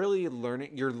 You're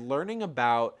learning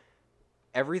about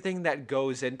everything that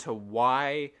goes into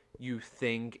why you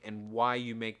think and why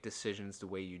you make decisions the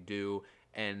way you do,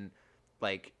 and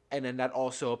then that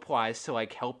also applies to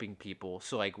like helping people,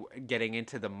 so like getting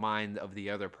into the mind of the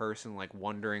other person, like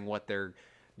wondering what they're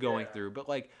going Yeah. through. But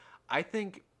like I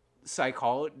think I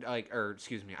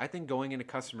think going into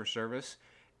customer service,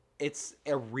 it's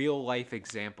a real life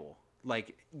example.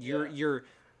 Like you're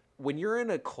when you're in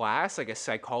a class, like a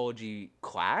psychology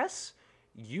class,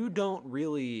 you don't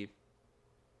really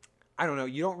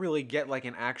you don't really get like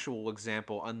an actual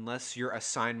example unless your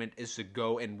assignment is to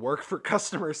go and work for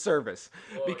customer service.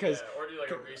 Well, Because or do like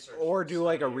a research or do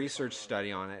like a study or research something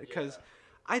study on it, because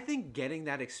I think getting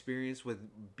that experience with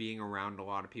being around a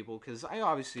lot of people, because I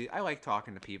like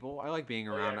talking to people, I like being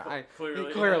around.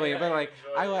 clearly, But you like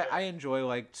enjoy it. I enjoy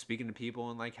like speaking to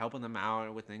people and like helping them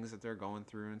out with things that they're going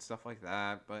through and stuff like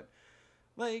that. But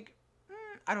like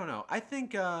I don't know. I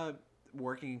think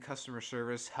working in customer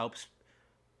service helps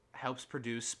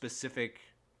produce specific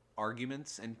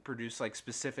arguments and produce like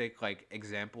specific like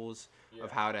examples of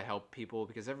Yeah. how to help people,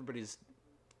 because everybody's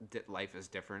life is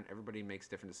different. Everybody makes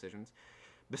different decisions.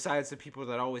 Besides the people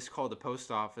that always call the post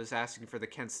office asking for the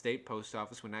Kent State post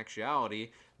office, when in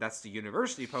actuality that's the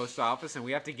university post office, and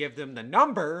we have to give them the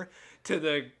number to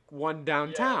the one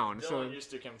downtown. Yeah, So Dylan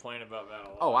used to complain about that a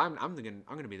lot. oh, I'm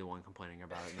gonna be the one complaining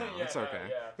about it now. Yeah, It's no,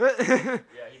 okay.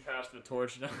 Yeah, he passed the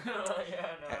torch now. Yeah,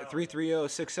 no.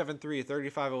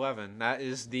 330-673-3511. That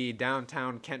is the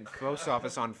downtown Kent post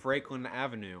office on Franklin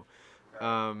Avenue.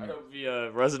 I hope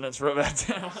the residents wrote that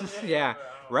down. Yeah,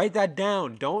 write that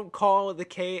down. Don't call the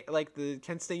Kent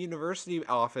State University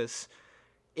office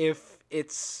if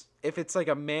it's like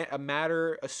a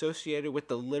matter associated with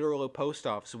the literal post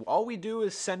office. All we do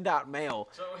is send out mail.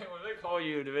 So when they call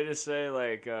you, do they just say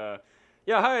like, yeah,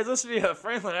 hi, is this the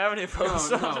Franklin Avenue post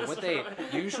No. office? What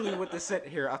they said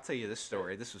here, I'll tell you this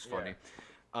story. This was funny.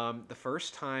 The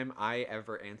first time I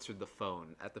ever answered the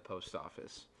phone at the post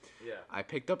office, Yeah. I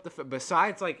picked up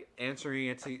besides like answering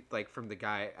it to like from the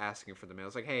guy asking for the mail.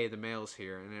 It's like, hey, the mail's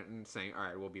here, and saying, all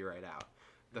right, we'll be right out.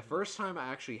 The first time I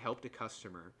actually helped a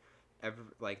customer,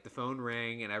 like the phone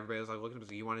rang and everybody was like looking at me,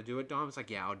 like, you want to do it, Dom? It's like,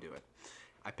 yeah, I'll do it.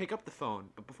 I pick up the phone,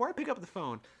 but before I pick up the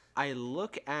phone, I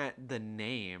look at the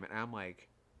name and I'm like,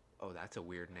 oh, that's a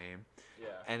weird name. Yeah.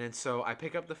 And then so I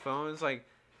pick up the phone. It's like,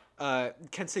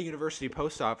 Kent State University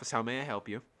Post Office. How may I help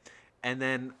you? And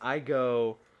then I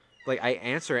go, like I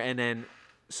answer, and then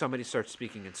somebody starts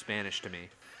speaking in Spanish to me.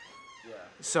 Yeah.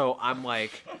 So I'm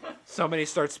like, somebody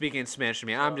starts speaking in Spanish to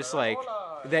me. And I'm just like,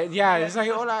 Hola. it's like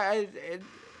hola.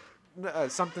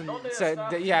 Something ¿Dónde said,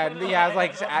 está?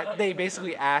 like they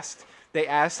basically asked. They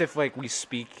asked if like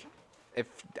if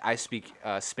I speak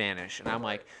Spanish, and I'm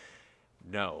like,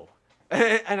 no.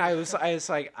 And I was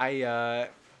like, I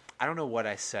don't know what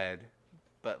I said,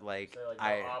 but like, Say, like, no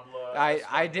I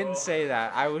habla didn't español. say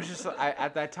that. I was just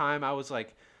at that time I was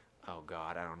like, oh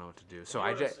God, I don't know what to do. So You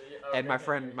I were just just- and my okay,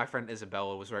 friend okay. my friend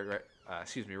Isabella was right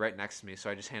next to me. So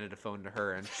I just handed a phone to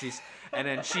her, and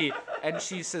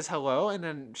she says hello, and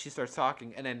then she starts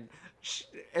talking, and then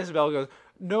Isabella goes,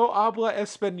 no habla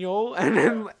español,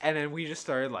 and then we just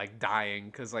started like dying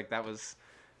because like that was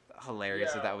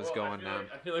hilarious that was going down.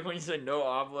 I feel like when you say no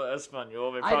habla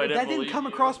español, they probably That didn't believe come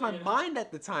you. across my mind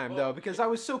at the time though, because I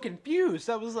was so confused.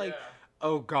 I was like, Yeah.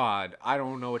 oh God, I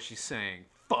don't know what she's saying.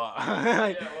 Fuck.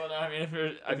 Yeah, well, no, I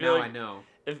mean, I feel now like I know.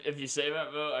 if you say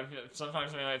that though,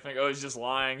 sometimes I might think, oh, he's just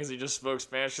lying because he just spoke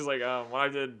Spanish. Cause like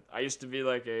when I used to be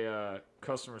like a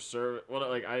customer service. Well,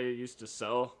 like I used to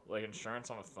sell like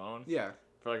insurance on the phone Yeah.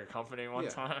 for like a company one Yeah.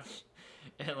 time,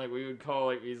 and like we would call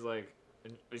like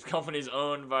these companies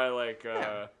owned by like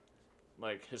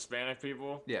Hispanic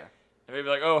people. Yeah. And they'd be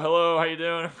like, "Oh, hello, how you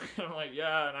doing?" And I'm like,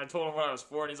 "Yeah." And I told him what I was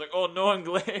for, and he's like, "Oh, no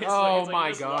English." Oh it's like, my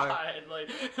you just God. lied. Like,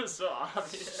 it was so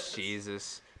obvious.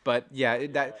 Jesus. But yeah,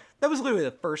 that was literally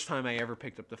the first time I ever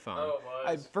picked up the phone. Oh, it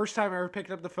was. First time I ever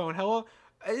picked up the phone. Hello,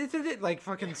 it like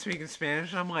fucking speaking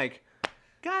Spanish, and I'm like,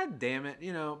 God damn it,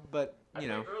 But I you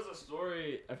think know, there was a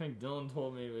story. I think Dylan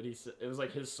told me, but he said it was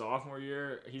like his sophomore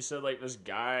year. He said like this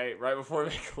guy right before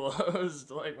they closed,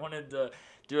 like wanted to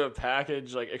do a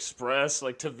package like express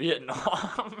like to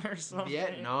Vietnam or something.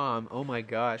 Vietnam. Oh my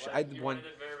gosh, Like, he wanted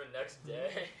it there the next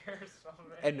day or something.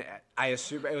 and I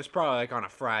assume it was probably like on a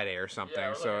Friday or something. Yeah, it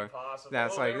was so like impossible.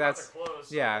 that's they like were about that's to close,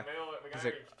 so yeah. the It's guy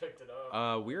like, picked it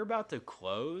up. we're about to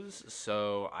close,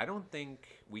 so I don't think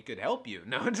we could help you.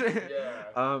 No.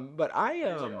 Yeah. But I He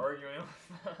was, like, arguing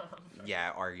with them.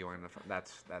 yeah, arguing.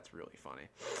 That's really funny.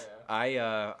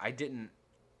 Yeah. I didn't.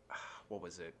 What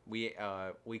was it?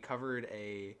 We covered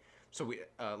a. So we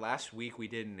last week we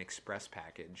did an express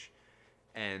package,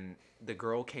 and the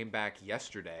girl came back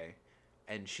yesterday,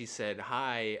 and she said,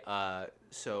 "Hi.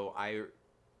 So I,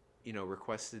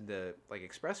 requested the like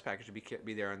express package to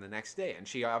be there on the next day, and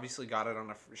she obviously got it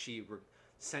on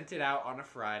sent it out on a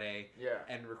Friday, Yeah.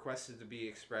 and requested to be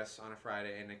express on a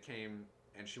Friday, and it came,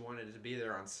 and she wanted it to be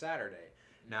there on Saturday.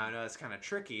 Now I know it's kind of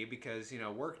tricky because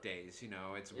work days,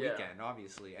 it's Yeah. weekend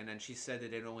obviously, and then she said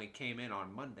that it only came in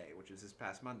on Monday, which was this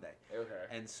past Monday. Okay.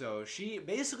 And so she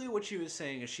basically what she was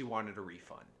saying is she wanted a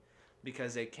refund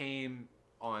because it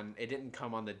didn't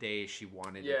come on the day she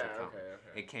wanted it to come.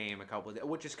 Okay. It came a couple of days,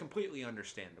 which is completely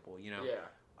understandable. Yeah.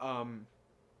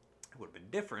 It would have been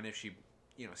different if she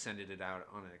sent it out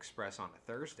on an express on a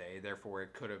Thursday. Therefore,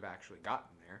 it could have actually gotten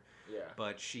there. Yeah.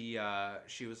 But she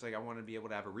was like, I want to be able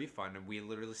to have a refund, and we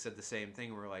literally said the same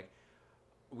thing. We're like,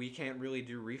 we can't really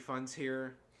do refunds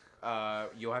here.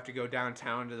 You'll have to go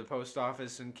downtown to the post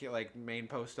office and like main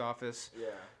post office.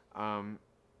 Yeah.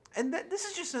 And this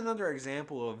is just another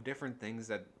example of different things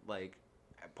that like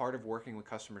part of working with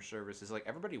customer service is like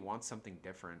everybody wants something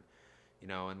different,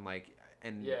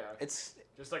 and Yeah. it's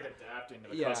Just like adapting to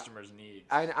the Yeah. customer's needs.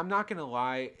 I'm not gonna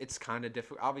lie, it's kind of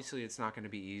difficult. Obviously, it's not gonna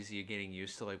be easy getting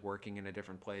used to like working in a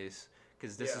different place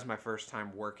because this Yeah. is my first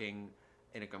time working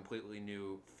in a completely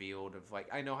new field of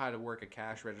like I know how to work a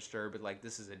cash register, but like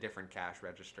this is a different cash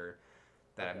register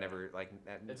that I've Okay. never like.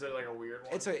 Is it like a weird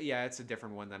one? It's a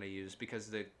different one that I use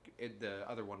because the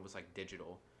other one was like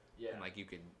digital. Yeah. And like you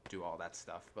can do all that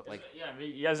stuff, but like I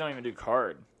mean, you guys don't even do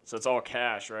card, so it's all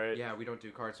cash, right? yeah, we don't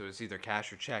do cards, so it's either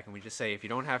cash or check, and we just say if you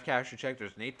don't have cash or check,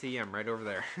 there's an ATM right over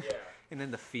there. Yeah. And then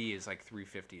the fee is like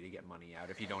 $3.50 to get money out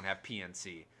if you don't have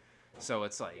PNC. So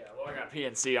it's like Yeah. Well, I got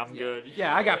PNC. I'm good.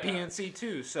 yeah, I got PNC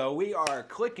too. So we are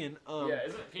clicking. Yeah.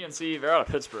 Isn't PNC? They're out of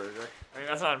Pittsburgh. Right? I mean,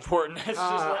 that's not important. It's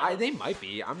just. they might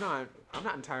be. I'm not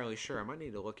entirely sure. I might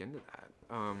need to look into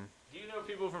that. Do you know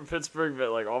people from Pittsburgh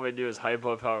that like all they do is hype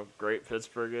up how great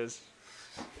Pittsburgh is?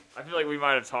 I feel like we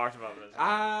might have talked about this.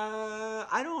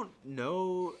 I don't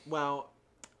know. Well,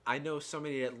 I know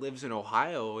somebody that lives in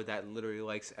Ohio that literally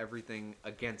likes everything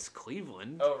against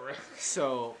Cleveland. Oh, really?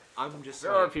 So I'm just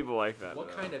There like, are people like that. what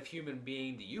though. kind of human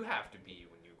being do you have to be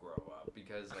when you grow up?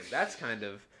 Because like that's kind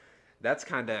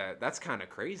of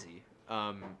crazy.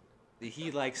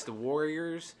 He likes the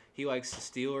Warriors. He likes the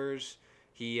Steelers.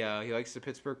 He likes the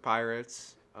Pittsburgh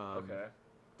Pirates. Okay.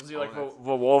 Is he all like that-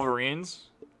 the Wolverines?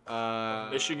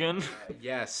 Michigan. Michigan?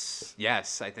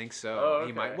 Yes, I think so. Oh,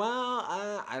 He might. okay. Well,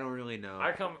 I don't really know.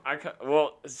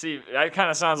 Well, see, that kind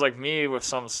of sounds like me with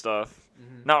some stuff.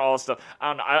 Mm-hmm. Not all stuff.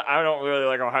 I don't really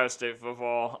like Ohio State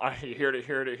football. You heard it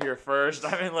here first.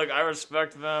 I mean, look, I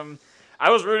respect them.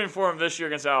 I was rooting for them this year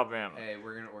against Alabama. Hey,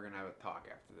 we're gonna have a talk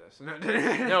after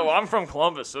this. No, I'm from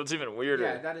Columbus, so it's even weirder.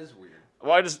 Yeah, that is weird.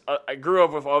 Well, I grew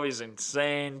up with all these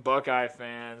insane Buckeye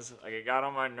fans. Like, it got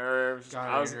on my nerves.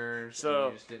 So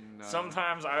you just didn't,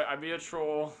 sometimes I'd be a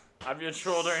troll. I'd be a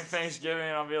troll during Thanksgiving,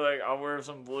 and I'll be like, I'll wear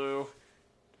some blue,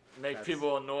 make That's-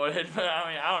 people annoyed. But I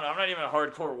mean, I don't know. I'm not even a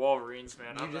hardcore Wolverines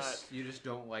fan. you just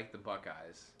don't like the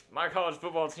Buckeyes. My college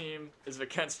football team is the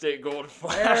Kent State Golden There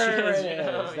Flashes. it you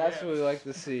know? is. That's Yeah. what we like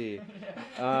to see.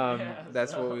 Yeah,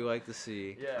 That's so- what we like to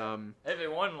see. Yeah. Hey, they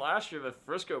won last year the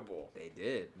Frisco Bowl. They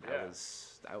did. Yeah.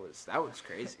 That was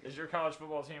crazy. Is your college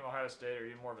football team Ohio State, or are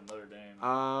you more of a Notre Dame?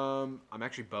 I'm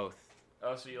actually both.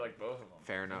 Oh, so you like both of them?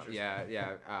 Fair enough. Interesting.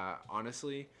 Yeah.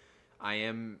 Honestly, I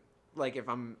am like if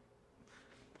I'm.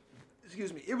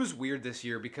 Excuse me. It was weird this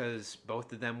year because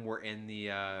both of them were in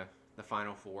the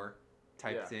Final Four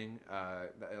type Yeah. thing,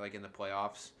 like in the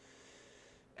playoffs,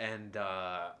 and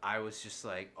I was just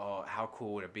like, oh, how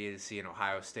cool would it be to see an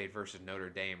Ohio State versus Notre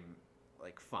Dame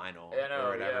like final I know, or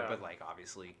whatever? yeah. But like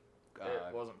obviously,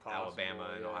 It wasn't possible,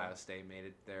 Alabama and yeah. Ohio State made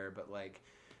it there, but like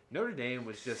Notre Dame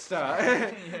was just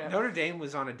Yeah. Notre Dame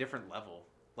was on a different level.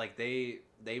 Like they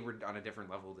were on a different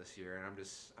level this year, and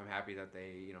I'm happy that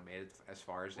they made it as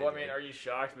far as they Well, I did. mean, are you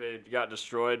shocked they got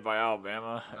destroyed by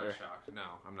Alabama? I'm not shocked. No,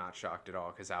 I'm not shocked at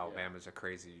all because Alabama's a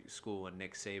crazy school, and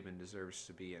Nick Saban deserves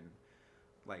to be in.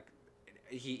 Like,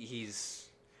 he's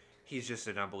just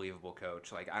an unbelievable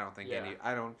coach. Like, I don't think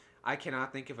I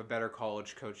cannot think of a better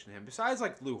college coach than him besides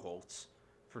like Lou Holtz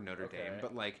for Notre Dame.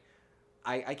 But like,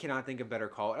 I cannot think of better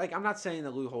college. Like, I'm not saying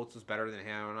that Lou Holtz is better than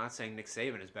him. I'm not saying Nick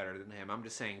Saban is better than him. I'm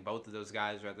just saying both of those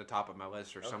guys are at the top of my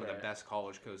list for some of the best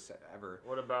college coaches ever.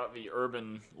 What about the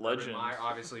urban legend?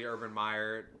 Obviously, Urban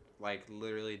Meyer, like,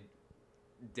 literally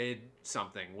did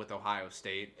something with Ohio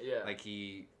State. Yeah. Like,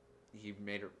 he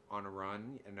made it on a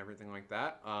run and everything like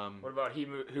that. What about he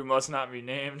who must not be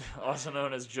named, also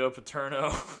known as Joe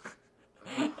Paterno?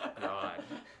 God.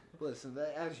 Listen,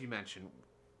 as you mentioned,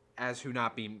 as who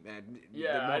not be be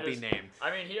named.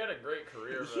 I mean, he had a great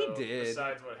career, He did.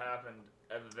 Besides what happened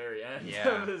at the very end.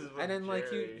 Yeah. With And then,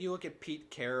 like, Jerry. you look at Pete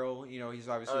Carroll. He's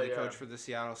obviously the coach for the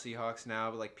Seattle Seahawks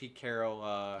now. But, like, Pete Carroll...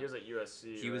 he was at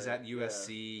USC. He was at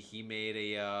USC.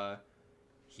 Yeah.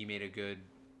 He made a good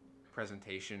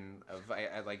presentation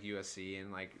at like USC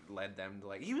and like led them to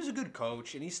like he was a good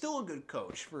coach and he's still a good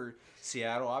coach for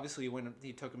Seattle. Obviously, when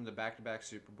he took them to back-to-back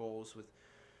Super Bowls with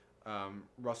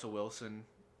Russell Wilson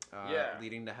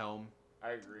leading the helm.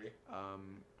 I agree. I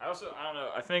don't know.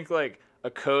 I think like a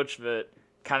coach that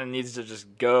kind of needs to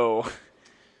just go.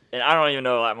 And I don't even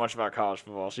know that much about college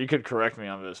football, so you could correct me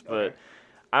on this, but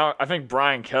I think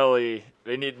Brian Kelly.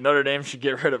 Notre Dame should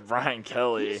get rid of Brian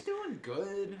Kelly. He's doing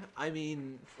good. I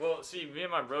mean, well, see, me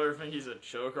and my brother think he's a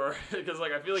choke artist because,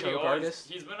 like, I feel like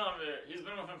he's been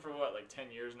with him for what, like 10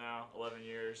 years now, 11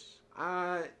 years.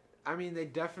 I mean, they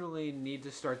definitely need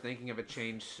to start thinking of a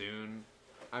change soon.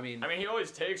 I mean, he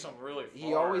always takes them really far.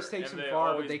 He always takes them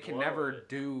far, but they can never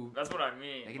do. That's what I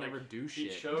mean. They can never do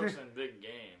shit. He chokes in big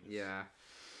games. Yeah.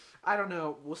 I don't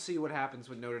know. We'll see what happens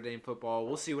with Notre Dame football.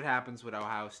 We'll see what happens with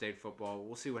Ohio State football.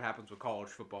 We'll see what happens with college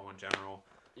football in general.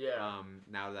 Yeah.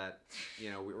 Now that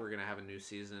we're gonna have a new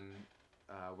season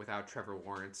without Trevor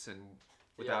Lawrence and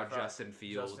without Justin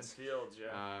Fields. Justin Fields,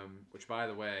 yeah. Which, by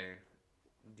the way,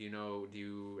 do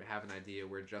you have an idea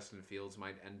where Justin Fields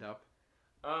might end up?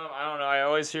 I don't know. I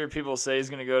always hear people say he's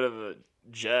gonna go to the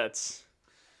Jets,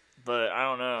 but I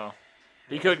don't know.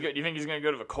 He could go. Do you think he's gonna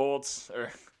go to the Colts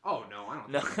or? Oh no, I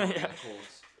don't think the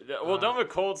Colts. Well, don't the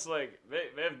Colts like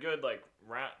they have good like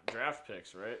draft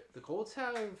picks, right? The Colts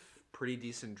have pretty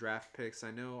decent draft picks.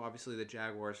 I know obviously the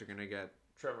Jaguars are gonna get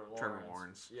Trevor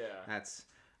Lawrence. Yeah.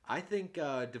 I think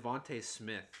Devontae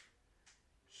Smith.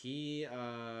 He's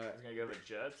gonna go to the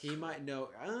Jets. He might know.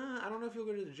 I don't know if he'll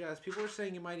go to the Jets. People are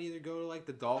saying he might either go to like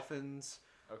the Dolphins.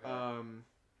 Okay.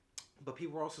 But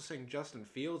people are also saying Justin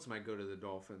Fields might go to the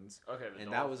Dolphins. Okay.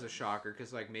 That was a shocker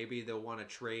because like maybe they'll want to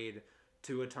trade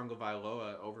Tua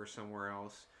Tagovailoa over somewhere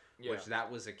else. Yeah. Which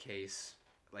that was a case.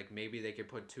 Like maybe they could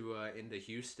put Tua into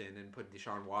Houston and put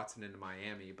Deshaun Watson into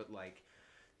Miami, but like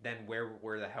then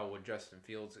where the hell would Justin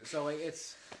Fields? So like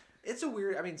it's a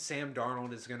weird. I mean, Sam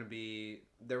Darnold is going to be.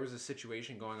 There was a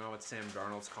situation going on with Sam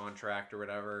Darnold's contract or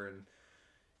whatever,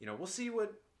 and we'll see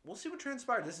what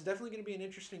transpires. This is definitely going to be an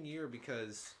interesting year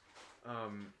because.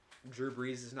 Drew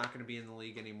Brees is not going to be in the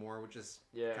league anymore, which is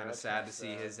kind of sad to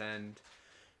see his end.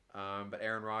 But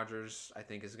Aaron Rodgers, I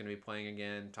think, is going to be playing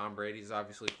again. Tom Brady's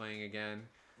obviously playing again.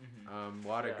 Mm-hmm. A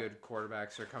lot of good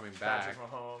quarterbacks are coming back.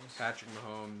 Patrick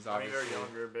Mahomes, obviously. They're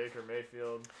younger. Baker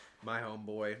Mayfield. My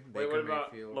homeboy, Baker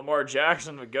Mayfield. Lamar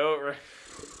Jackson, the GOAT, right?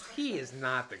 He is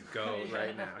not the GOAT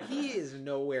right now. He is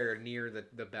nowhere near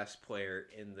the best player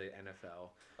in the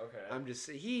NFL. Okay. I'm just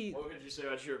What would you say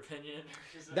about your opinion?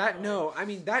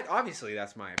 That obviously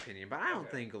that's my opinion, but I don't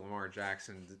think Lamar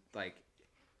Jackson like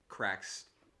cracks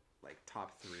like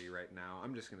top 3 right now.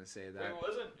 I'm just gonna say that. Wait,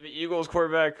 wasn't the Eagles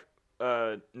quarterback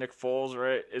Nick Foles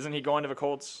right? Isn't he going to the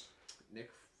Colts?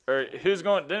 Or who's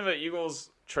going? Didn't the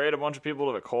Eagles trade a bunch of people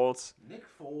to the Colts? Nick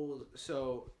Foles.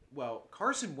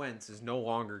 Carson Wentz is no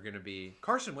longer gonna be.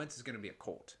 Carson Wentz is gonna be a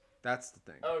Colt. That's the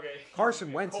thing. Okay.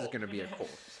 Carson Wentz is gonna be a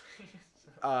Colt.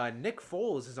 Nick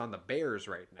Foles is on the Bears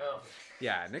right now. Oh.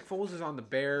 Yeah, Nick Foles is on the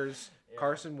Bears. Yeah.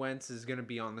 Carson Wentz is going to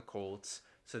be on the Colts.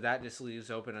 So that just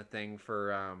leaves open a thing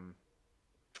for,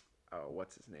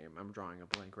 what's his name? I'm drawing a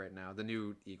blank right now. The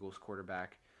new Eagles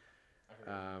quarterback.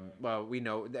 Well, we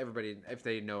know, everybody, if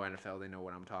they know NFL, they know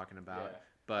what I'm talking about. Yeah.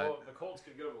 But the Colts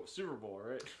could go to a Super Bowl,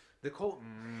 right? The Colts,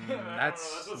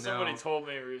 that's what somebody told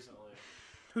me recently.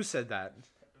 Who said that?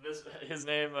 His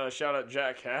name, shout out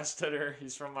Jack Castetter.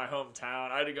 He's from my hometown.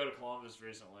 I had to go to Columbus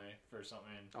recently. for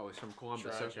something Oh, he's from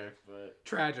Columbus. tragic. Okay. But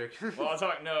Tragic. well, I'll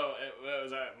talk. No, it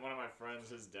was at one of my friends.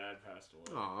 His dad passed away.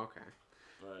 Oh, okay.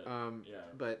 But Yeah. yeah.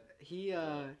 But he.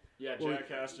 Yeah, well, Jack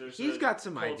Castor. he's got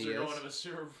some Colts ideas. are going to the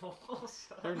Super Bowl.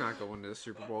 So. They're not going to the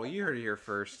Super Bowl. You heard it here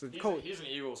first. He's an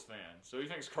Eagles fan, so he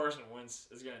thinks Carson Wentz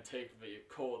is going to take the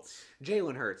Colts.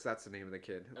 Jalen Hurts. That's the name of the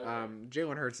kid. Okay.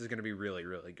 Jalen Hurts is going to be really,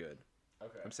 really good.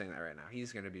 Okay. I'm saying that right now.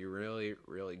 He's going to be really,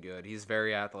 really good. He's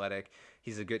very athletic.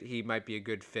 He might be a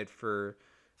good fit for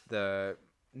the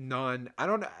I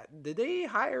don't know. Did they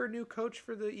hire a new coach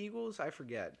for the Eagles? I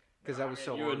forget because that was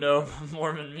so long. You would know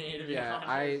more than me, to be Yeah,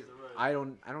 honest. I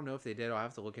don't know if they did. I'll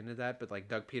have to look into that. But like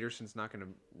Doug Peterson's not going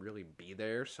to really be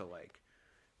there, so like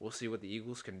we'll see what the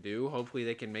Eagles can do. Hopefully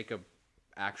they can make a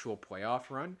actual playoff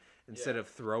run instead of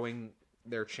throwing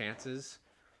their chances.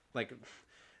 Like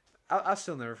I'll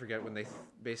still never forget when they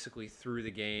basically threw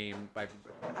the game by.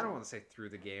 I don't want to say threw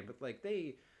the game, but like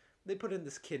they put in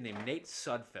this kid named Nate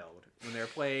Sudfeld when they were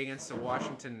playing against the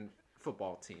Washington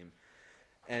football team.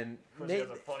 And Nate has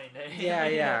a funny name.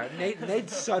 Yeah. Nate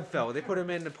Sudfeld. They put him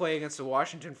in to play against the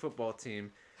Washington football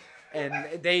team,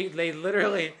 and they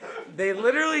literally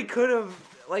could have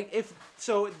the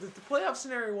playoff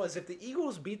scenario was if the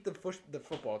Eagles beat the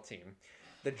football team,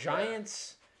 the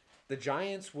Giants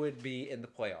would be in the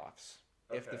playoffs.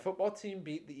 Okay. If the football team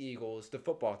beat the Eagles, the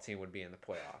football team would be in the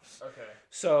playoffs. Okay.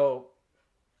 So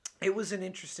it was an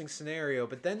interesting scenario,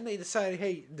 but then they decided,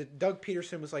 hey, Doug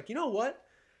Peterson was like, you know what?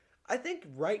 I think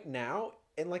right now,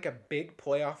 in like a big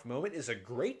playoff moment, is a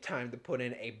great time to put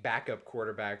in a backup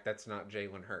quarterback that's not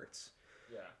Jalen Hurts.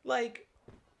 Yeah. Like,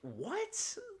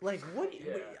 what? Like, what?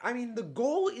 Yeah. I mean, the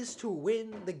goal is to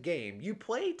win the game. You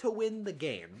play to win the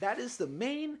game. That is the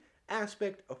main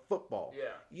aspect of football. Yeah.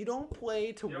 You don't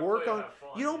play to You don't work play to on. have fun.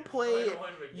 You don't play.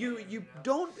 You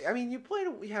don't. I mean, you play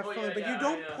to have fun, but you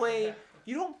don't play. Yeah.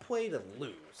 You don't play to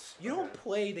lose. You don't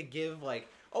play to give like.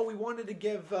 Oh, we wanted to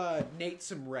give Nate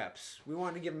some reps. We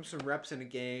wanted to give him some reps in a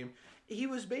game. He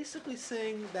was basically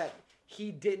saying that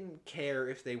he didn't care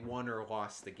if they won or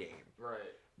lost the game. Right.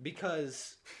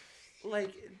 Because,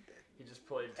 like... He just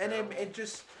played and terrible.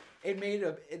 it made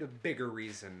it a bigger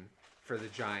reason for the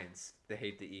Giants to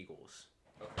hate the Eagles.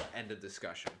 Okay. End of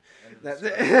discussion.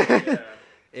 Yeah.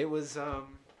 It was a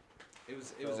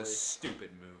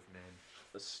stupid move, man.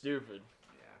 Stupid.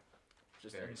 Yeah.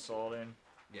 Just Very insulting.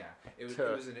 Yeah, it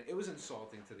was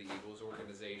insulting to the Eagles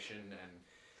organization and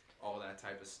all that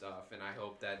type of stuff. And I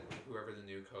hope that whoever the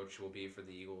new coach will be for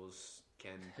the Eagles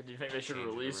can. Do you think they should change it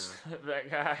release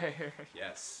that guy?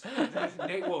 Yes.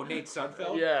 Nate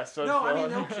Sudfeld. Yeah, Sudfeld. No, I mean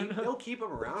they'll keep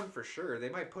him around for sure. They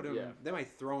might put him. Yeah. They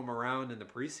might throw him around in the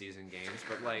preseason games,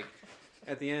 but like.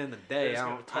 At the end of the day,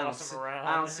 I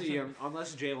don't see him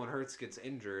unless Jalen Hurts gets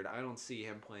injured. I don't see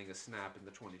him playing a snap in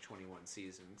the 2021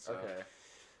 season. So.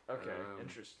 Okay.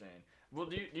 Interesting. Well,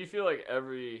 do you feel like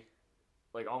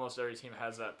almost every team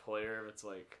has that player that's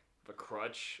like the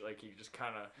crutch? Like you just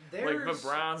kind of like the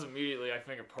Browns immediately. I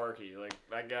think of Parkey, like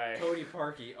that guy. Cody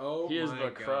Parkey. Oh, he is my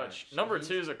the crutch. Gosh. Number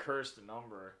 2 is a cursed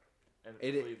number in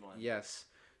Cleveland. Yes.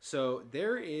 So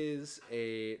there was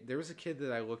a kid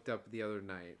that I looked up the other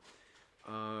night.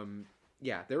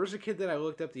 There was a kid that I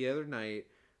looked up the other night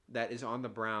that is on the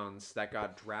Browns that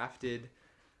got drafted.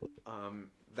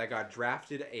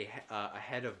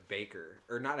 Ahead of Baker,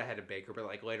 or not ahead of Baker, but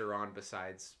like later on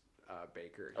besides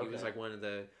Baker. He was like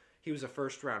he was a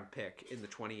first round pick in the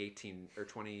 2018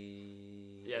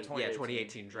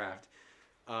 draft.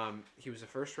 He was a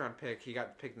first round pick. He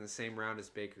got picked in the same round as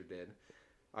Baker did.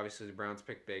 Obviously, the Browns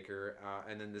picked Baker,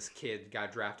 and then this kid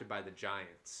got drafted by the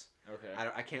Giants. Okay.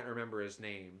 I can't remember his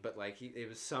name, but like it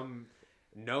was some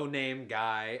no-name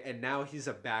guy, and now he's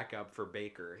a backup for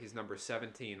Baker. He's number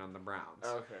 17 on the Browns.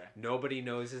 Okay. Nobody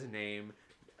knows his name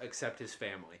except his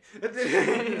family. That's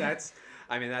just.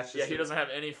 Yeah, he doesn't have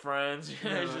any friends.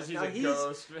 He's a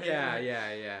ghost. Man.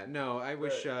 Yeah. No, I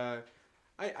wish.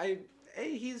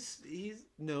 He's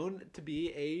known to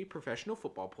be a professional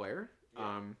football player.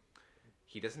 Yeah.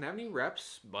 He doesn't have any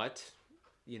reps, but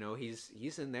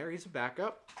he's in there. He's a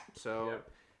backup. So, yeah.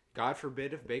 God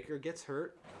forbid if Baker gets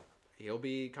hurt, he'll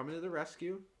be coming to the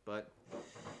rescue. But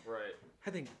right.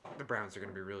 I think the Browns are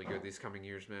going to be really good these coming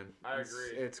years, man. I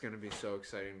agree. It's going to be so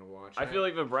exciting to watch. I feel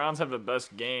like the Browns have the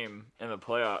best game in the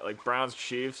playoff. Like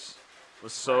Browns-Chiefs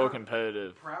was so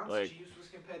competitive. Browns-Chiefs was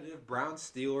competitive.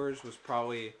 Browns-Steelers was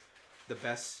probably the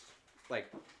best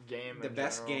game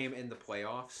in the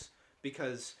playoffs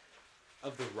because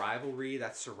of the rivalry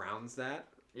that surrounds that.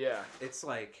 Yeah. It's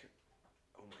like,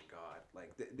 oh my God.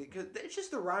 Like, because it's just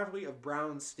the rivalry of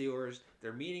Browns, Steelers.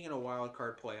 They're meeting in a wild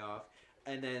card playoff.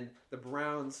 And then the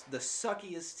Browns, the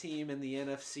suckiest team in the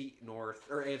NFC North,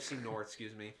 or AFC North,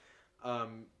 excuse me,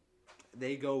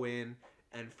 they go in,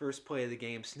 and first play of the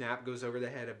game, snap goes over the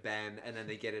head of Ben, and then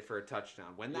they get it for a touchdown.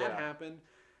 When that happened,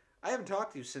 I haven't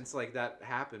talked to you since like that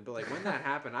happened, but like when that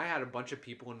happened, I had a bunch of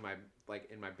people in my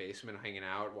basement hanging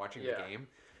out watching the game,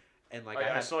 and like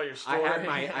I saw your story.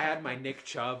 I had my Nick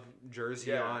Chubb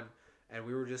jersey on, and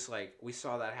we were just like, we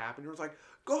saw that happen. It was like,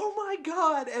 oh my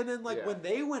god! And then like when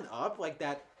they went up like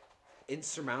that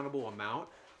insurmountable amount,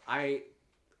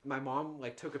 my mom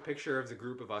like took a picture of the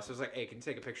group of us. I was like, hey, can you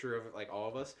take a picture of like all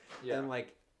of us? Yeah. And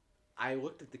like I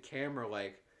looked at the camera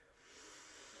like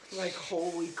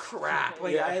holy crap!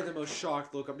 Like I had the most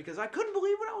shocked look up because I couldn't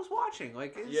believe what I was watching.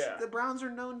 Like the Browns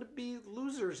are known to be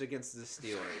losers against the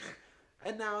Steelers,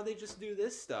 and now they just do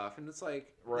this stuff, and it's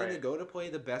like then they go to play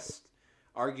the best,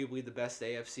 arguably the best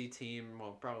AFC team.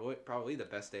 Well, probably the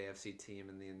best AFC team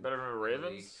in the better than the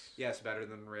Ravens. Yes, better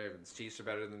than the Ravens. Chiefs are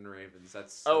better than the Ravens.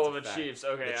 That's the Chiefs.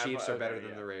 Okay, the Chiefs are better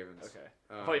than the Ravens. Okay.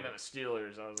 I thought you meant the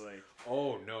Steelers. I was like,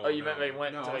 oh no. Oh, you meant they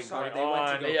went to they went to go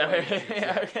on. play the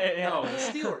Chiefs. No,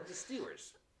 the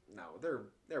Steelers. No,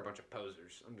 they're a bunch of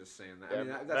posers. I'm just saying that. Yeah, I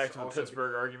mean, that's back to the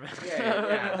Pittsburgh argument.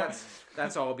 Yeah.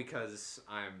 That's all because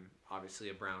I'm obviously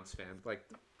a Browns fan. Like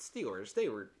the Steelers, they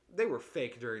were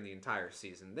fake during the entire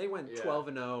season. They went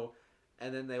 12-0,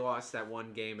 and then they lost that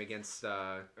one game against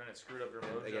and it screwed up your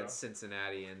mojo. Against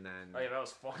Cincinnati, and then oh yeah, that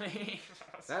was funny.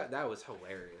 that was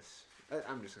hilarious.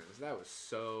 I'm just gonna say that was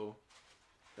so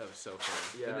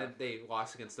funny. Yeah. And then they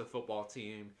lost against the football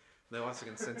team. They lost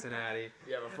against Cincinnati.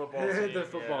 Yeah, the football team. The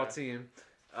football team.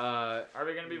 Are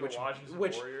they going to be the Washington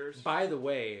Warriors? By the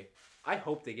way, I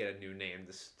hope they get a new name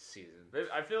this season.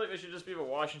 I feel like they should just be the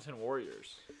Washington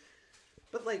Warriors.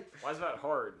 But like, why is that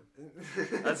hard?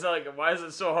 That's like, why is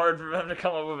it so hard for them to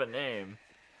come up with a name?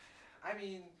 I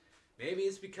mean, maybe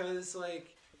it's because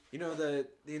like, you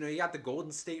got the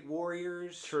Golden State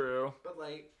Warriors. True. But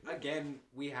like, again,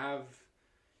 we have.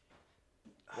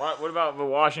 What about the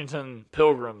Washington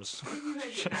Pilgrims?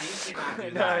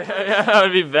 That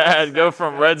would be bad. Go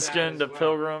from Redskin to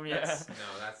Pilgrim. No, that's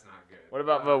not good. What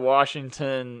about the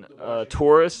Washington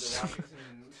Tourists?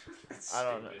 I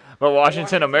don't know. But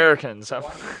Washington Americans.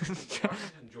 Washington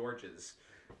Georges.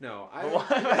 No,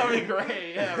 that would be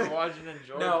great. Yeah, the Washington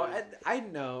Georges. No, I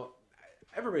know.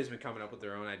 Everybody's been coming up with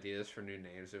their own ideas for new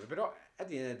names, but at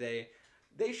the end of the day.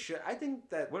 They should. I think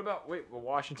that. What about the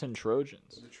Washington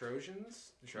Trojans? The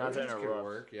Trojans. The Trojans could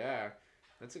work. Yeah,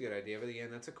 that's a good idea. But again,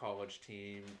 that's a college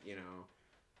team.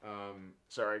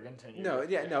 Sorry, continue.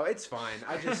 No, it's fine.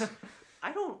 I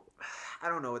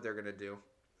don't know what they're gonna do.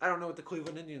 I don't know what the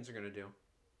Cleveland Indians are gonna do.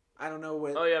 I don't know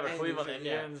what. Oh yeah, the Cleveland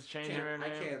Indians changing their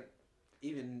name. I can't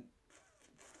even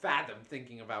fathom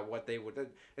thinking about what they would.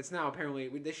 It's now apparently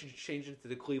they should change it to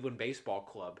the Cleveland Baseball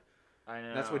Club. I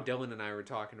know. That's what Dylan and I were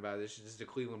talking about. This is just the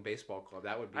Cleveland Baseball Club.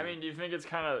 That would be. I mean, do you think it's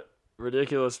kind of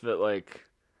ridiculous that like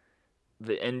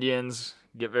the Indians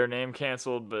get their name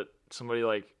canceled, but somebody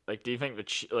like do you think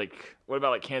what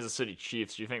about like Kansas City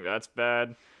Chiefs? Do you think that's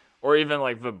bad, or even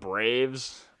like the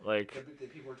Braves? Like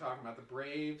people were talking about the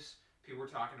Braves. People were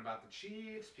talking about the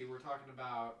Chiefs. People were talking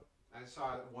about. I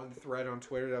saw one thread on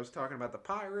Twitter that was talking about the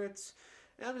Pirates.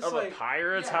 And I'm just the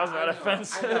Pirates? Yeah, how's that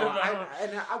offensive?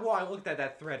 I looked at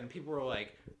that thread and people were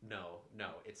like, no,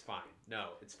 it's fine. No,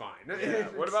 it's fine. Yeah.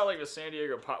 What about like the San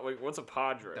Diego what's a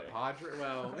Padre? The Padre?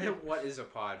 Well, what is a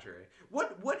Padre?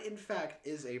 What in fact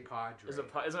is a Padre?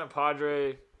 Isn't a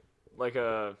Padre like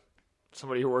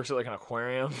somebody who works at like an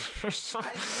aquarium or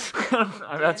something?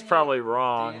 That's probably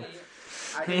wrong.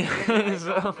 Danny, I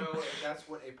don't know if that's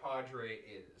what a Padre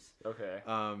is. Okay.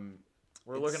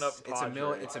 We're looking up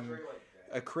Padre. It's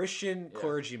a Christian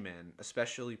clergyman,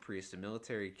 especially priest, a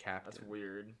military captain. That's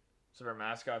weird. So their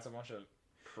mascot's a bunch of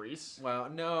priests? Well,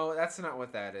 no, that's not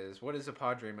what that is. What is a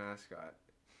Padre mascot?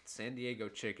 San Diego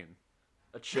chicken.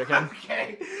 A chicken?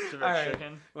 Okay.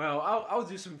 Chicken? Well, I'll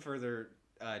do some further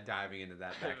diving into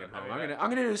that back at home. I'm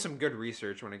gonna do some good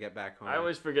research when I get back home. I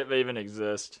always forget they even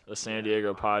exist. The San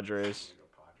Diego Padres.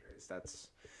 That's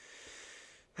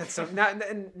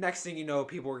next thing you know,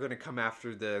 people are going to come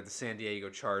after the San Diego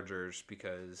Chargers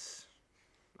because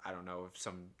I don't know if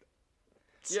some.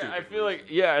 I feel like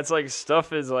it's like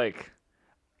stuff is like,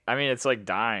 I mean, it's like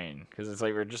dying because it's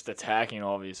like we're just attacking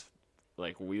all these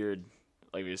like weird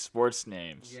like these sports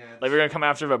names. Yeah, like we're gonna come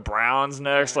after the Browns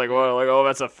next. Like what? Like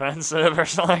that's offensive or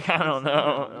something. Like, I don't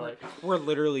know. Like we're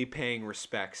literally paying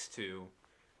respects to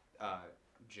Paul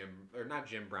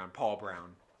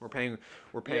Brown. We're paying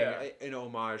an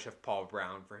homage of Paul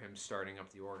Brown for him starting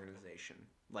up the organization.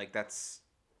 Like that's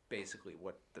basically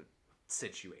what the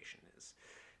situation is.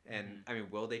 And I mean,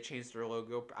 will they change their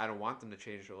logo? I don't want them to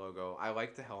change their logo. I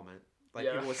like the helmet. Like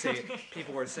Yeah.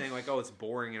 people were saying like, oh, it's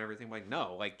boring and everything. Like,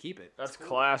 no, like keep it. That's It's cool.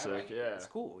 classic, I like it. yeah. It's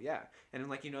cool, yeah. And then,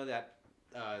 like, you know that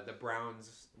the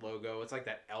Browns logo. It's like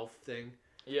that elf thing.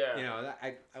 Yeah. You know,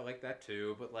 I like that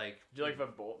too. But like, Do you like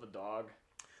the dog?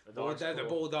 The well, dog's the cool.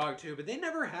 bulldog too. But they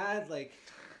never had like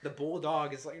the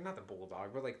bulldog is like not the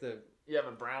bulldog, but like the Yeah,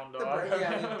 the brown dog.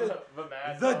 the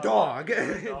mad the dog.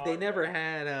 The dog. They never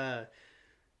had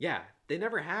they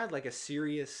never had like a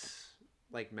serious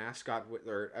like mascot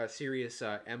or a serious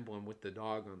emblem with the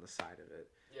dog on the side of it.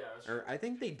 Yeah. That's Or I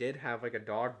think they did have like a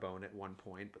dog bone at one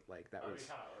point, but like that was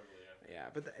kind of ugly. yeah,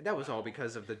 but that was all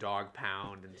because of the dog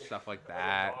pound and stuff like Like a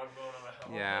that. dog bone on the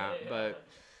helmet. Yeah, but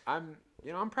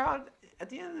I'm proud. At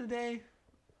the end of the day,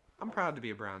 I'm proud to be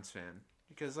a Browns fan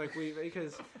because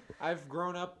because I've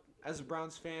grown up as a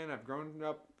Browns fan. I've grown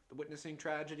up witnessing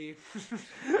tragedy.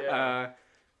 Yeah.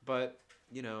 But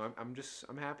you know,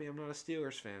 I'm happy I'm not a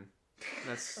Steelers fan.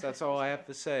 That's all I have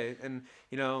to say. And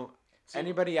you know,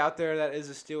 anybody out there that is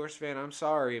a Steelers fan, I'm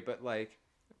sorry, but like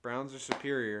Browns are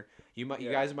superior. You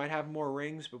guys might have more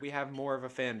rings, but we have more of a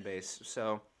fan base.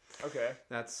 So Okay.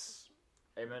 that's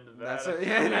Amen to that.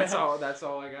 that's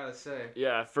all I gotta say.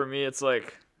 Yeah, for me, it's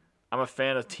like I'm a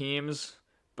fan of teams,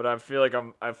 but I feel like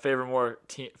I favor more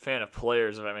fan of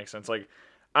players, if that makes sense. Like,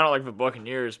 I don't like the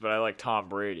Buccaneers, but I like Tom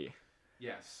Brady.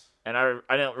 Yes. And I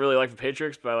didn't really like the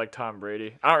Patriots, but I like Tom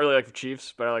Brady. I don't really like the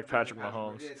Chiefs, but I like Patrick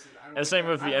Mahomes. And same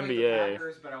with the NBA. I like the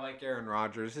Packers, but I like Aaron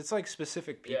Rodgers. It's like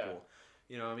specific people. Yeah.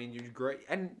 You know, I mean, you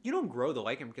don't grow to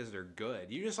like them because they're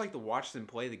good. You just like to watch them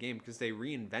play the game because they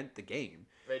reinvent the game.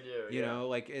 They do. You know,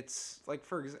 like it's like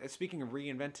speaking of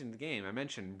reinventing the game, I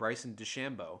mentioned Bryson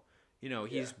DeChambeau. You know,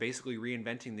 he's basically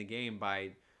reinventing the game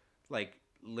by, like,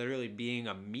 literally being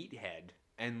a meathead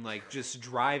and like just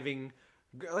driving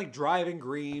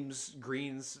greens,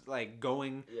 like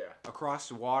going across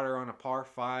the water on a par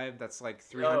 5 that's like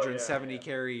 370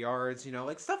 carry yards. You know,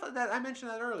 like stuff like that. I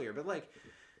mentioned that earlier, but like.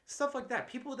 Stuff like that.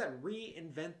 People that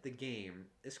reinvent the game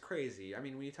is crazy. I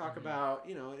mean, when you talk about,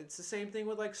 you know, it's the same thing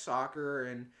with like soccer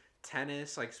and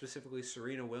tennis, like specifically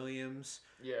Serena Williams.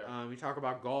 Yeah. You talk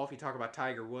about golf. You talk about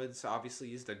Tiger Woods. Obviously,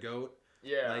 he's the GOAT.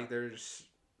 Yeah. Like there's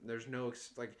no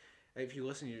like if you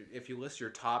list your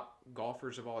top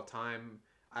golfers of all time,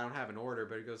 I don't have an order,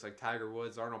 but it goes like Tiger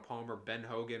Woods, Arnold Palmer, Ben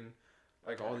Hogan.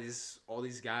 Like all these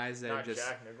guys that not are just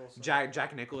Jack Nicholson.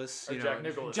 Jack Nicholas, you know, Jack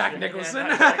Nicholson. Jack Nicholson.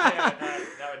 Not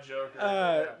a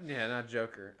Joker. Yeah, not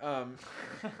Joker.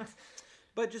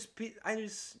 But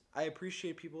I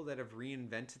appreciate people that have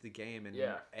reinvented the game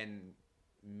and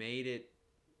made it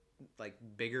like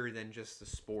bigger than just the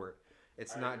sport.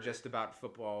 It's not just about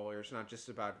football or it's not just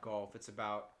about golf. It's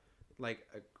about like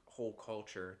a whole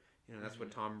culture. You know, that's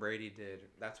what Tom Brady did.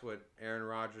 That's what Aaron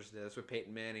Rodgers did. That's what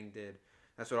Peyton Manning did.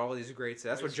 That's what all these greats did.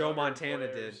 That's what Joe Montana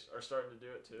did. Are starting to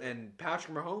do it too. And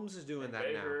Patrick Mahomes is doing that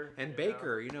Baker, now. And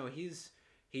Baker, you know, he's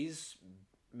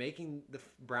making the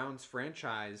Browns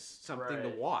franchise something to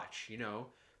watch, you know?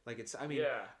 Like it's I mean,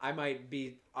 I might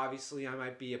be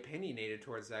opinionated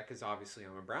towards that cuz obviously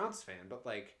I'm a Browns fan, but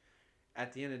like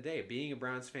at the end of the day, being a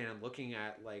Browns fan and looking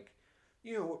at like,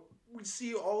 you know, we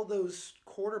see all those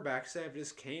quarterbacks that have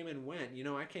just came and went. You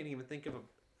know, I can't even think of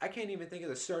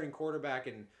the starting quarterback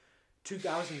in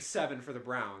 2007 for the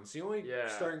Browns. The only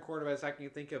starting quarterbacks I can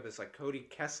think of is like Cody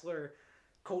Kessler,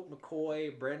 Colt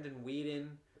McCoy, Brandon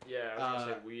Whedon. Yeah, I was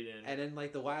gonna say Whedon. And then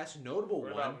like the last notable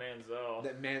one. What about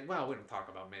Manziel? Well, we don't talk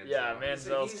about Manziel. Yeah,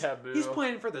 Manziel's taboo. He's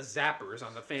playing for the Zappers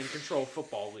on the Fan Control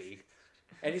Football League.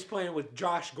 And he's playing with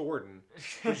Josh Gordon,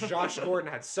 which Josh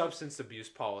Gordon had substance abuse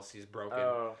policies broken.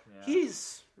 Oh, yeah.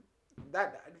 He's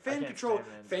that fan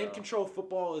control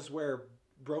football is where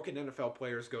broken NFL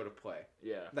players go to play.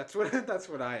 Yeah. That's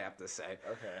what I have to say.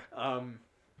 Okay.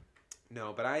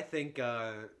 No, but I think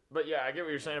But yeah, I get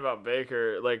what you're saying about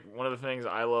Baker. Like one of the things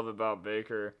I love about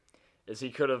Baker is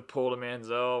he could have pulled a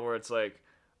Manziel where it's like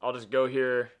I'll just go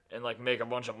here and like make a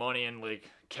bunch of money and like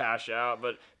cash out,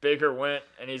 but Baker went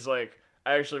and he's like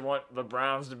I actually want the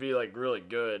Browns to be like really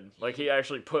good. Like he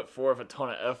actually put forth a ton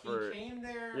of effort. He came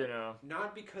there, you know,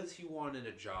 not because he wanted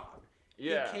a job.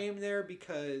 Yeah. He came there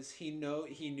because he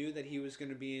knew that he was going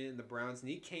to be in the Browns, and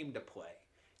he came to play.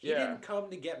 He didn't come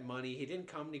to get money. He didn't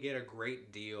come to get a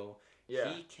great deal.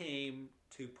 Yeah. He came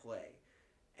to play.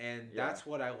 And that's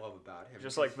what I love about him.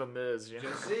 Just like The Miz, you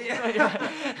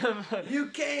know? You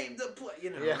came to play,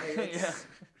 you know. Yeah.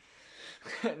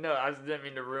 No, I didn't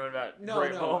mean to ruin that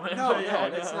great moment. No,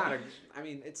 it's not I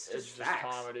mean, it's just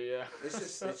facts. Comedy, yeah.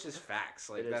 It's just facts.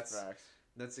 Like that's facts.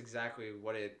 That's exactly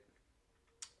what it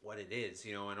what it is,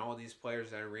 you know, and all these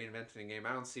players that are reinventing the game.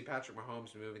 I don't see Patrick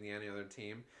Mahomes moving to any other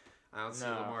team. I don't see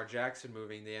Lamar Jackson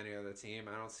moving to any other team.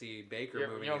 I don't see Baker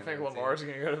moving. You don't to think any Lamar's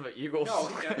going to go to the Eagles? No,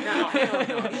 no,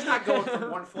 he's not going from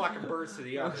one flock of birds to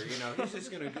the other. You know, he's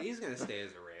gonna stay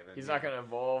as a Raven. He's not going to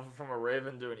evolve from a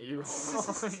Raven to an Eagle.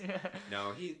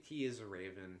 No, he is a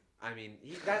Raven. I mean,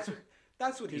 that's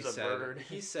what he said. Bird.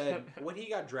 He said when he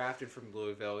got drafted from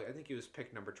Louisville, I think he was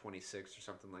pick number 26 or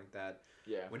something like that.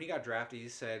 Yeah. When he got drafted, he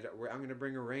said, "I'm going to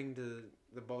bring a ring to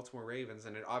the Baltimore Ravens,"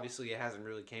 and it hasn't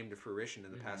really came to fruition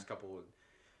in the past couple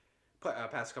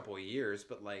of years.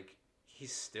 But like,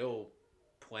 he's still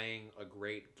playing a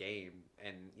great game,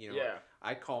 and you know,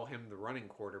 I call him the running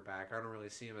quarterback. I don't really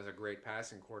see him as a great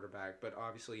passing quarterback, but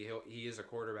obviously he is a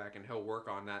quarterback, and he'll work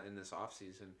on that in this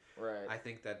offseason. Right. I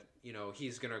think that, you know,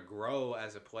 he's gonna grow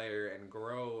as a player and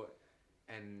grow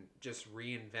and just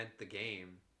reinvent the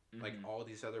game like all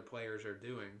these other players are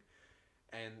doing.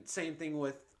 And same thing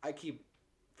with, I keep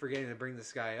forgetting to bring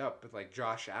this guy up, but like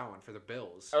Josh Allen for the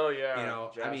Bills. Oh yeah. You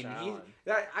know, Josh I mean, Allen.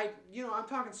 I'm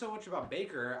talking so much about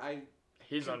Baker.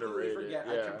 He's underrated.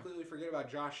 I completely forget about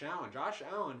Josh Allen. Josh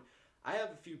Allen, I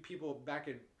have a few people back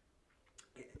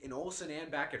in Olsen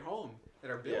and back at home that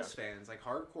are Bills fans, like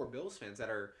hardcore Bills fans that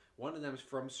are, one of them's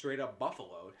from straight up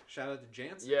Buffalo. Shout out to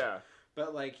Jansen. Yeah.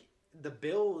 But like, the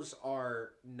Bills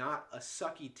are not a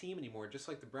sucky team anymore, just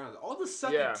like the Browns. All the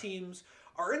sucky teams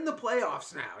are in the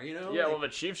playoffs now, you know? Yeah, well, the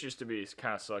Chiefs used to be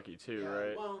kind of sucky too,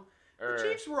 right? Well, the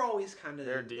Chiefs were always kind of...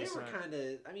 They're decent. They were kind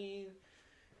of... I mean,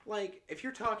 like, if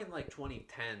you're talking like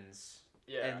 2010s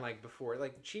and like before,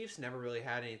 like the Chiefs never really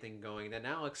had anything going. Then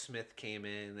Alex Smith came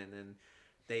in, and then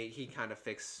he kind of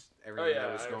fixed everything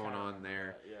that was going on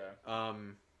there.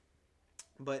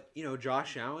 But, you know,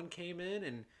 Josh Allen came in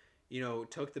and, you know,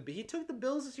 he took the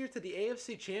Bills this year to the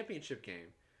AFC Championship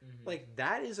game. Like,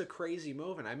 that is a crazy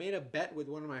move. And I made a bet with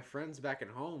one of my friends back at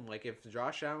home. Like, if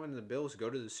Josh Allen and the Bills go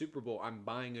to the Super Bowl, I'm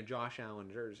buying a Josh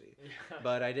Allen jersey.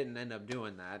 But I didn't end up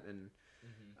doing that. And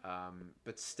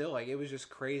but still, like, it was just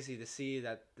crazy to see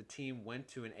that the team went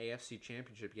to an AFC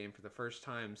Championship game for the first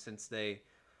time since the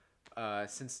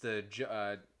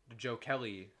Joe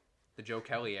Kelly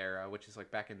era, which is like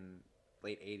back in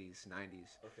late 80s,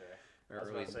 90s. Okay. I was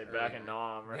about to say back in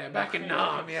Nam, right? Yeah, back in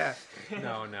Nam, yeah.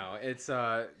 No. It's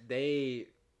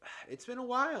been a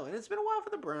while, and it's been a while for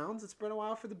the Browns. It's been a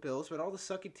while for the Bills, but all the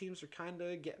sucky teams are kind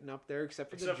of getting up there,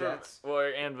 except for the Jets.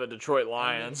 And the Detroit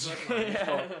Lions.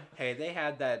 Hey, they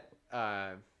had that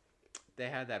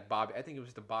Bobby. I think it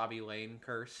was the Bobby Lane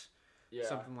curse. Yeah.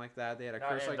 Something like that. They had a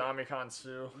curse like Ndamukong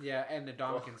Suh. Yeah, and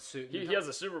Ndamukong Suh. He has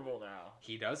a Super Bowl now.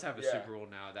 He does have a Super Bowl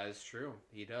now. That is true.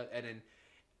 He does. And then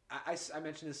I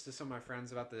mentioned this to some of my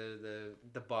friends about the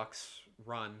Bucks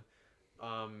run.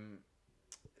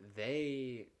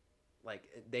 They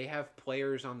have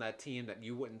players on that team that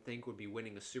you wouldn't think would be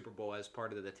winning a Super Bowl as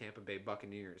part of the Tampa Bay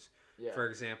Buccaneers. Yeah. For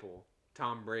example,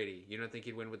 Tom Brady. You don't think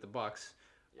he'd win with the Bucks.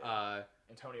 Yeah.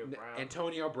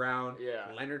 Antonio Brown. Yeah.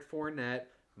 Leonard Fournette.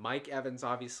 Mike Evans,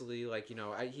 obviously, like, you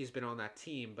know, he's been on that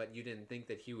team, but you didn't think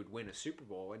that he would win a Super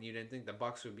Bowl, and you didn't think the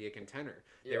Bucks would be a contender.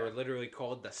 Yeah. They were literally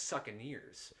called the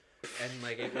Succaneers. And,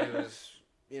 like, it was,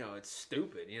 you know, it's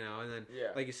stupid, you know. And then,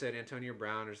 like you said, Antonio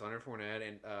Brown, there's Leonard Fournette,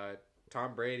 and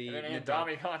Tom Brady. And then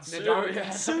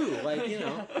Ndamukong Suh. Like, you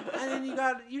know. And then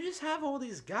you just have all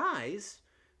these guys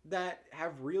that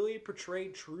have really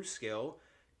portrayed true skill,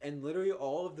 and literally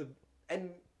all of the,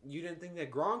 and you didn't think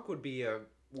that Gronk would be a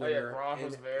winner. Gronk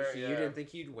was there. You didn't think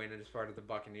he'd win as part of the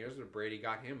Buccaneers, but Brady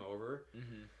got him over.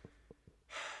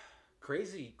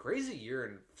 Crazy year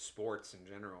in sports in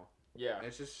general. Yeah.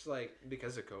 It's just like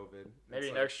because of COVID.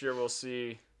 Maybe next year we'll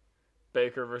see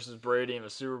Baker versus Brady in the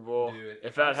Super Bowl. Dude,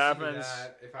 if that happens,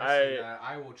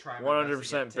 I will try my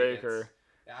 100% Baker.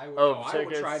 I will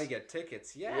try to get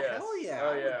tickets. Yeah, yes. Hell yeah.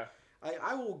 Oh yeah.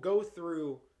 I will go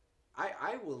through.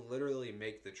 I will literally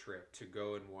make the trip to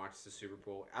go and watch the Super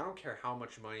Bowl. I don't care how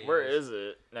much money. Where is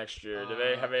it next year?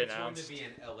 Have they announced? It's going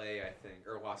to be in LA, I think,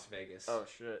 or Las Vegas. Oh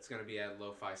shit! It's going to be at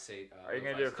Lo-Fi State. Are you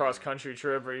going to do a cross country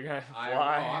trip, or are you going to fly?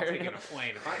 I'm taking a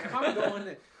plane. If I'm going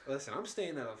to listen, I'm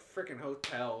staying at a freaking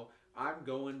hotel. I'm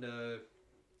going to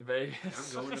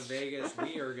Vegas. I'm going to Vegas. I'm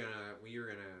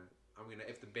gonna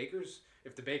if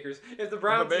the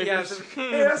Browns, hey,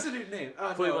 that's a new name.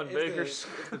 Cleveland Bakers.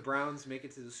 If the Browns make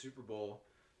it to the Super Bowl,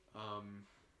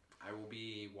 I will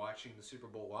be watching the Super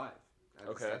Bowl live.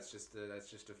 That's just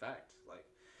a fact. Like,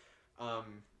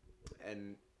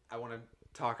 and I want to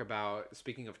talk about,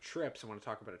 speaking of trips, I want to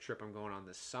talk about a trip I'm going on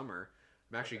this summer.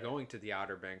 I'm actually Okay. going to the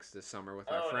Outer Banks this summer with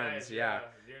my Oh, friends. nice. Yeah.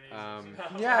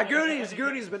 Goonies. Yeah,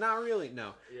 Goonies, but not really.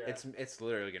 No, Yeah. it's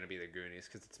literally gonna be the Goonies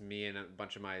because it's me and a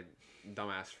bunch of my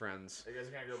dumbass friends. Are you guys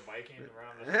gonna go biking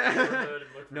around the neighborhood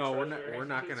and look for No, treasure? we're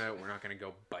not gonna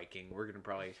go biking. We're gonna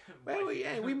probably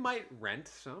we might rent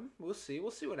some. We'll see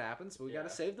what happens. But we gotta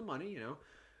Yeah. save the money, you know.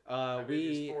 My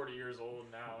baby's 40 years old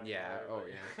now. Yeah. anyway, Oh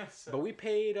but- yeah. so- But we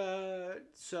paid.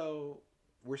 So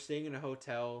we're staying in a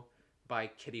hotel by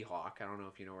Kitty Hawk. I don't know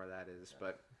if you know where that is,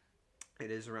 but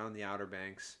it is around the Outer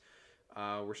Banks.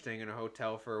 We're staying in a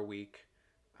hotel for a week,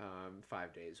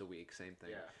 5 days a week, same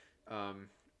thing. Yeah.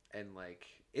 And like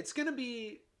it's gonna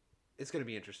be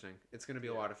interesting. It's gonna be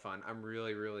a lot of fun. I'm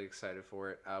really really excited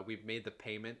for it. We've made the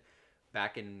payment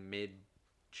back in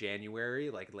mid-January,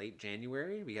 like late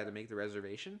January. We had to make the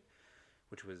reservation,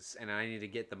 which was, and I need to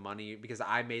get the money because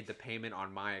I made the payment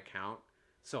on my account,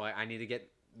 so I need to get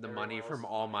the Everyone money from else's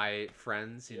all money. my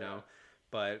friends, you Yeah. know.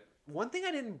 But one thing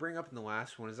I didn't bring up in the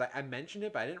last one is I mentioned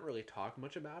it, but I didn't really talk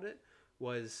much about it.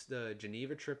 Was the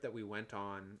Geneva trip that we went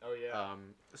on. Oh yeah.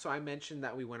 So I mentioned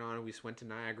that we went on and we went to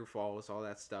Niagara Falls, all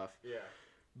that stuff. Yeah.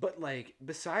 But like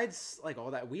besides like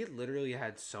all that, we literally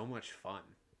had so much fun.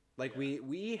 Like Yeah.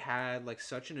 we had like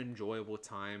such an enjoyable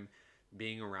time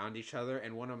being around each other.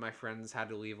 And one of my friends had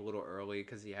to leave a little early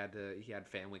because he had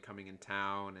family coming in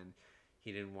town and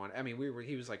he didn't want. I mean,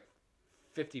 he was like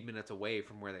 50 minutes away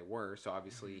from where they were, so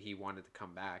obviously he wanted to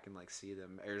come back and like see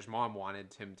them. Or his mom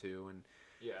wanted him to, and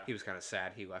Yeah. he was kind of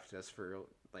sad he left us for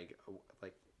like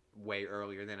way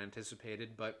earlier than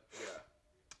anticipated. But Yeah.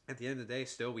 at the end of the day,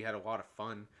 still we had a lot of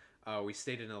fun. We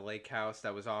stayed in a lake house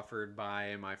that was offered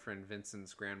by my friend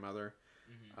Vincent's grandmother.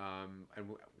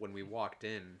 And when we walked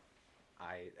in,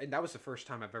 and that was the first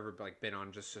time I've ever like been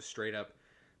on just a straight up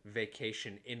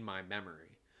vacation in my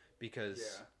memory, because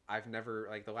Yeah. I've never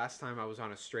like the last time I was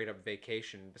on a straight up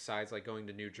vacation besides like going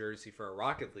to New Jersey for a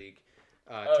Rocket League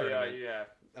Oh tournament.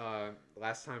 yeah.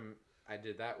 Last time I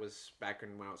did that was back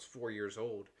when I was 4 years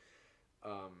old.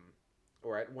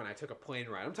 When I took a plane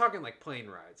ride. I'm talking like plane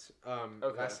rides.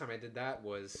 Okay. Last time I did that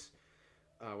was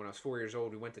when I was 4 years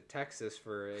old. We went to Texas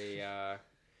for a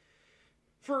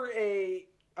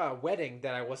wedding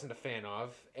that I wasn't a fan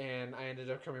of, and I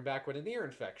ended up coming back with an ear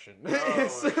infection. Oh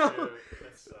So, shoot.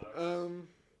 That sucks.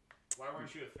 Why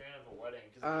weren't you a fan of a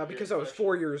wedding? Because I was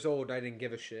 4 years old, I didn't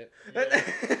give a shit.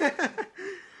 Yeah.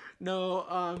 No,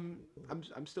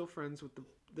 I'm still friends with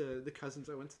the cousins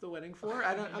I went to the wedding for.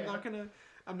 I'm Yeah.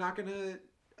 not gonna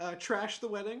trash the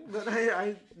wedding, but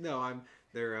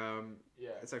they're Yeah.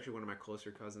 it's actually one of my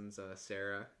closer cousins,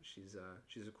 Sarah. She's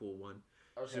a cool one.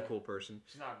 She's a Okay. cool person.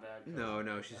 She's not bad.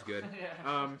 No, she's good.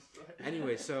 Yeah.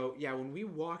 Anyway, so yeah, when we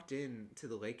walked in to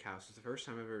the lake house, it's the first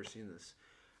time I've ever seen this.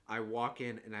 I walk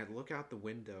in and I look out the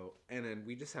window, and then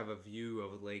we just have a view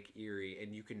of Lake Erie,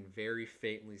 and you can very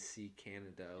faintly see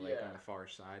Canada, like Yeah. on the far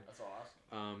side. That's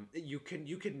awesome. You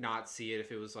could not see it if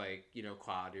it was like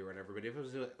cloudy or whatever, but if it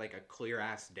was like a clear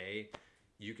ass day,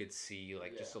 you could see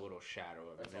like just a Yeah. little shadow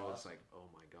of it. That's And it was awesome. like, oh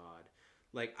my god,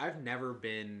 like I've never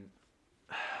been,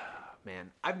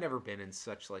 man, I've never been in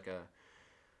such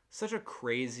a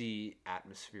crazy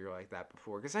atmosphere like that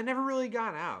before because I never really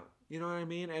got out. You know what I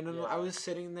mean? And then Yeah. I was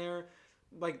sitting there,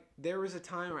 like there was a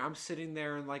time where I'm sitting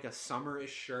there in like a summerish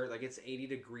shirt, like it's 80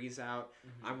 degrees out.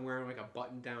 I'm wearing like a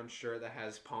button-down shirt that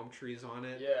has palm trees on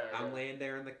it. Yeah, I'm yeah. laying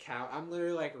there on the couch. I'm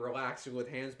literally like relaxing with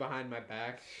hands behind my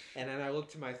back, and then I look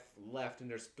to my left, and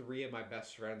there's 3 of my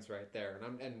best friends right there,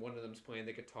 and one of them's playing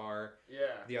the guitar.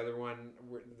 Yeah. The other one,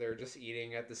 they're just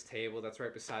eating at this table that's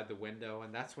right beside the window,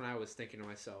 and that's when I was thinking to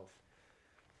myself,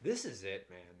 this is it,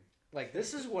 man. Like,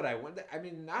 this is what I want. I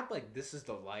mean, not like this is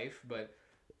the life, but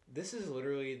this is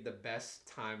literally the best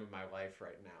time of my life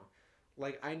right now.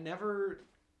 Like, I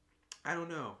don't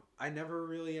know. I never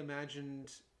really imagined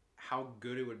how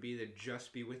good it would be to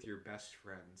just be with your best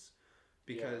friends.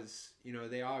 Because,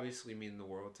 they obviously mean the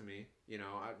world to me.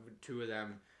 2 of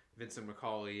them, Vincent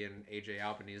McCauley and AJ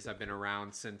Albanese, I've been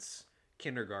around since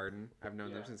kindergarten. I've known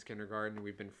them Yeah. since kindergarten.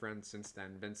 We've been friends since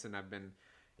then. Vincent, I've been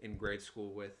in grade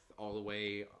school with all the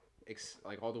way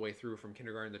through from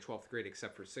kindergarten to 12th grade,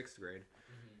 except for 6th grade.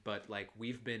 But like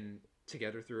we've been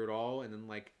together through it all. And then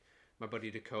like my buddy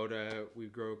Dakota, we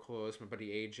grow close. My buddy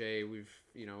AJ,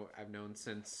 I've known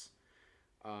since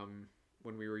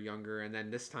when we were younger. And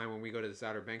then this time when we go to this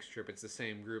Outer Banks trip, it's the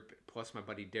same group plus my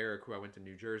buddy Derek, who I went to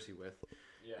New Jersey with.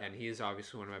 Yeah. And he is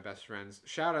obviously one of my best friends.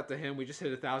 Shout out to him. We just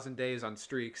hit 1,000 days on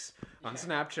streaks on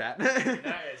Snapchat.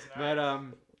 Nice. But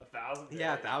 1,000 days.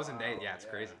 yeah, 1,000 days. Wow, Yeah, it's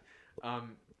crazy.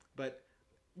 But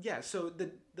yeah, so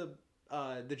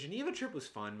the Geneva trip was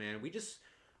fun, man. We just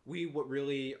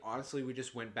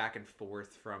went back and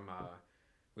forth from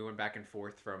We went back and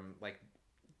forth from like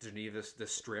Geneva, the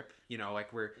strip. You know,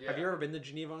 like where. Yeah. Have you ever been to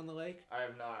Geneva on the lake? I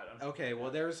have not. Okay,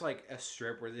 well, there's like a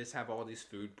strip where they just have all these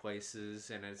food places,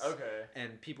 and it's Okay.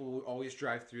 and people always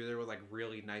drive through there with like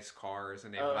really nice cars,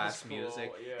 and they Oh, blast that's cool,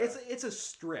 music. yeah. It's a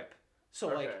strip, so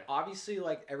like Okay. obviously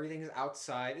like everything's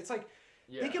outside. It's like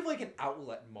Yeah. think of like an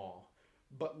outlet mall,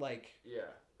 but like Yeah.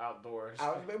 Outdoors.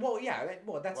 well yeah, that's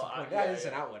Well, the point. yeah, That is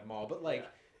an yeah. outlet mall, but like. Yeah.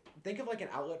 Think of like an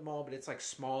outlet mall, but it's like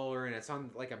smaller and it's on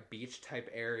like a beach type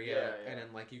area, Yeah, yeah. and then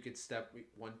like you could step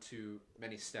one too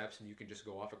many steps and you can just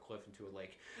go off a cliff into a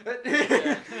lake.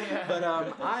 Yeah. But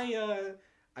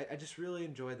I just really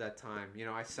enjoyed that time. You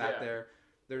know, I sat Yeah. there.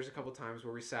 There's a couple times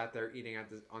where we sat there eating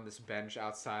on this bench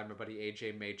outside. My buddy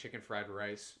AJ made chicken fried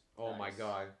rice. Oh my Nice.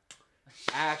 god,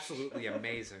 absolutely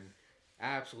amazing,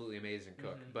 absolutely amazing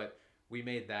cook. Mhm. But we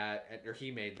made that, or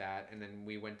he made that, and then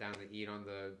we went down to eat on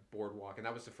the boardwalk, and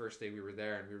that was the first day we were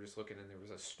there, and we were just looking, and there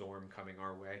was a storm coming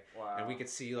our way, Wow. and we could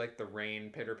see like the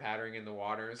rain pitter pattering in the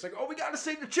water. And it's like, oh, we gotta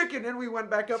save the chicken, and we went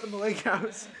back up in the lake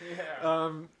house. Yeah.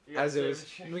 You gotta As it save was, the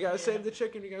chicken, we gotta yeah. save the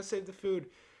chicken, we gotta save the food.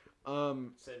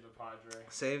 Save the Padre.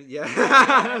 Save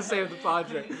the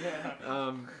Padre.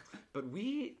 Yeah. But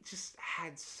we just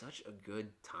had such a good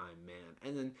time, man.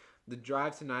 And then the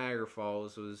drive to Niagara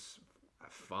Falls was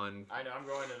fun. I know. I'm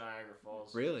going to Niagara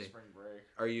Falls. Really? Spring break.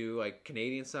 Are you like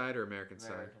Canadian side or American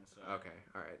side? American side. Okay,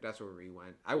 all right, that's where we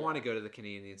went. I Yeah. want to go to the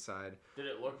Canadian side. Did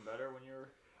it look better when you were?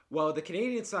 Well, the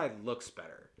Canadian side looks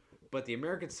better, but the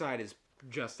American side is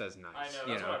just as nice. I know. you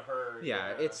That's what I've heard. Yeah,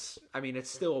 it's. I mean, it's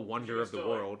still a wonder You of the still,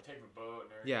 like, world. take a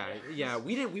boat and Yeah, everything. yeah.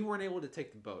 We weren't able to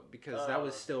take the boat because that Oh,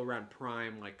 was okay. still around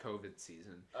prime like COVID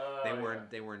season. Oh,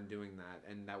 They weren't doing that,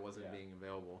 and that wasn't Yeah. being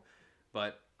available.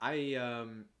 But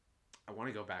I want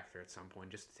to go back there at some point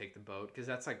just to take the boat because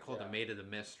that's like called Yeah. the Maid of the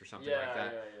Mist or something Yeah, like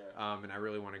that. yeah. And I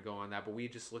really want to go on that. But we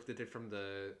just looked at it from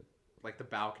the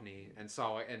balcony and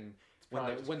saw it, and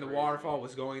probably just when the crazy. waterfall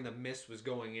was going, the mist was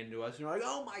going into us, and we're like,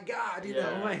 oh my god, you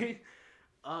Yeah. know, like,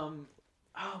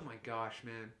 oh my gosh,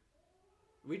 man.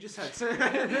 We just had.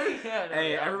 Yeah, no,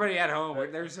 Hey, yeah. everybody at home,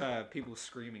 there's people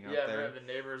screaming out Yeah, there. the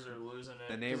neighbors are losing it.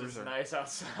 The 'cause neighbors it's are- nice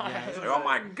outside. Yeah, it's like, oh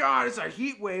my god, it's a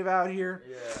heat wave out here.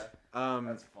 Yeah,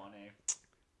 that's funny.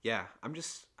 Yeah,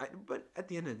 but at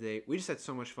the end of the day, we just had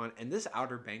so much fun, and this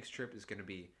Outer Banks trip is gonna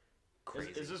be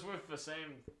crazy. Is this with the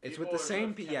same? It's people with the or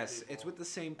same, 10 yes, people? it's with the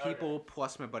same Okay. people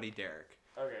plus my buddy Derek.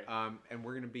 Okay. And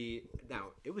we're gonna be now.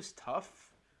 It was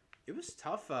tough. It was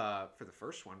tough for the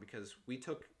first one because we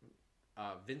took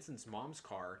Vincent's mom's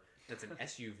car. That's an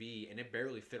SUV, and it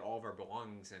barely fit all of our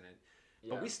belongings in it.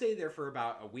 Yeah. But we stayed there for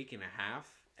about a week and a half,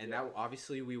 and Yeah. that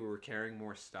obviously we were carrying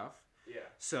more stuff. Yeah.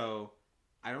 So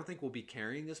I don't think we'll be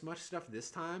carrying as much stuff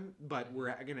this time, but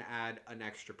we're gonna add an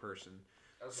extra person.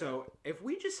 Okay. So if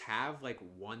we just have like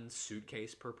one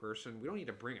suitcase per person, we don't need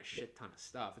to bring a shit ton of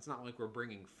stuff. It's not like we're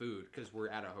bringing food because we're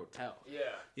at a hotel.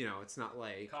 Yeah. You know, it's not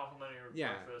like Complimentary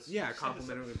breakfast. yeah,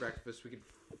 complimentary breakfast. We could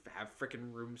have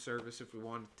freaking room service if we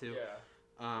wanted to.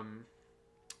 Yeah.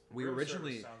 We Room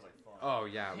originally. service sounds like fun. Oh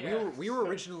yeah, Yeah. we were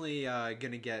originally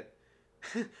gonna get.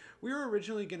 We were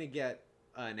originally gonna get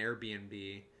an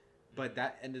Airbnb, but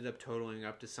that ended up totaling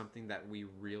up to something that we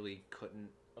really couldn't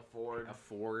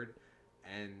afford,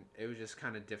 and it was just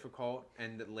kind of difficult.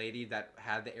 And the lady that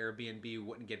had the Airbnb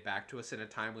wouldn't get back to us in a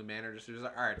timely manner. Just was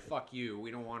like, all right, fuck you.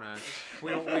 We don't want to.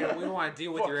 We don't want to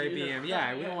deal with Fuck your you. Airbnb.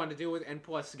 Yeah, we Yeah. don't want to deal with. And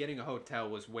plus, getting a hotel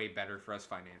was way better for us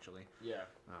financially. Yeah.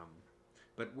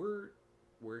 But we're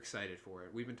excited for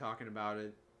it. We've been talking about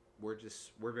it. We're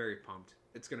very pumped.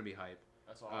 It's gonna be hype.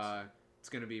 That's awesome. It's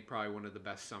gonna be probably one of the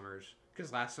best summers.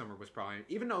 Because last summer was probably,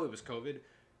 even though it was COVID,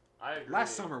 I agree.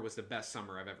 last summer was the best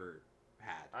summer I've ever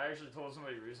had. I actually told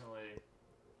somebody recently,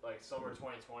 like summer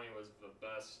 2020 was the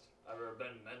best I've ever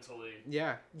been mentally.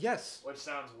 Yeah. Yes. Which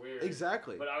sounds weird.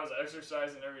 Exactly. But I was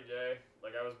exercising every day.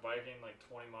 Like I was biking like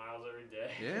 20 miles every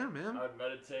day. Yeah, man. I would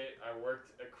meditate. I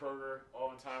worked at Kroger all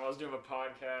the time. I was doing a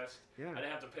podcast. Yeah. I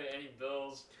didn't have to pay any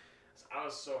bills. So I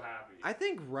was so happy. I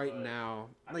think right But now,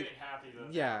 I'm like, being happy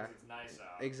that yeah, it's nice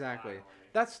out. exactly.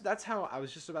 Finally. That's how I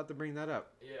was just about to bring that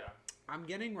up. Yeah. I'm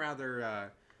getting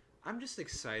rather. I'm just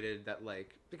excited that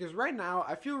because right now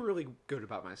I feel really good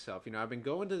about myself. You know, I've been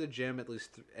going to the gym at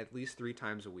least 3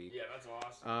 times a week. Yeah, that's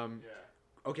awesome.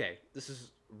 Yeah. Okay, this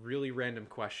is a really random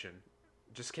question.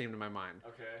 Just came to my mind.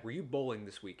 Okay. Were you bowling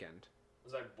this weekend?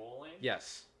 Was I bowling?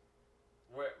 Yes.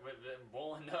 Wait,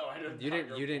 bowling? No, I didn't.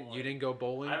 You didn't go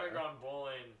bowling? I haven't gone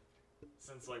bowling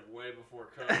since like way before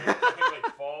COVID. I think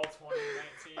like fall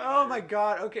 2019. Oh my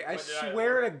god! Okay, I When did I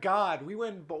swear to work? God, we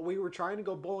were trying to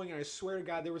go bowling, and I swear to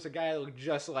God, there was a guy that looked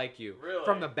just like you Really?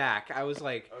 from the back. I was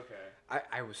like, Okay.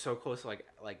 I was so close to like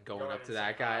going Going up and to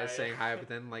that saying guy hi. saying hi, but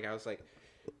then like I was like,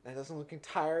 that doesn't look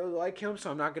entirely like him, so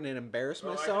I'm not gonna embarrass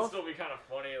Well, I myself. can still be kind of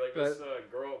funny. Like But- this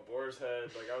girl at Boar's Head,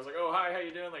 like I was like, "Oh, hi, how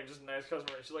you doing?" Like just a nice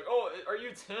customer. And she's like, "Oh, are you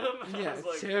Tim?" Yeah, I was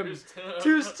like, Tim. Who's Tim?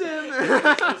 Who's Tim?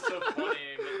 It's just so funny.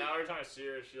 But now every time I see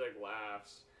her, she like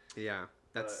laughs. Yeah,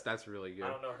 that's really good. I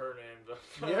don't know her name,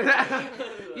 but Yeah.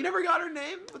 You never got her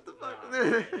name? What the fuck?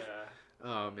 Yeah.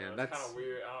 Oh man, That's that's kind of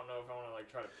weird. I don't know if I want to like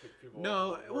try to pick people.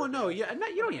 no. up Well, no, working. yeah,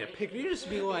 you don't need to pick. You just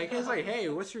be like, it's like, hey,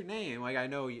 what's your name? Like, I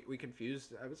know we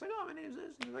confused. I was like, oh, my name's this.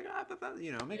 And he's like,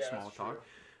 you know, make Yeah, small that's talk.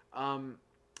 true.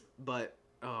 But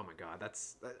oh my god,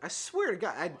 I swear to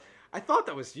God, I thought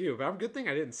that was you, but I'm good thing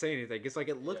I didn't say anything. It's like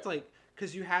it looked Yeah. like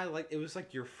because you had like it was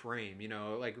like your frame, you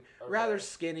know, like rather Okay.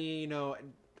 skinny, you know.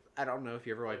 I don't know if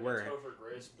you ever like Like wear the it. Topher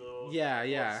Grace build. Yeah,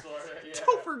 yeah. Yeah.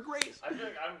 Topher Grace. I feel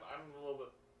like I'm a little bit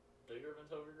bigger than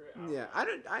Topher Grace.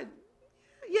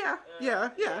 Yeah, yeah.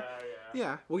 Yeah.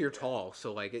 Yeah, well, you're tall,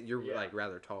 so like you're Yeah. like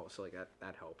rather tall, so like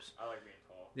that helps. I like being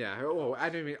tall. Yeah, well, I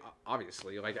didn't mean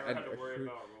obviously like I never had to worry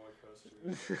about roller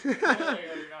coasters. I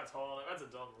You're not tall enough. That's a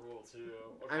dumb rule too.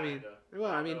 What mean, kinda?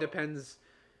 well, I mean, know. depends.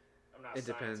 I'm not a It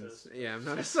depends. scientist. Yeah, I'm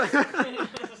not a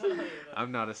scientist. You're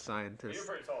I'm not a scientist.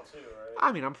 pretty tall too, right?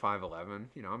 I mean, I'm 5'11".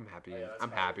 You know, I'm happy. Oh, yeah, that's I'm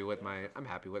probably happy with good. I'm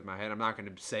happy with my head. I'm not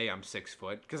gonna say I'm 6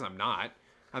 foot because I'm not.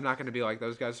 I'm not gonna be like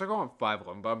those guys. Like, oh, I'm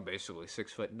 5'11", but I'm basically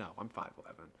 6 foot. No, I'm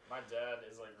 5'11". My dad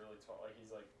is like really tall. Like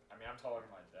he's like, I mean, I'm taller than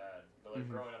my dad, but like Mhm.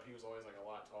 growing up, he was always like a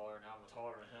lot taller. Now I'm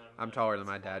taller than him. I'm and taller than it's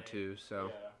my dad funny. too, so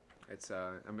Yeah. it's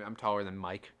I'm taller than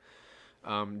Mike.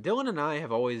 Dylan and I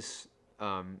have always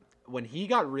when he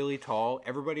got really tall,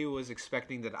 everybody was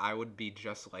expecting that I would be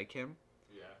just like him.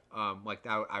 Yeah. Like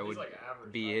that I He's would like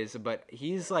average be height. his, but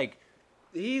he's like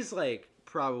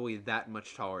probably that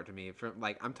much taller to me. From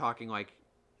like I'm talking like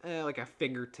a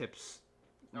fingertips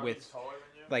Oh, width. he's taller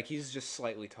than you? Like he's just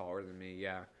slightly taller than me.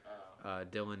 Yeah. Oh,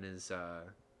 Dylan is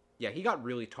yeah, he got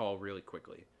really tall really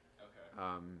quickly.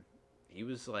 okay. He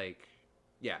was like,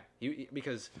 yeah,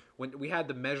 because when we had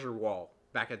the measure wall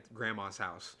back at Grandma's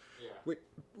house, Yeah.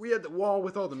 we had the wall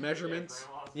with all the measurements.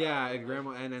 Grandma's Yeah, house, and Grandma,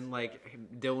 and then measurements,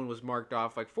 like Dylan was marked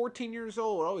off like 14 years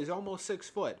old. Oh, he's almost 6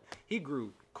 foot. He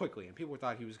grew quickly, and people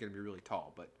thought he was going to be really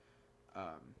tall, but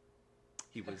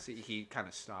he kind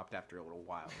of stopped after a little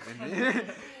while. And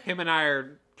him and I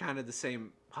are kind of the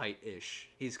same height ish.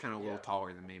 He's kind of a little Yeah.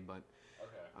 taller than me, but Okay.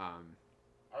 um.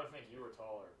 I would think you were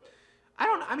taller, but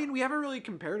I mean, we haven't really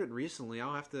compared it recently.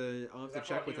 I'll have to I feel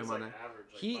check like with he him was, on like, that. average,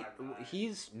 like, He 5'9".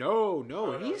 he's Oh,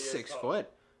 no, he he's is 6 tall. foot.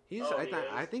 He's Oh, he is?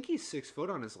 I think he's 6 foot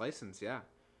on his license. Yeah,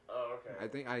 Oh, okay. I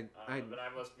think Then I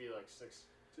must be like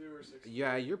 6'2" or 6'3".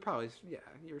 yeah, you're probably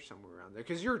you're somewhere around there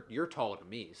because you're taller than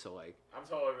me. So like, I'm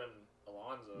taller than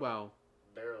Alonzo. well,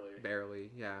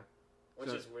 barely. yeah. Which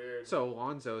so- is weird. So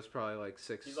Alonzo is probably like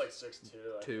 6'2", he's like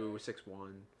 6'2",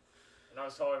 6'1". And I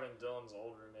was taller than Dylan's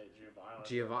old roommate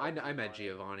Giovanni. I met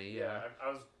Giovanni. Yeah, I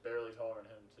was barely taller than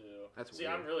him too. That's See,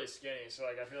 weird. I'm really skinny, so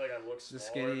like I feel like I look smaller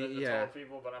skinny, than the yeah. tall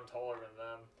people, but I'm taller than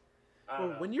them. I don't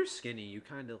well, know. when you're skinny, you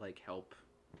kind of like help.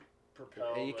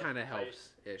 propel, It the kind of height, helps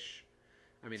ish.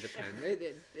 I mean, depends.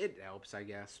 it helps, I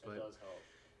guess, It but does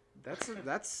help.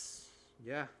 that's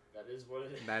yeah. That is what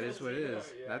it is. That is what it you know?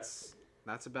 is. Yeah.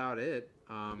 That's about it.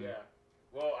 Yeah.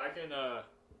 Well, I can.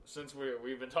 Since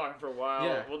we've been talking for a while,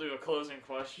 Yeah. we'll do a closing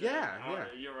question. Yeah, I don't yeah.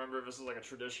 know, you remember if this is like a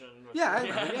tradition? with- Yeah,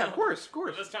 yeah, of course, of But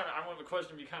course. this time, I want the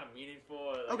question to be kind of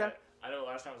meaningful. Like, Okay. I know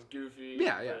last time was goofy.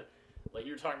 Yeah, yeah. But, like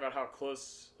you were talking about how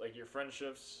close, like your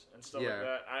friendships and stuff Yeah. like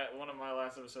that. One of my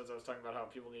last episodes, I was talking about how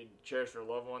people need to cherish their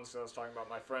loved ones. So I was talking about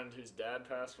my friend whose dad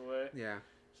passed away. Yeah.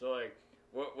 So like,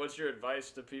 what's your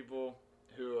advice to people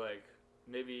who like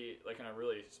maybe like in a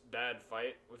really bad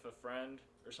fight with a friend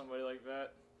or somebody like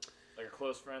that, like a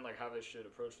close friend, like how they should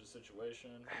approach the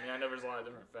situation? I mean, I know there's a lot of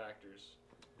different factors,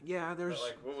 Yeah, there's. but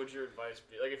like, what would your advice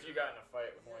be? Like, if you got in a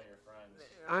fight with one of your friends.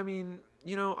 I mean,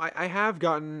 you know, I have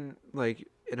gotten like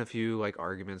in a few like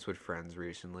arguments with friends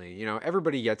recently. You know,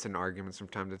 everybody gets in arguments from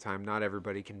time to time. Not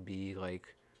everybody can be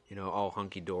like, you know, all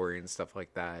hunky dory and stuff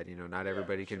like that. You know, not Yeah,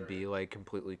 everybody for can sure. be like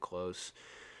completely close.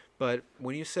 But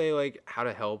when you say like how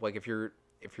to help, like if you're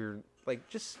like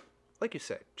just like you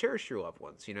said, cherish your loved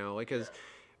ones. You know, like because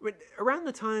around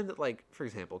the time that like for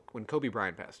example when Kobe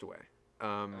Bryant passed away,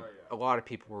 yeah. a lot of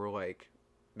people were like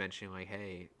mentioning like,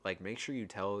 hey, like make sure you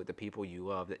tell the people you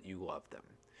love that you love them.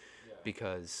 Yeah.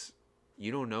 Because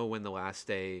you don't know when the last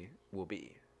day will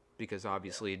be. Because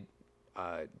obviously,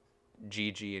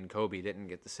 Gigi and Kobe didn't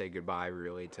get to say goodbye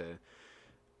really to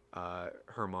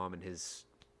her mom and his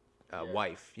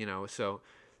wife. You know, so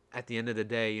at the end of the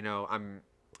day, you know,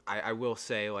 I will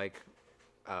say like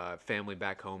family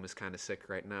back home is kind of sick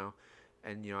right now,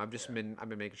 and you know I've been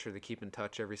making sure to keep in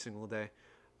touch every single day.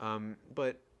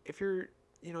 But if you're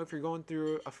if you're going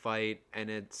through a fight and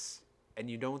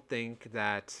you don't think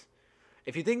that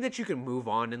if you think that you can move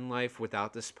on in life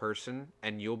without this person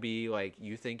and you'll be like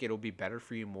you think it'll be better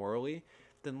for you morally,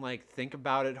 then like think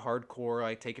about it hardcore,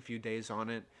 like take a few days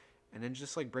on it, and then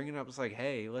just like bring it up. It's like,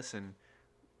 hey, listen,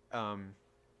 um,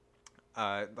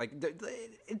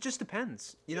 it just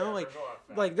depends, you know,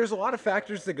 like there's a lot of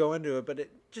factors that go into it, but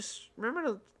it just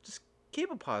remember to just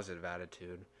keep a positive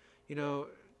attitude, you know,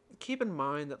 keep in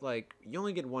mind that like you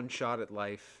only get one shot at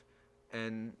life,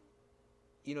 and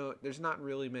you know there's not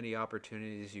really many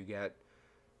opportunities you get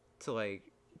to like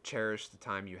cherish the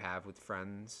time you have with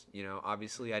friends. You know,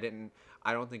 obviously I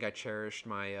don't think I cherished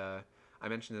my I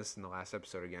mentioned this in the last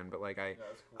episode again, but like cool.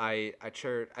 I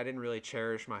didn't really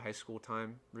cherish my high school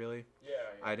time really. Yeah.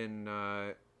 I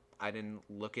didn't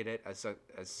look at it as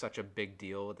such a big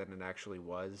deal than it actually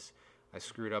was. I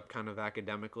screwed up kind of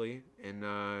academically in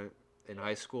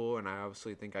high school, and I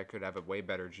obviously think I could have a way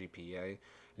better GPA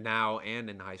now and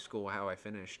in high school how I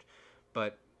finished.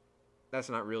 But that's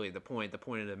not really the point. The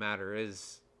point of the matter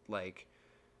is like,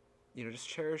 you know, just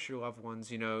cherish your loved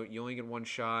ones. You know, you only get one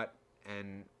shot,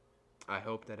 and I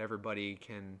hope that everybody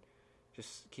can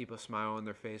just keep a smile on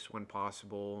their face when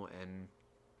possible, and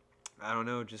I don't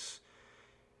know, just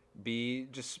be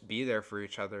there for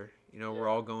each other. You know, we're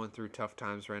all going through tough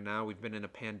times right now. We've been in a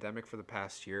pandemic for the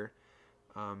past year,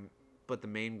 but the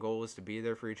main goal is to be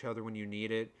there for each other when you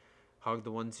need it. Hug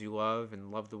the ones you love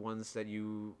and love the ones that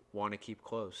you want to keep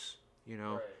close. You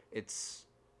know, Right. it's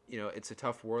it's a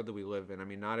tough world that we live in. I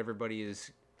mean, not everybody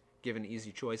is given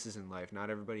easy choices in life. Not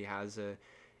everybody has a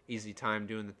easy time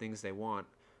doing the things they want.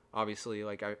 Obviously,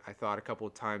 like I thought a couple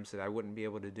of times that I wouldn't be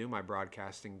able to do my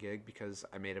broadcasting gig because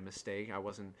I made a mistake.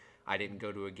 I didn't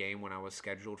go to a game when I was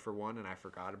scheduled for one, and I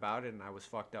forgot about it, and I was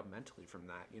fucked up mentally from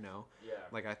that, you know? Yeah.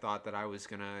 Like I thought that I was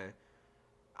gonna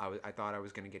I thought I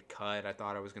was going to get cut. I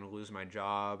thought I was going to lose my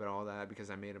job and all that because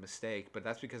I made a mistake. But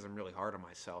that's because I'm really hard on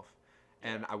myself.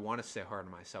 And I want to stay hard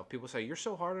on myself. People say, you're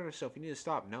so hard on yourself. You need to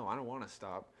stop. No, I don't want to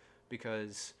stop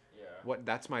because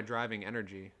that's my driving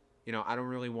energy. You know, I don't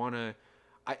really want to.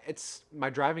 It's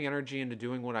my driving energy into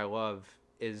doing what I love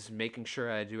is making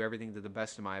sure I do everything to the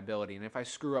best of my ability. And if I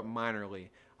screw up minorly,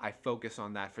 I focus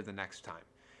on that for the next time.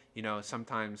 You know,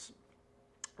 sometimes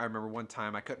I remember one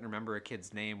time I couldn't remember a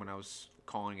kid's name when I was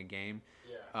calling a game.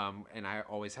 And I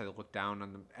always had to look down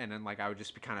on them, and then like I would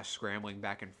just be kind of scrambling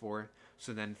back and forth.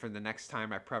 So then for the next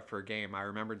time I prepped for a game, I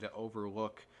remembered to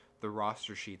overlook the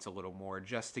roster sheets a little more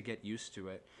just to get used to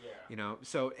it. You know,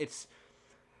 so it's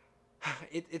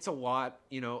a lot.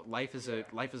 You know, life is a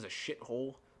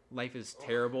shithole. Life is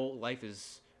terrible. Life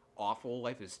is awful.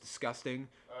 Life is disgusting.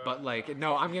 But like,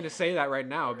 no, I'm gonna say that right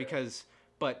now because,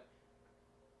 but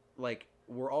like,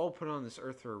 we're all put on this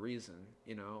earth for a reason.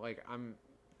 You know, like I'm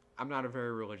not a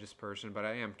very religious person, but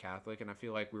I am Catholic, and I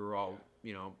feel like we were all,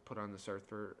 you know, put on this earth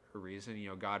for a reason. You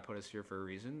know, God put us here for a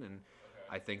reason, and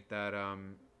I think that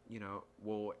you know,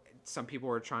 well, some people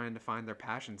are trying to find their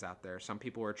passions out there. Some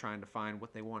people are trying to find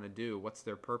what they want to do. What's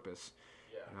their purpose?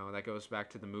 You know, that goes back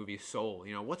to the movie Soul.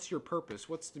 You know, what's your purpose?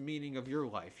 What's the meaning of your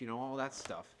life? You know, all that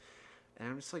stuff. And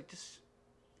I'm just like, just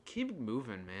keep it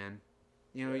moving, man.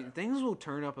 You know, things will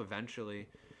turn up eventually.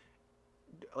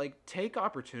 Like, take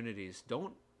opportunities.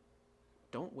 Don't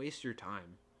waste your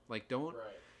time. Like, don't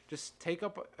just take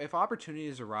up if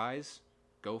opportunities arise,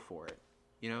 go for it.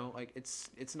 You know, like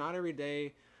it's not every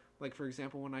day. Like, for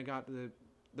example, when I got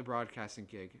the broadcasting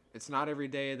gig, it's not every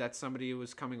day that somebody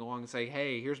was coming along and saying,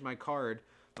 "Hey, here's my card.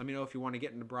 Let me know if you want to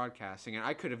get into broadcasting." And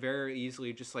I could have very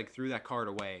easily just like threw that card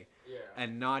away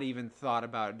and not even thought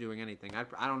about doing anything.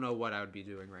 I don't know what I would be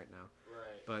doing right now.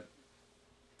 But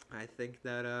I think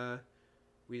that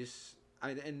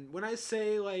and when I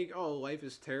say like, oh, life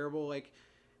is terrible, like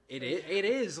it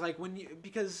is like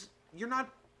because you're not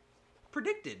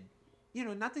predicted. You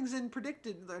know, nothing is in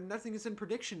prediction,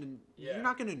 and you're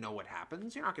not going to know what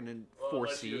happens. You're not going to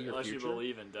foresee your future. Unless you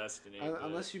believe in destiny.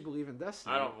 Unless you believe in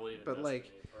destiny. I don't believe in destiny,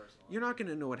 like, personally. You're not going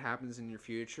to know what happens in your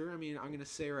future. I mean, I'm going to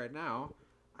say right now,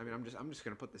 I mean, I'm just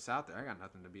going to put this out there. I got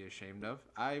nothing to be ashamed of.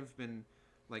 I've been,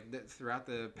 like, throughout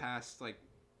the past, like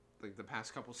the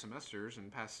past couple semesters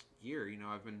and past year, you know,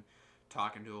 I've been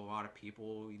talking to a lot of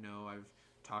people. You know, I've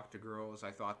talked to girls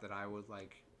I thought that I would,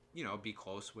 like, you know, be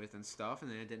close with and stuff,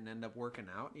 and then it didn't end up working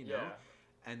out, you know?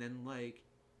 And then, like,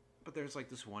 but there's, like,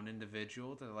 this one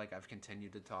individual that, like, I've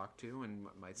continued to talk to and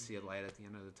might see a light at the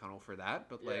end of the tunnel for that,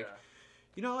 but, like,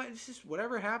 you know, it's just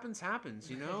whatever happens, happens.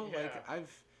 You know, Yeah. like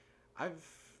I've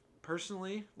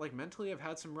personally, like mentally, I've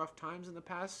had some rough times in the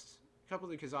past couple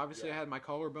because obviously I had my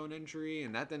collarbone injury,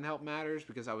 and that didn't help matters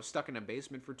because I was stuck in a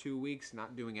basement for 2 weeks,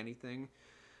 not doing anything.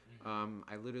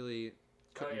 I literally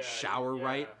couldn't shower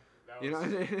right. You know,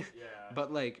 yeah.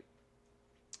 but like,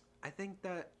 I think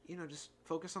that, you know, just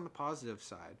focus on the positive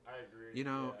side. I agree. You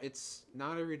know, yeah. it's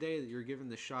not every day that you're given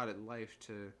the shot at life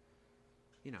to,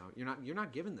 you know, you're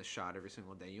not given the shot every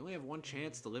single day. You only have one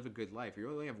chance to live a good life.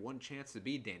 You only have one chance to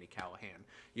be Danny Callahan.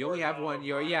 You only have one.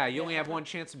 You only have one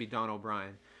chance to be Don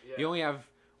O'Brien. Yeah. You only have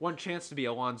one chance to be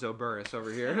Alonzo Burris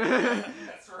over here.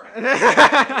 That's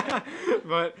right.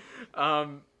 But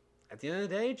at the end of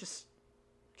the day, just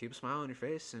keep a smile on your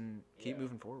face and keep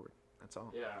moving forward. That's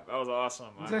all. Yeah, that was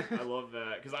awesome. I love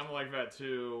that because I'm like that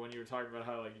too. When you were talking about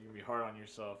how like you can be hard on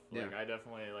yourself, like I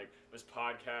definitely like this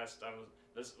podcast.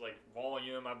 This like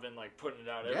volume. I've been like putting it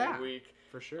out every week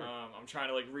for sure. I'm trying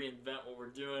to like reinvent what we're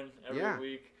doing every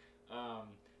week.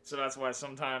 So that's why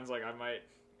sometimes like I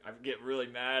get really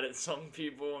mad at some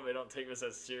people and they don't take this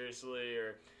as seriously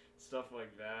or stuff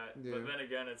like that. Yeah. But then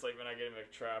again, it's like when I get in a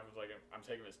trap of like I'm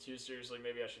taking this too seriously.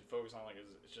 Maybe I should focus on like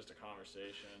it's just a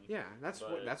conversation. Yeah, that's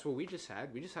what we just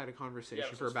had. We just had a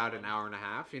conversation for about an hour and a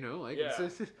half. You know, like I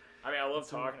mean, I love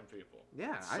talking to people.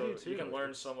 Yeah, I do too. You can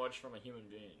learn so much from a human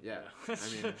being. Yeah, I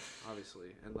mean,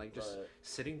 obviously, and like just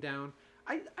sitting down.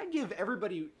 I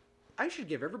should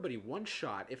give everybody one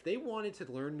shot if they wanted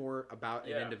to learn more about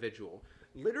an individual.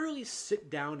 Literally sit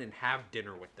down and have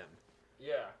dinner with them.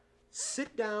 Yeah.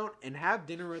 Sit down and have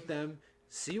dinner with them.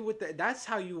 See that's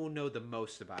how you will know the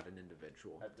most about an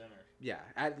individual. At dinner. Yeah,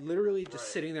 at literally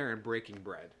just sitting there and breaking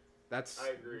bread. I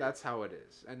agree. That's how it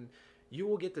is. And you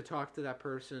will get to talk to that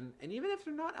person, and even if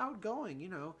they're not outgoing, you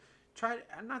know,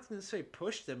 I'm not going to say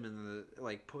push them to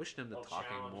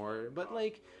talking more, but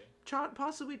like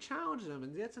possibly challenge them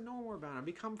and get to know more about them,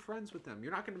 become friends with them.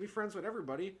 You're not going to be friends with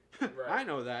everybody. Right. I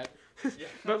know that.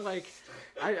 But like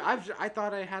I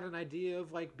thought I had an idea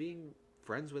of like being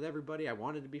friends with everybody. I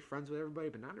wanted to be friends with everybody,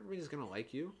 but not everybody's going to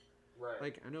like you. Right.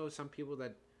 Like I know some people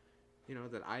that, you know,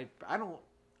 that I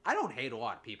don't hate a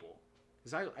lot of people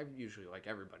because I usually like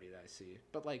everybody that I see.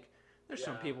 But like there's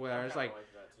some people that I was like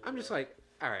I'm just like,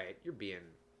 all right, you're being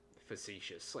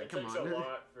facetious. Like, come on. It takes a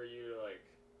lot for you to like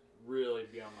really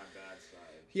be on my bad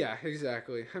side. Yeah,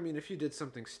 exactly. I mean, if you did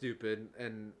something stupid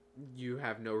and you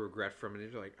have no regret from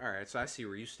it, you're like, all right, so I see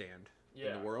where you stand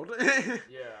in the world.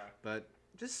 But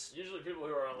just usually people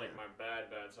who are on like my bad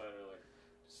side are like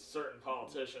certain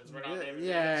politicians. We're not naming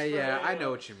names. I know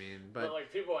what you mean, but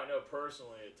like people I know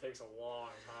personally, it takes a long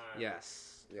time.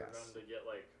 Yes. For them to get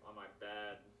like on my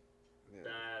bad.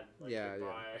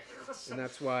 And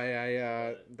that's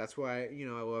why you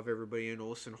know I love everybody in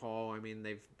Olson Hall. I mean,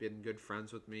 they've been good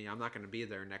friends with me. I'm not going to be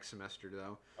there next semester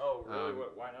though. Oh really?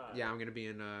 Why not? Yeah, I'm going to be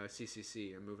in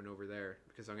CCC. I'm moving over there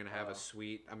because I'm going to have a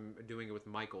suite. I'm doing it with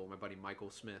Michael, my buddy Michael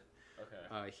Smith.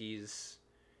 Okay.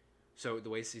 So the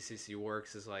way CCC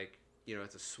works is like, you know,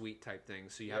 it's a suite type thing.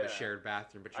 So you have a shared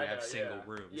bathroom, but you have single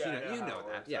rooms. Yeah, you know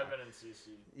that. Yeah. I've been in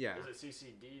CC. Yeah. Is it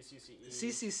CCD, CCE?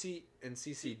 CCC and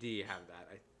CCD have that,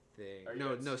 I think.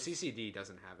 No, CCD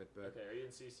doesn't have it. But okay, are you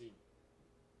in CC?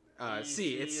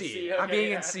 C. It's C. Okay, I'm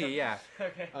being in C. Yeah.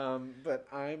 Okay. But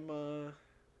I'm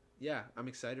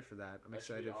excited for that. I'm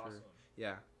excited for. Awesome.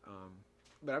 Yeah.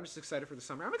 But I'm just excited for the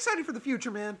summer. I'm excited for the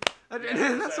future, man.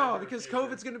 That's all because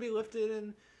COVID's gonna be lifted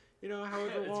and. You know,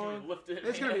 however long.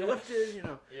 It's going to be lifted, you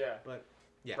know. Yeah. But,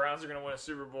 yeah. Browns are going to win a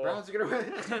Super Bowl. Browns are going to win.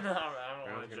 No, I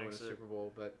don't want to win a Super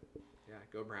Bowl, but, yeah,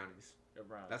 go Brownies. Go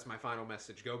Brownies. That's my final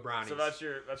message. Go Brownies. So that's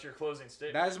your closing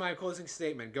statement? That is my closing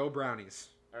statement. Go Brownies.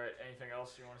 All right. Anything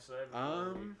else you want to say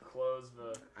before we close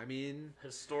the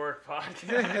historic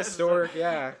podcast? Historic,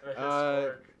 yeah.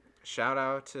 Shout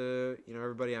out to, you know,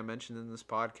 everybody I mentioned in this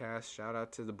podcast. Shout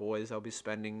out to the boys I'll be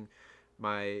spending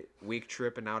my week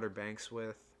trip in Outer Banks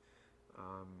with.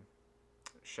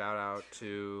 Shout out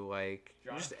to like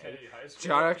John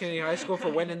F. Kennedy High School for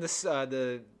winning this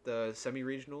the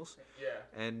semi-regionals. Yeah.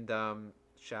 And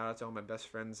shout out to all my best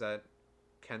friends at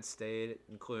Kent State,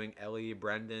 including Ellie,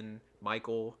 Brendan,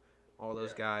 Michael, all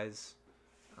those guys.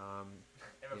 And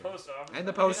the post office. And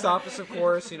the post office, of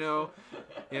course. You know,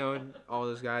 and all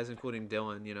those guys, including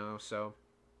Dylan. You know, so.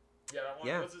 Yeah, that one.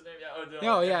 Yeah. What's his name? Yeah, Dylan.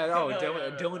 Oh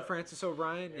yeah, Dylan Francis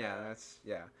O'Brien. Yeah, that's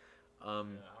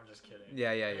I'm just kidding.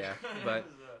 Yeah. But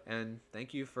and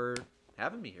thank you for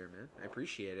having me here, man. I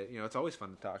appreciate it. You know, it's always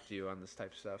fun to talk to you on this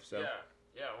type of stuff. So yeah.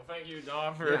 Well, thank you,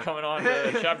 Dom, for coming on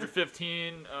to chapter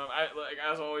 15.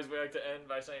 As always, we like to end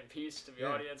by saying peace to the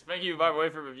audience. Thank you, by the way,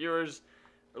 for the viewers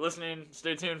for listening.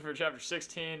 Stay tuned for chapter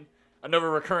 16. another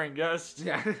recurring guest.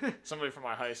 Yeah. Somebody from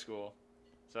my high school.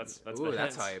 So that's Ooh, the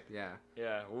that's hint. hype. Yeah.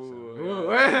 Yeah. Ooh.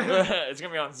 Ooh. Yeah. It's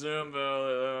gonna be on Zoom,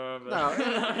 but No,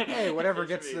 hey, whatever it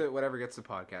gets should be- whatever gets the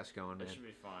podcast going, man. It should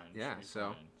be fine. Yeah,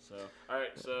 so. All right.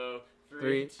 So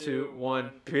 3, 2,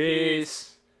 1,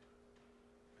 peace.